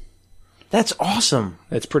me. That's awesome.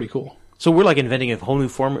 That's pretty cool. So we're inventing a whole new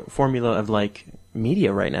formula of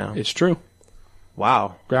media right now. It's true.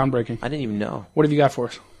 Wow. Groundbreaking. I didn't even know. What have you got for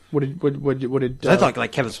us? What did I thought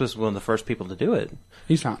Kevin Smith was one of the first people to do it.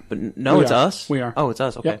 He's not. But no, it's us? We are. Oh, it's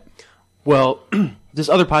us. Okay. Yep. Well, this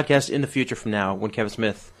other podcast in the future from now, when Kevin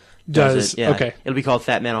Smith does it, okay. It'll be called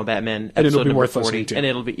Fat Man on Batman, and it'll be number worth 40, listening to. and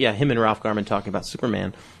it'll be him and Ralph Garman talking about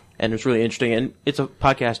Superman, and it's really interesting. And it's a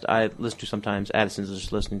podcast I listen to sometimes. Addison's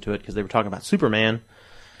just listening to it because they were talking about Superman.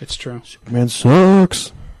 It's true. Superman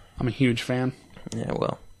sucks. I'm a huge fan. Yeah,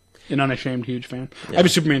 well, an unashamed huge fan. Yeah. I have a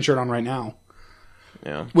Superman shirt on right now.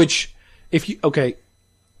 Yeah. Which, if you whatever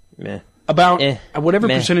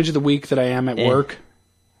percentage of the week that I am at work.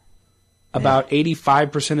 About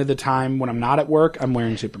 85% of the time when I'm not at work, I'm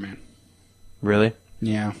wearing Superman. Really?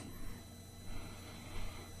 Yeah.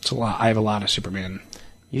 It's a lot. I have a lot of Superman.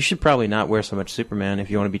 You should probably not wear so much Superman if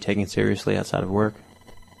you want to be taken seriously outside of work.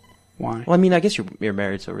 Why? Well, I mean, I guess you're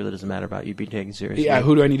married, so it really doesn't matter about you being taken seriously. Yeah,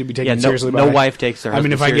 who do I need to be taken seriously by? No wife takes her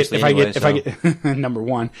husband seriously. If I get number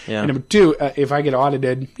one. Yeah. And number two, if I get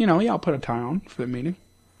audited, I'll put a tie on for the meeting.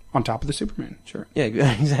 On top of the Superman shirt. Yeah,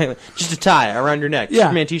 exactly. Just a tie around your neck. Yeah.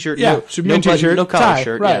 Superman t-shirt. Yeah, Superman t-shirt. No collar tie,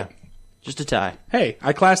 shirt. right. Yeah. Just a tie. Hey,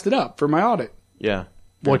 I classed it up for my audit. Yeah.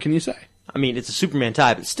 What can you say? I mean, it's a Superman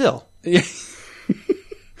tie, but still.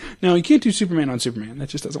 No, you can't do Superman on Superman. That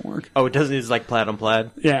just doesn't work. Oh, it doesn't? It's like plaid on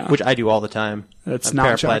plaid? Yeah. Which I do all the time. That's a not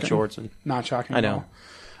pair of shocking. plaid shorts. Not shocking. I know.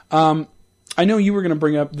 I know you were going to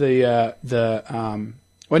bring up I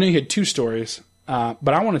know you had two stories, but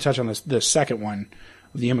I want to touch on the second one,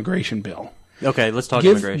 the immigration bill. Okay, let's talk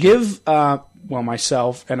immigration. Give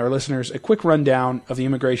myself and our listeners a quick rundown of the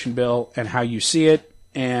immigration bill and how you see it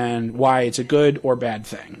and why it's a good or bad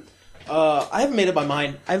thing. I haven't made up my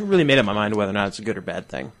mind. I haven't really made up my mind whether or not it's a good or bad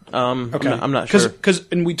thing. Okay. I'm not sure.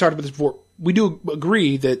 And we talked about this before. We do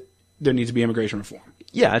agree that there needs to be immigration reform.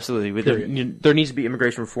 Yeah, absolutely. There needs to be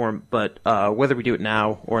immigration reform, but whether we do it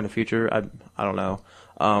now or in the future, I don't know.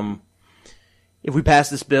 If we pass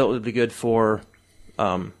this bill, it would be good for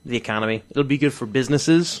the economy. It'll be good for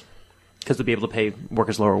businesses because they'll be able to pay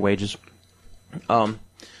workers lower wages.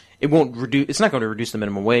 It won't reduce. It's not going to reduce the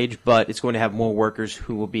minimum wage, but it's going to have more workers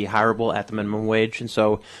who will be hireable at the minimum wage, and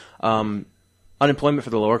so unemployment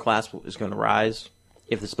for the lower class is going to rise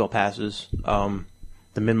if this bill passes. The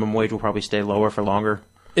minimum wage will probably stay lower for longer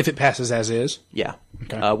if it passes as is. Yeah.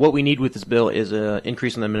 Okay. What we need with this bill is an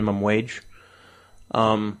increase in the minimum wage.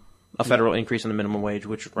 A federal increase in the minimum wage,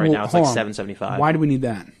 which now it's like $7.75. Why do we need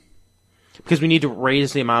that? Because we need to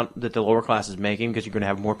raise the amount that the lower class is making, because you're going to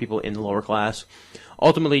have more people in the lower class.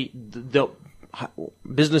 Ultimately,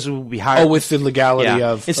 businesses will be hired. Oh, with the legality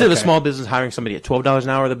of instead of a small business hiring somebody at $12 an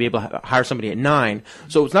hour, they'll be able to hire somebody at $9.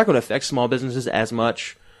 So it's not going to affect small businesses as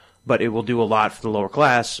much, but it will do a lot for the lower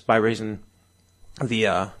class by raising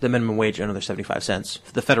the minimum wage another 75 cents,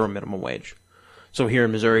 the federal minimum wage. So here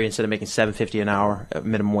in Missouri, instead of making $7.50 an hour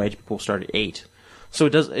minimum wage, people start at $8. So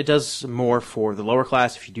it does more for the lower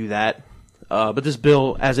class if you do that. But this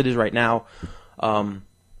bill, as it is right now,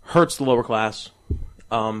 hurts the lower class,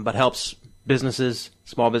 but helps businesses,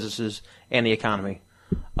 small businesses, and the economy.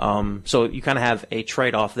 So you kind of have a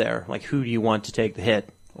trade-off there. Like, who do you want to take the hit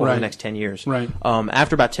over the next 10 years? Right.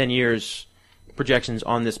 After about 10 years, projections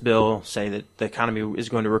on this bill say that the economy is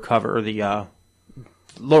going to recover, or the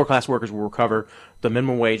lower-class workers will recover. The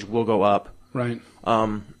minimum wage will go up. Right.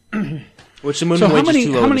 Which the minimum wage is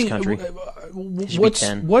too low in this country.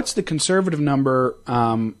 What's the conservative number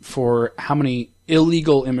for how many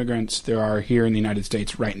illegal immigrants there are here in the United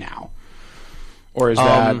States right now? Or is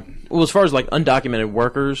that... Well, as far as like undocumented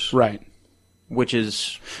workers... Right. Which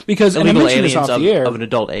is because illegal aliens of an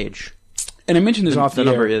adult age. And I mentioned this off the air.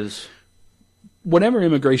 The number is... Whenever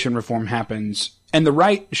immigration reform happens, and the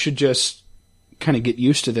right should just kind of get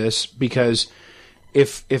used to this, because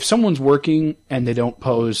if someone's working and they don't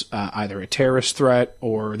pose either a terrorist threat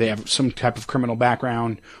or they have some type of criminal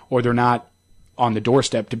background or they're not on the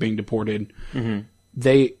doorstep to being deported,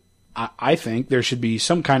 I think there should be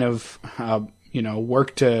some kind of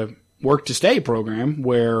work to stay program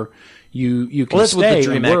where you can that's stay what the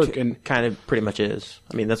Dream and Act work and kind of pretty much is.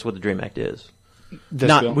 I mean, that's what the Dream Act is. This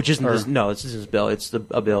Not bill? which isn't Or- this, no, it's this bill. It's a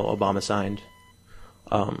bill Obama signed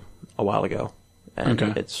a while ago, and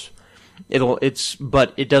Okay.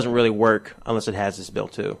 but it doesn't really work unless it has this bill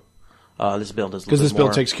too. This bill does because this bill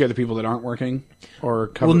more. takes care of the people that aren't working or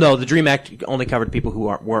cover. Well, no, the Dream Act only covered people who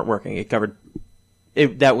weren't working. It covered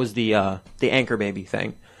that was the anchor baby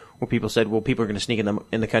thing, where people said, well, people are going to sneak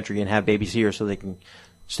in the country and have babies here so they can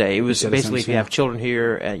stay. It was Citizens, basically if you yeah. have children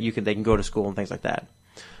here, they can go to school and things like that,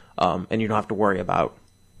 and you don't have to worry about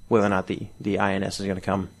whether or not the INS is going to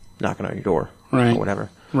come knocking on your door Right. or whatever.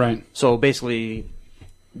 Right. So basically,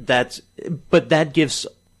 the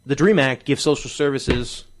Dream Act gives social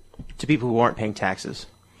services to people who aren't paying taxes.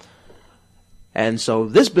 And so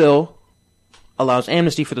this bill allows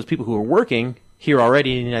amnesty for those people who are working here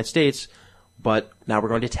already in the United States, but now we're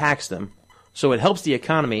going to tax them. So it helps the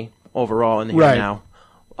economy overall in the here Right. and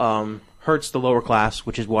now. Hurts the lower class,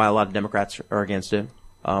 which is why a lot of Democrats are against it.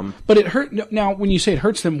 But it hurt. Now, when you say it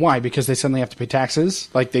hurts them, why? Because they suddenly have to pay taxes,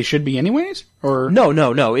 like they should be anyways, or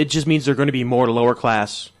No. It just means there are going to be more lower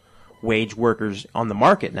class wage workers on the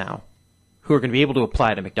market now, who are going to be able to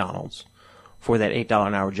apply to McDonald's for that $8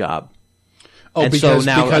 an hour job. Oh, and because so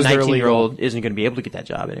now a they're 19-year-old isn't going to be able to get that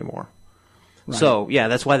job anymore. Right. So yeah,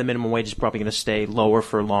 that's why the minimum wage is probably going to stay lower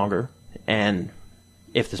for longer, and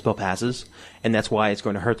if this bill passes, and that's why it's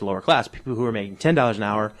going to hurt the lower class. People who are making $10 an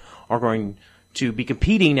hour are going to be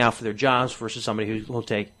competing now for their jobs versus somebody who will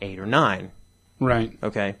take 8 or 9. Right.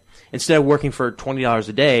 Okay, instead of working for $20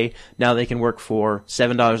 a day, now they can work for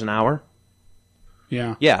 $7 an hour.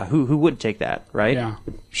 Yeah. Yeah, who would take that, right? Yeah.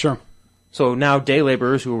 Sure. So now day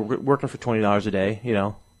laborers who are working for $20 a day,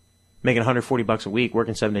 making $140 a week,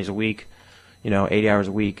 working 7 days a week, 80 hours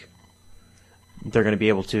a week, they're going to be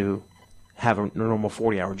able to have a normal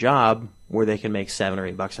 40-hour job where they can make $7 or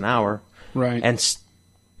 $8 an hour, Right. and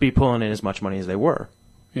be pulling in as much money as they were,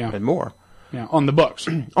 Yeah. and more Yeah. On the books.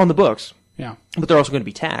 on the books. Yeah. But they're also going to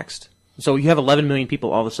be taxed. So you have 11 million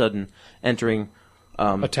people all of a sudden entering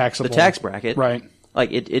A taxable the tax bracket. Right.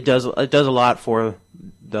 Like it does a lot for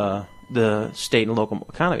the state and local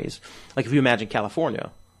economies. Like if you imagine California,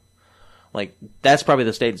 like that's probably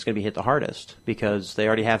the state that's going to be hit the hardest because they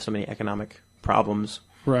already have so many economic problems.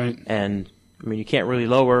 Right. And I mean, you can't really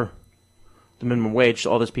lower the minimum wage.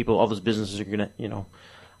 So all those businesses are going to,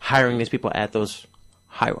 hiring these people at those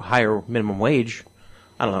higher minimum wage.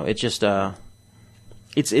 I don't know. It's just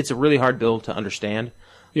it's a really hard bill to understand.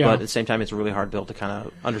 Yeah. But at the same time, it's a really hard bill to kind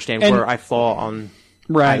of understand And- where I fall on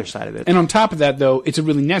Right. either side of it. And on top of that, though, it's a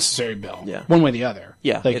really necessary bill. Yeah. One way or the other.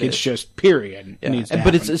 Yeah, Like it it's is. just period. Yeah. It needs to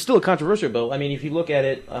But happen. it's still a controversial bill. I mean, if you look at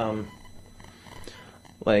it,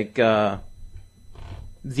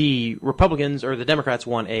 the Republicans or the Democrats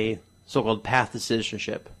want a so-called path to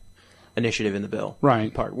citizenship initiative in the bill.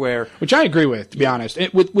 Right. Part where Which I agree with, to be honest,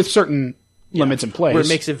 with certain limits in place. where it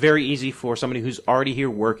makes it very easy for somebody who's already here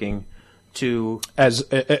working to as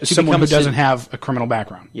someone become who a doesn't cit- have a criminal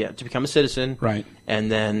background. to become a citizen. Right. And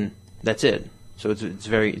then that's it. So it's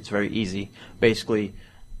very easy. Basically,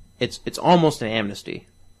 it's almost an amnesty.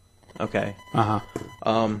 Okay. Uh-huh.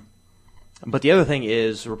 But the other thing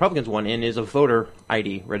is, Republicans won in is a voter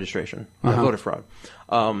ID registration, voter fraud.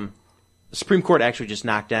 The Supreme Court actually just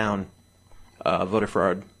knocked down voter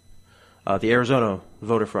fraud. The Arizona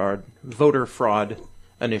voter fraud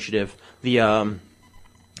initiative, the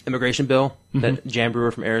immigration bill that Jan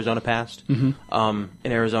Brewer from Arizona passed in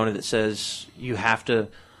Arizona that says you have to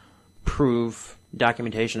prove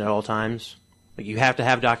documentation at all times. Like you have to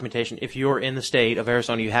have documentation. If you're in the state of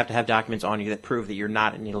Arizona, you have to have documents on you that prove that you're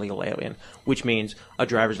not an illegal alien, which means a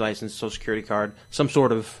driver's license, social security card, some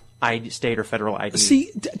sort of ID, state or federal ID. See,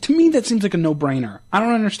 to me that seems like a no-brainer. I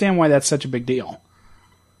don't understand why that's such a big deal.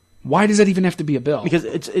 Why does that even have to be a bill? Because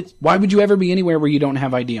it's why would you ever be anywhere where you don't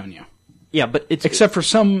have ID on you? Yeah, but it's except for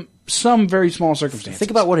some very small circumstances.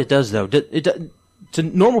 Think about what it does, though. To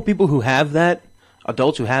normal people who have that,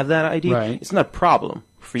 adults who have that ID, it's not a problem.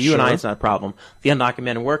 For you and I, it's not a problem. The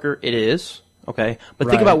undocumented worker, it is. Okay? But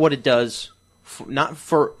think about what it does, not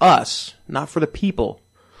for us, not for the people,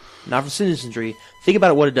 not for citizenry. Think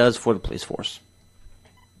about what it does for the police force.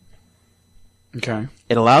 Okay.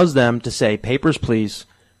 It allows them to say, papers, please,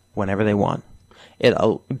 whenever they want.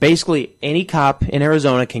 Basically, any cop in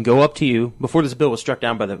Arizona can go up to you, before this bill was struck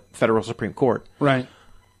down by the federal Supreme Court. Right.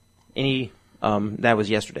 That was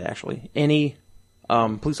yesterday, actually. Any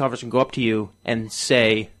police officer can go up to you and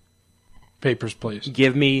say, papers, please.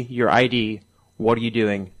 Give me your ID. What are you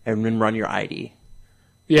doing? And then run your ID.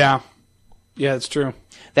 Yeah. Yeah, it's true.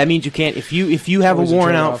 That means you can't, if you have a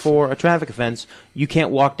warrant out for a traffic offense, you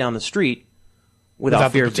can't walk down the street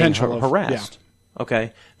without fear of being harassed. Yeah.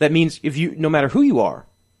 Okay? That means no matter who you are,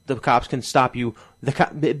 the cops can stop you.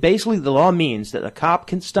 Basically, the law means that a cop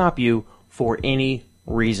can stop you for any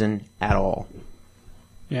reason at all.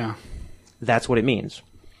 Yeah. That's what it means.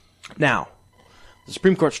 Now, the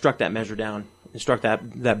Supreme Court struck that measure down, and struck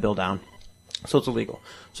that bill down, so it's illegal.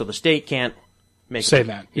 So the state can't say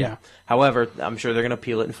that. Yeah. However, I'm sure they're going to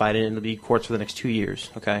appeal it and fight it, and it'll be courts for the next 2 years.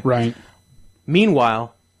 Okay. Right.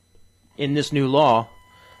 Meanwhile, in this new law,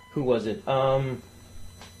 who was it? I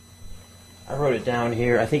wrote it down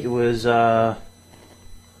here. I think it was. Nope,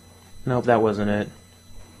 that wasn't it.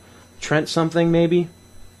 Trent something, maybe.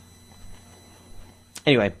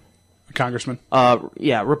 Anyway. A congressman?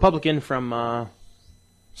 Yeah, Republican from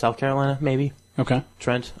South Carolina, maybe. Okay.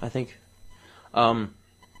 Trent, I think. I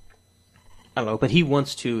don't know, but he's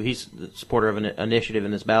the supporter of an initiative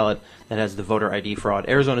in this ballot that has the voter ID fraud.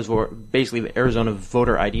 Basically the Arizona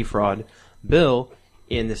voter ID fraud bill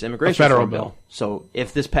in this immigration federal bill. So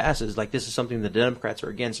if this passes, like this is something the Democrats are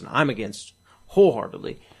against and I'm against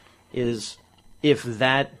wholeheartedly, is if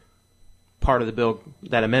that part of the bill,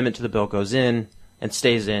 that amendment to the bill goes in and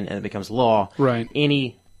stays in and it becomes law, right.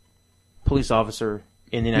 Any police officer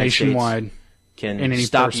in the United nationwide States can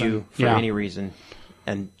stop you for yeah. any reason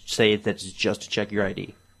and say that's just to check your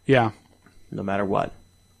ID. Yeah. No matter what.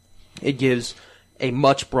 It gives a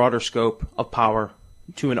much broader scope of power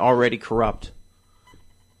to an already corrupt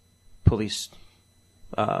police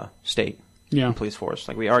state, police force.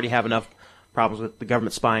 Like we already have enough problems with the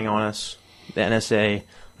government spying on us, the NSA,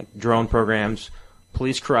 like drone programs,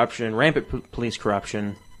 police corruption, rampant police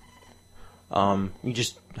corruption. You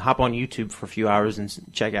just hop on YouTube for a few hours and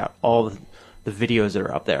check out all the videos that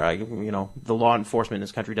are up there. The law enforcement in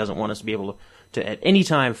this country doesn't want us to be able to at any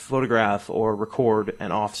time photograph or record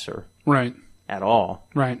an officer. Right. At all.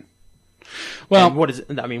 Right. Well, and what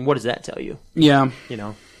does that tell you? Yeah.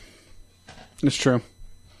 It's true.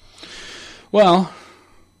 Well,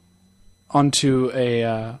 onto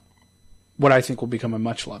a what I think will become a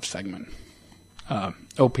much loved segment.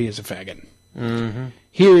 OP is a faggot. Mm-hmm.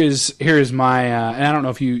 Here is my and I don't know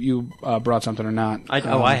if you brought something or not.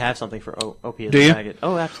 I have something for OP as do a you? faggot.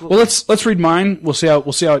 Oh, absolutely. Well, let's read mine. We'll see how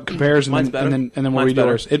it compares, and then we'll read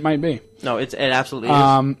yours. It might be. No, it absolutely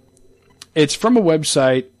is. It's from a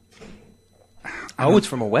website. Oh, it's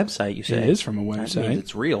from a website. You say it is from a website. That means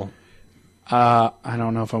it's real. I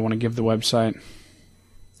don't know if I want to give the website.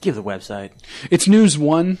 Give the website. It's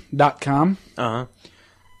news1.com.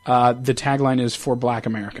 Uh-huh. The tagline is "For Black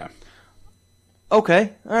America."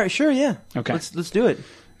 Okay. All right. Sure. Yeah. Okay. Let's do it.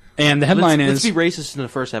 And the headline let's be racist in the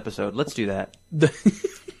first episode. Let's do that.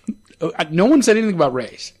 No one said anything about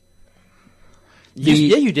race. Yeah,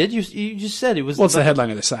 you did. You just said it was. Well, it's the headline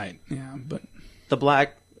of the site. Yeah, but the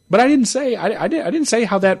black. But I didn't say I didn't say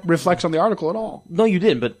how that reflects on the article at all. No, you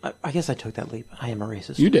didn't. But I guess I took that leap. I am a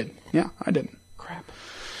racist. You did. Yeah, I didn't. Crap.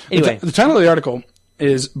 Anyway, the title of the article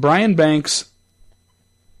is Brian Banks'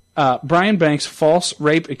 false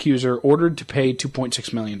rape accuser ordered to pay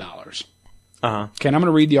 $2.6 million. Uh-huh. Okay, and I'm going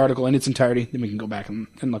to read the article in its entirety, then we can go back and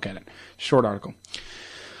look at it. Short article.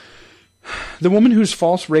 The woman whose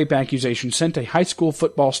false rape accusation sent a high school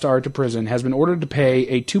football star to prison has been ordered to pay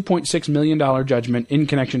a $2.6 million judgment in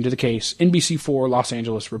connection to the case, NBC4 Los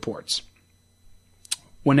Angeles reports.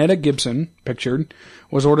 Winetta Gibson, pictured,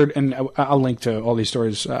 was ordered, and I'll link to all these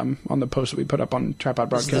stories on the post that we put up on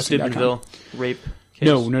TrapOutBroadcasting.com. Is this the Steubenville rape case?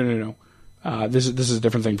 No. This is a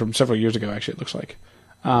different thing from several years ago, actually, it looks like.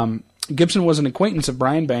 Gibson was an acquaintance of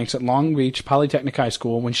Brian Banks at Long Beach Polytechnic High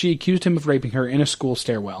School when she accused him of raping her in a school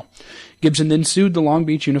stairwell. Gibson then sued the Long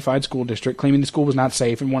Beach Unified School District, claiming the school was not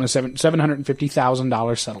safe, and won a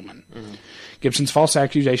 $750,000 settlement. Mm-hmm. Gibson's false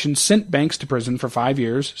accusation sent Banks to prison for 5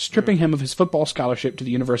 years, stripping him of his football scholarship to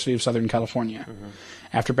the University of Southern California. Mm-hmm.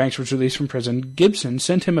 After Banks was released from prison, Gibson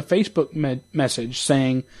sent him a Facebook message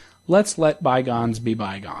saying, "Let's let bygones be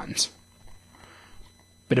bygones."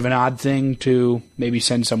 Bit of an odd thing to maybe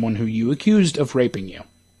send someone who you accused of raping you.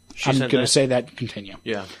 I'm going to say that and continue.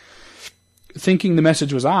 Yeah. Thinking the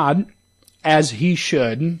message was odd, as he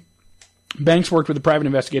should, Banks worked with a private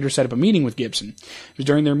investigator to set up a meeting with Gibson. It was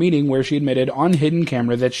during their meeting where she admitted on hidden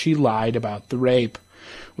camera that she lied about the rape.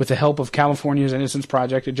 With the help of California's Innocence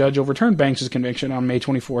Project, a judge overturned Banks' conviction on May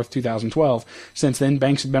 24, 2012. Since then,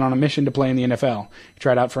 Banks had been on a mission to play in the NFL. He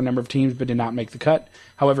tried out for a number of teams but did not make the cut.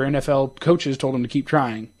 However, NFL coaches told him to keep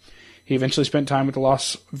trying. He eventually spent time with the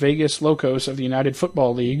Las Vegas Locos of the United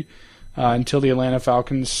Football League until the Atlanta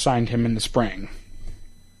Falcons signed him in the spring.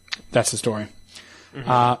 That's the story.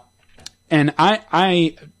 Mm-hmm. And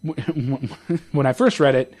I when I first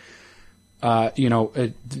read it,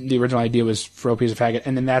 the original idea was for OP as a faggot,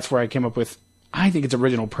 and then that's where I came up with, I think it's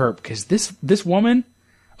original perp, because this woman,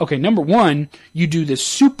 okay, number one, you do this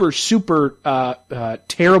super, super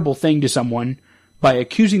terrible thing to someone by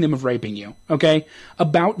accusing them of raping you, okay?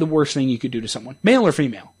 About the worst thing you could do to someone, male or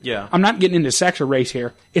female. Yeah. I'm not getting into sex or race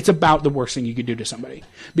here. It's about the worst thing you could do to somebody.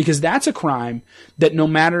 Because that's a crime that no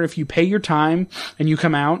matter if you pay your time and you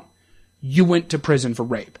come out, you went to prison for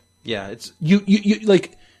rape. Yeah, it's... You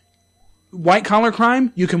like... White-collar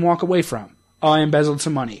crime, you can walk away from. Oh, I embezzled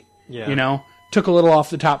some money. Yeah. Took a little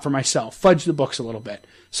off the top for myself. Fudged the books a little bit.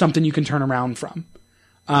 Something you can turn around from.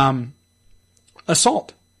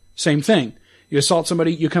 Assault. Same thing. You assault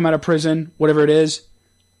somebody, you come out of prison, whatever it is,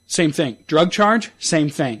 same thing. Drug charge, same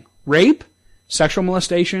thing. Rape, sexual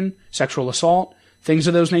molestation, sexual assault, things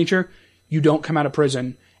of those nature, you don't come out of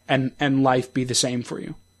prison and life be the same for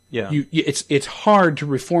you. Yeah. It's hard to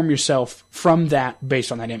reform yourself from that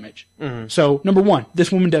based on that image. Mm-hmm. So, number one, this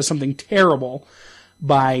woman does something terrible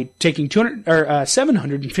by taking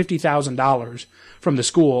 $750,000 from the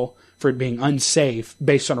school for it being unsafe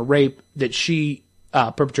based on a rape that she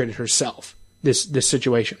perpetrated herself. This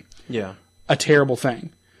situation. Yeah. A terrible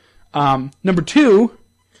thing. Number two,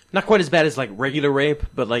 not quite as bad as like regular rape,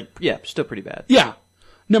 but still pretty bad. Yeah.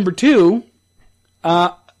 Number two,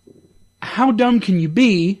 how dumb can you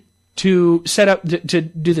be to set up to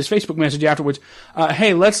do this Facebook message afterwards?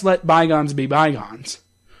 Hey, let's let bygones be bygones.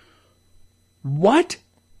 What?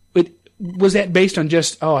 Was that based on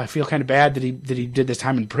just, I feel kind of bad that he did this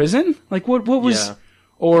time in prison? Like what was? Yeah.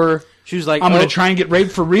 Or she was like, I'm going to try and get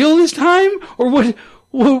raped for real this time? Or what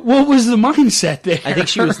was the mindset there? I think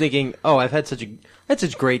she was thinking, I've had such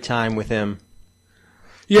a great time with him.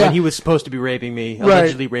 Yeah. When he was supposed to be raping me,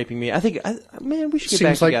 allegedly raping me. I think, we should get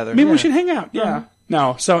back together. Maybe we should hang out. Yeah. Mm-hmm.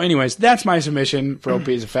 No. So, anyways, that's my submission for OP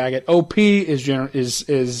as a faggot. OP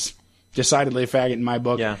is decidedly a faggot in my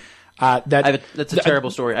book. Yeah. That's a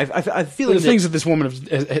terrible story. I feel the things that this woman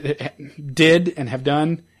did and have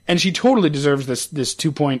done, and she totally deserves this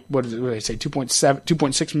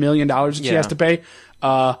 $2.6 million that she has to pay.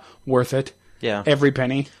 Worth it. Yeah. Every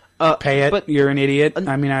penny. Pay it. But you're an idiot.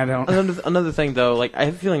 I mean, I don't. Another thing, though, like I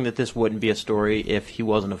have a feeling that this wouldn't be a story if he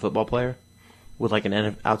wasn't a football player with like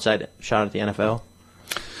an outside shot at the NFL.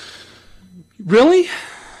 Really?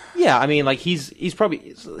 Yeah, I mean, like he's got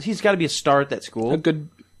to be a star at that school. A good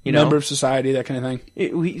member of society, that kind of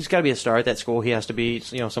thing. He's got to be a star at that school. He has to be,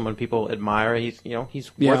 someone people admire. He's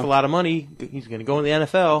worth a lot of money. He's going to go in the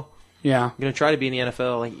NFL. Yeah. Going to try to be in the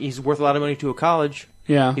NFL. Like he's worth a lot of money to a college.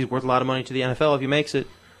 Yeah. He's worth a lot of money to the NFL if he makes it.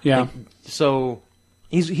 Yeah. Like, so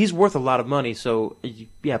he's worth a lot of money. So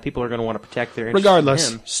yeah, people are going to want to protect their interest. Regardless,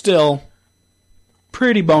 in him. Still,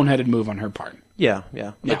 pretty boneheaded move on her part. Yeah.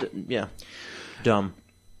 Dumb.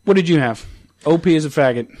 What did you have? OP is a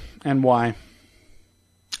faggot, and why?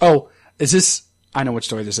 Oh, is this? I know which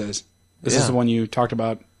story this is. This is the one you talked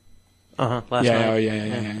about. Last night. Yeah.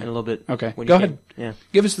 And a little bit. Okay, go ahead. Yeah.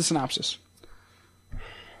 Give us the synopsis.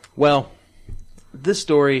 Well, this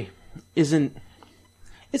story isn't.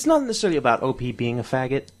 It's not necessarily about OP being a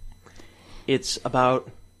faggot. It's about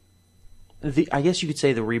I guess you could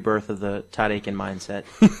say the rebirth of the Todd Aiken mindset.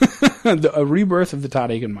 A rebirth of the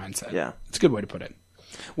Todd Aiken mindset. Yeah. It's a good way to put it.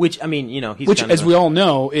 Which, I mean, he's Which, kind of as we all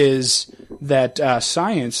know, is that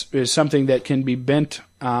science is something that can be bent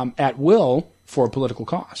at will for a political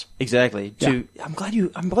cause. Exactly. Yeah. I'm glad you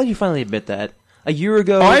finally admit that. A year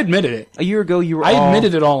ago, I admitted it. A year ago, you were. I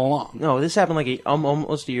admitted it all along. No, this happened like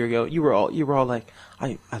almost a year ago. You were all like,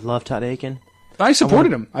 I love Todd Aiken. I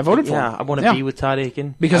supported him. I voted for him. Yeah, I want to be with Todd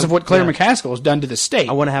Aiken because of what Claire McCaskill has done to the state.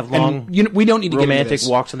 I want to have long, we don't need to romantic get into this.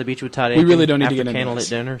 walks on the beach with Todd Aiken. We really don't need to after get into candlelit this.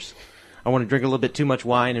 dinners. I want to drink a little bit too much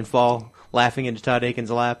wine and fall laughing into Todd Aiken's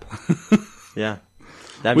lap. Yeah,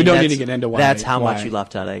 we don't need to get into why. That's how much you love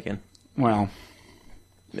Todd Aiken. Well,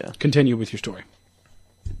 yeah. Continue with your story.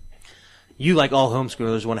 You, like all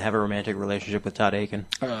homeschoolers, want to have a romantic relationship with Todd Aiken.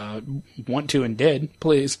 Want to and did,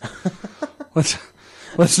 please.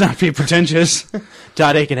 Let's not be pretentious.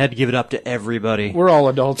 Todd Aiken had to give it up to everybody. We're all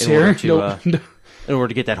adults here. In order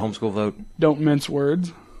to get that homeschool vote. Don't mince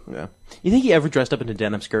words. Yeah. You think he ever dressed up in a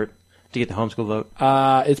denim skirt to get the homeschool vote?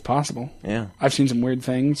 It's possible. Yeah. I've seen some weird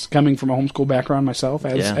things coming from a homeschool background myself,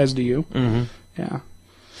 as do you. Mm-hmm. Yeah.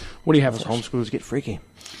 What do you have Those for us? homeschoolers get freaky.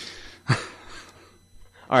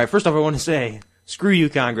 All right, first off, I want to say, screw you,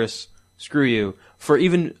 Congress. Screw you. For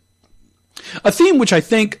even... A theme which I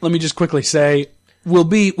think, let me just quickly say, will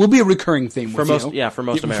be a recurring theme for most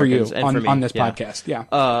Americans for you and for me. on this podcast. Yeah.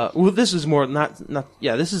 Well, this is more not.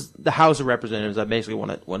 This is the House of Representatives. I basically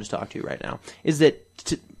want to talk to you right now. Is that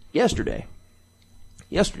yesterday?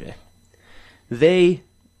 It was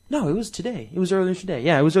today. It was earlier today.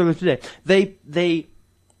 Yeah, it was earlier today. They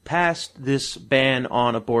passed this ban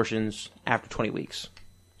on abortions after 20 weeks.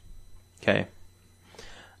 Okay.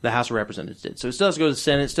 The House of Representatives did. So it still has to go to the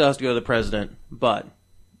Senate. It still has to go to the President, but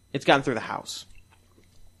it's gotten through the House.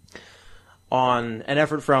 On an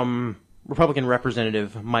effort from Republican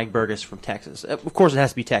Representative Mike Burgess from Texas. Of course, it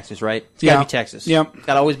has to be Texas, right? It's got to be Texas. Yep. It's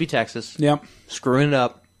got to always be Texas. Yep. Screwing it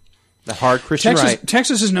up. The hard Christian right.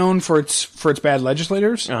 Texas is known for its bad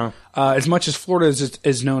legislators, as much as Florida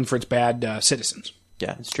is known for its bad citizens.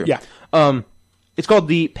 Yeah, it's true. Yeah. It's called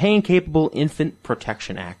the Pain Capable Infant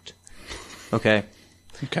Protection Act. Okay.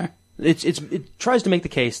 Okay. It tries to make the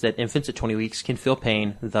case that infants at 20 weeks can feel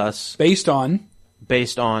pain, thus based on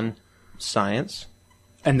science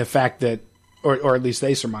and the fact that, or at least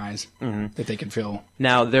they surmise that they can feel.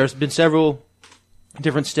 Now, there's been several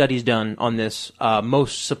different studies done on this.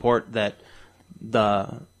 Most support that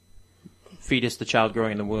the fetus, the child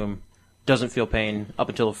growing in the womb, doesn't feel pain up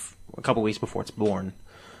until a couple weeks before it's born,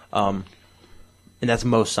 and that's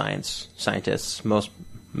most scientists, most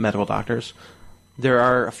medical doctors. There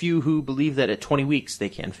are a few who believe that at 20 weeks they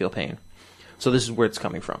can feel pain. So this is where it's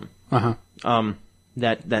coming from.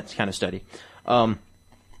 That kind of study.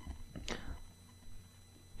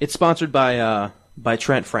 It's sponsored by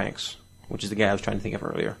Trent Franks, which is the guy I was trying to think of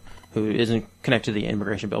earlier, who isn't connected to the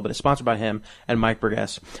immigration bill, but it's sponsored by him and Mike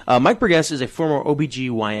Burgess. Mike Burgess is a former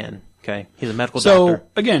OBGYN. Okay, he's a medical doctor. So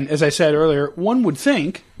again, as I said earlier, one would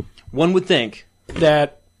think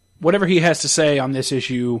that whatever he has to say on this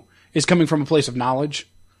issue is coming from a place of knowledge.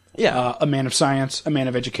 Yeah, a man of science, a man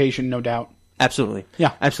of education, no doubt. Absolutely.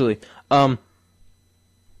 Yeah, absolutely. But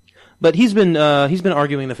he's been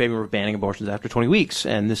arguing the favor of banning abortions after 20 weeks,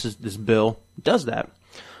 and this bill does that.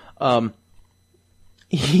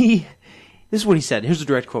 This is what he said. Here's a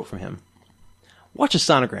direct quote from him. "Watch a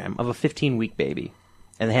sonogram of a 15-week baby,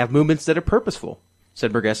 and they have movements that are purposeful,"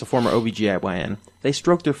 said Burgess, a former OBGYN. "They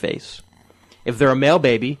stroke their face. If they're a male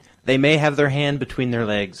baby, they may have their hand between their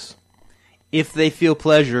legs. If they feel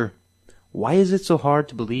pleasure, why is it so hard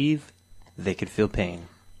to believe they could feel pain?"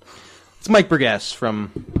 It's Mike Burgess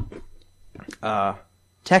from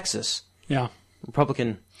Texas. Yeah.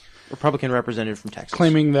 Republican representative from Texas.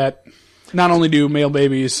 Claiming that not only do male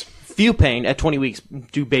babies feel pain at 20 weeks,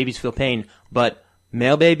 do babies feel pain, but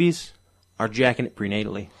male babies are jacking it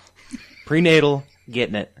prenatally. Prenatal,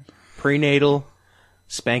 getting it. Prenatal,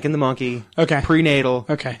 spanking the monkey. Okay. Prenatal,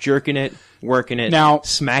 okay. Jerking it, working it, now,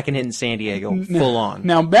 smacking it in San Diego, full on.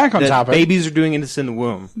 Now back on topic. Babies are doing this in the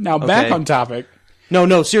womb. Now back on topic.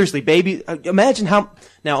 No, seriously, baby. Imagine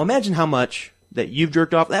how much that you've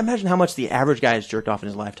jerked off. Imagine how much the average guy has jerked off in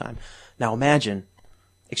his lifetime. Now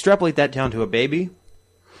extrapolate that down to a baby.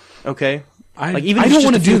 Okay, I don't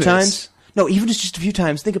want to do times. No, even just a few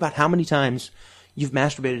times. Think about how many times you've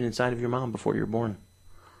masturbated inside of your mom before you were born.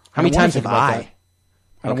 How many times have I?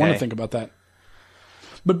 I don't want to think about that.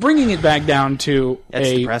 But bringing it back down to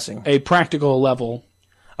a practical level.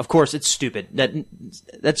 Of course, it's stupid.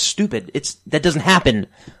 That's stupid. That doesn't happen.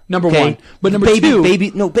 Number one, but number two,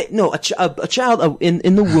 a child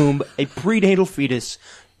in the womb, a prenatal fetus,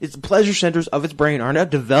 its pleasure centers of its brain are not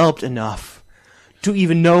developed enough to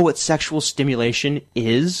even know what sexual stimulation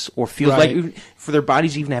is or feels like, for their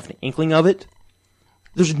bodies to even have an inkling of it.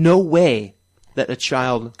 There's no way that a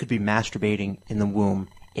child could be masturbating in the womb.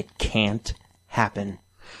 It can't happen.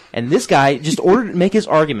 And this guy, just ordered to make his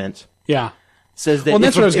argument, says that... Well,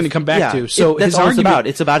 that's what I was going to come back to. So that's his all argument... it's about.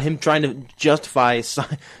 It's about him trying to justify,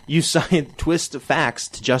 use science, twist facts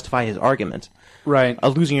to justify his argument. Right. A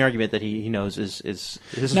losing argument that he knows is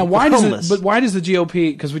now, why harmless. why does the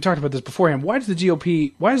GOP, because we talked about this beforehand, why is the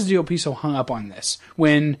GOP so hung up on this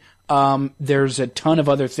when there's a ton of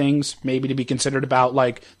other things maybe to be considered about,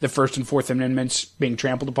 like the First and Fourth Amendments being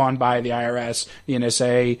trampled upon by the IRS, the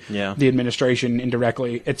NSA, the administration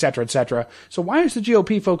indirectly, et cetera, et cetera. So why is the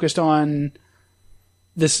GOP focused on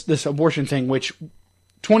this abortion thing, which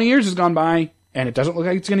 20 years has gone by and it doesn't look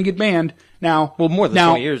like it's going to get banned? Now, well, more than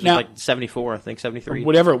 20 years. It's like 74, I think, 73.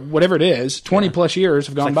 Whatever it is, 20 plus years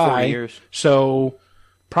have gone like 40 by. Years. So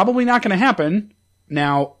probably not going to happen.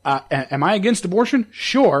 Now, am I against abortion?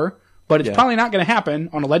 Sure, but it's probably not going to happen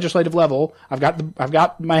on a legislative level. I've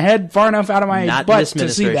got my head far enough out of my butt to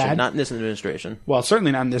see that. Not in this administration. Well,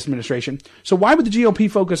 certainly not in this administration. So why would the GOP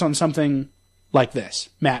focus on something like this,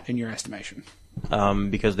 Matt, in your estimation?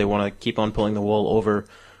 Because they want to keep on pulling the wool over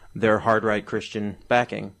their hard right Christian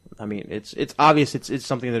backing. I mean, it's obvious it's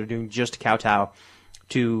something they're doing just to kowtow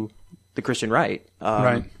to the Christian right.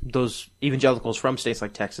 Right. Those evangelicals from states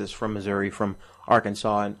like Texas, from Missouri, from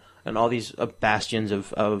Arkansas, and all these bastions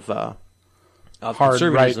of hard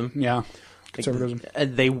conservatism. Right. Conservatism.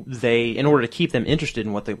 They in order to keep them interested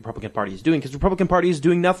in what the Republican Party is doing, because the Republican Party is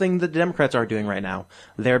doing nothing that the Democrats are doing right now.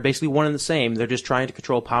 They're basically one and the same. They're just trying to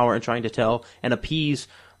control power and trying to tell and appease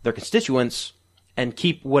their constituents and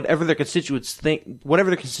keep whatever their constituents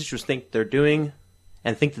think they're doing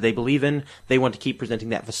and think that they believe in. They want to keep presenting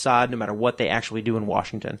that facade no matter what they actually do in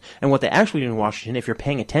Washington. And what they actually do in Washington, if you're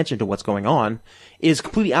paying attention to what's going on, is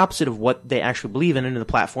completely opposite of what they actually believe in and the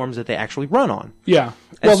platforms that they actually run on. Yeah.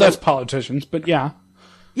 Well, that's politicians, but yeah.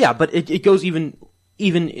 Yeah, but it goes even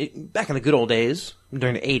back in the good old days,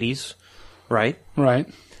 during the 80s, right? Right.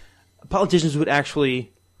 Politicians would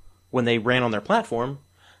actually, when they ran on their platform,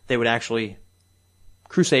 they would actually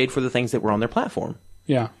crusade for the things that were on their platform.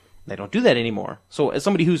 Yeah. They don't do that anymore. So as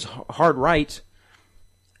somebody who's hard right,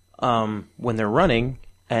 when they're running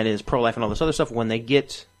and is pro-life and all this other stuff, when they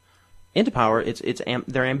get into power, they're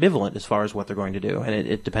ambivalent as far as what they're going to do, and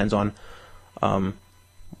it depends on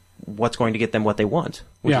what's going to get them what they want,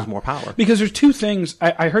 which is more power. Because there's two things.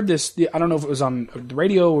 I heard this. I don't know if it was on the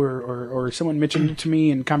radio or someone mentioned it to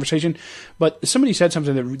me in conversation, but somebody said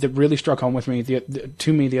something that really struck home with me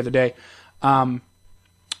to me the other day.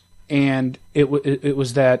 And it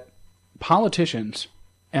was that politicians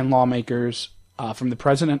and lawmakers, from the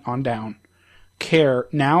president on down, care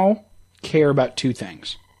about two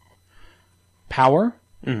things: power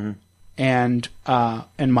and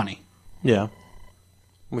money. Yeah,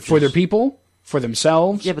 for their people, for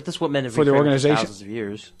themselves. Yeah, but that's what men have for their organization. Thousands of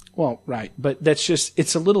years. Well, right, but that's just,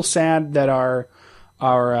 it's a little sad that our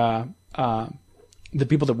the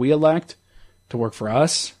people that we elect to work for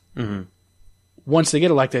us. Mm-hmm. Once they get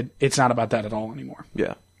elected, it's not about that at all anymore.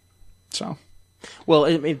 Yeah. So, well,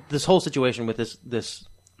 I mean, this whole situation with this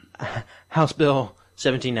House Bill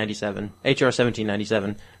 1797, HR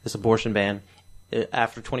 1797, this abortion ban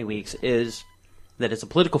after 20 weeks, is that it's a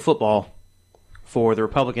political football for the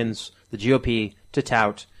Republicans, the GOP, to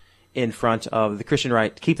tout in front of the Christian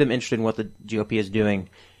right, to keep them interested in what the GOP is doing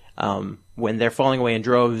when they're falling away in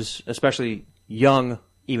droves, especially young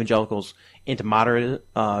evangelicals, into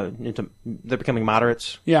they're becoming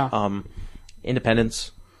moderates,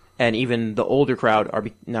 independents, and even the older crowd are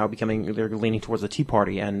they're leaning towards the Tea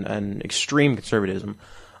Party and extreme conservatism,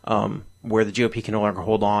 where the GOP can no longer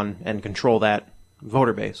hold on and control that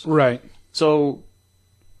voter base. Right. So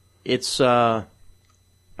it's the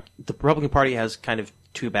Republican Party has kind of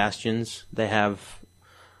two bastions. They have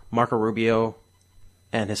Marco Rubio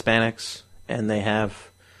and Hispanics, and they have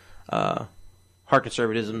hard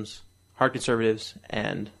conservatives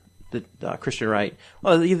and the Christian right.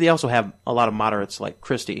 Well, they also have a lot of moderates like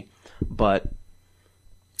Christie, but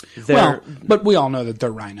but we all know that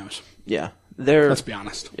they're rhinos. Yeah, let's be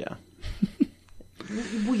honest. Yeah.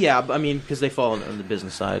 Well, yeah, I mean, because they fall on the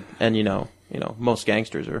business side, and you know, most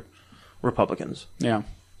gangsters are Republicans. Yeah.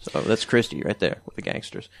 So that's Christie right there with the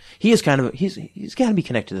gangsters. He is he's got to be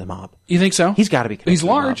connected to the mob. You think so? He's got to be connected. He's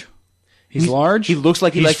large. He's large. He looks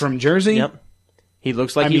like he's from Jersey. Yep. He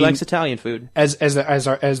looks like he likes Italian food. As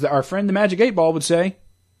our friend the Magic 8 Ball would say,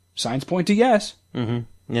 signs point to yes.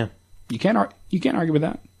 Mm-hmm. Yeah. You can't argue with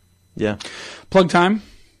that. Yeah. Plug time.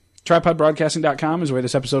 TripodBroadcasting.com is where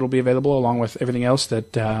this episode will be available, along with everything else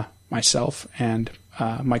that myself and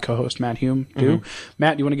my co-host Matt Hume do. Mm-hmm.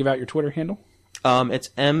 Matt, do you want to give out your Twitter handle? It's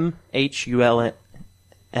MHULME.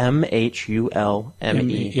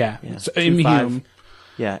 Yeah. So, 25 Mhume.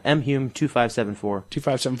 Yeah, mhume2574.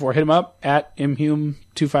 2574. Hit him up at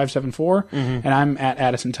mhume2574, and I'm at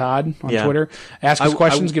Addison Todd on Yeah. Twitter. Ask us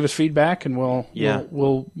questions, give us feedback, and we'll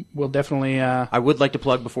definitely. I would like to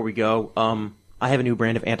plug before we go. I have a new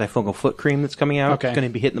brand of antifungal foot cream that's coming out. Okay. It's going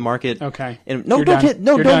to be hitting the market. Okay. And no, You're don't done. hit.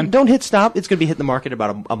 No, You're don't done. don't hit stop. It's going to be hitting the market in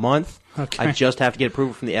about a month. Okay. I just have to get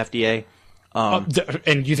approval from the FDA.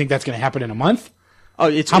 And you think that's going to happen in a month? Oh,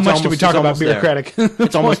 it's How it's much almost, do we talk it's about almost there. bureaucratic?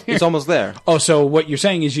 It's almost there. Oh, so what you're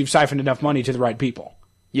saying is you've siphoned enough money to the right people.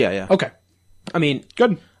 Yeah. Okay. I mean,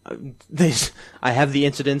 Good. I have the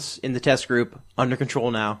incidents in the test group under control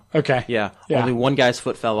now. Okay. Yeah. Yeah. Only one guy's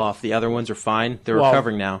foot fell off. The other ones are fine. They're Well,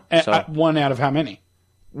 recovering now. So one out of how many?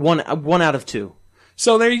 one out of two.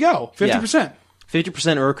 So there you go. 50%.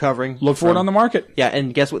 50% are recovering. Look for it on the market. Yeah,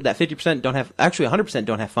 and guess what? That 50% don't have. Actually, 100%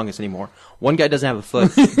 don't have fungus anymore. One guy doesn't have a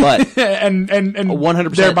foot, but and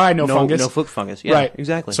 100% thereby no fungus. No foot fungus. Yeah, Right.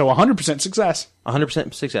 exactly. So 100% success.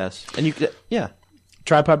 100% success, and you could, yeah.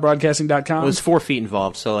 TripodBroadcasting.com. It was 4 feet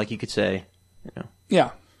involved, so like you could say, Yeah.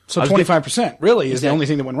 So I was 25% really is the Exactly. only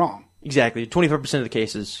thing that went wrong. exactly 25% of the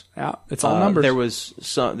cases. Yeah. It's all numbers. There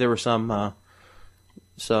were some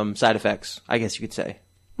side effects, I guess you could say.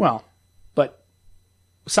 Well, but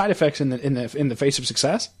side effects in the face of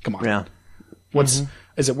success? Come on. Yeah.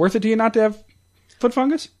 Is it worth it to you not to have foot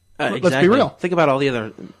fungus? Let's Exactly. be real. Think about all the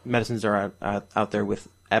other medicines that are out there with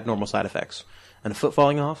abnormal side effects, and a foot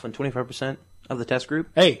falling off on 25% of the test group.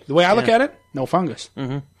 Hey, the way I look at it, no fungus.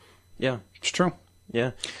 Yeah. It's true.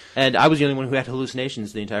 Yeah, and I was the only one who had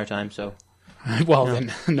hallucinations the entire time. So, Well,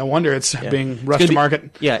 then no wonder it's being rushed to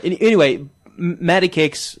market. Yeah. Anyway, Matty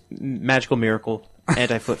Cake's Magical Miracle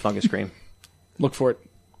Anti-Foot Fungus Cream. Look for it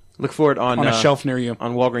Look for it on a shelf near you.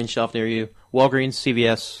 On Walgreens shelf near you. Walgreens,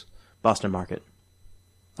 CVS, Boston Market.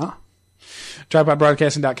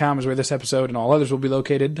 TripodBroadcasting.com is where this episode and all others will be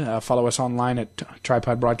located. Follow us online at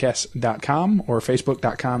tripodbroadcast.com or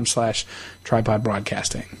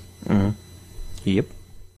facebook.com/tripodbroadcasting. Yep.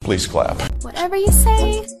 Please clap. Whatever you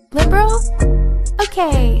say, liberal.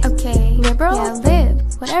 Okay, liberal. Yeah, lib.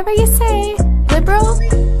 Whatever you say, liberal.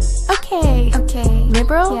 Okay,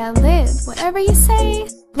 liberal. Yeah, lib. Whatever you say,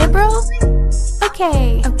 liberal.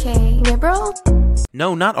 Okay, liberal.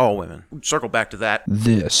 No, not all women. Circle back to that.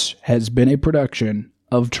 This has been a production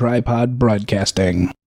of Tripod Broadcasting.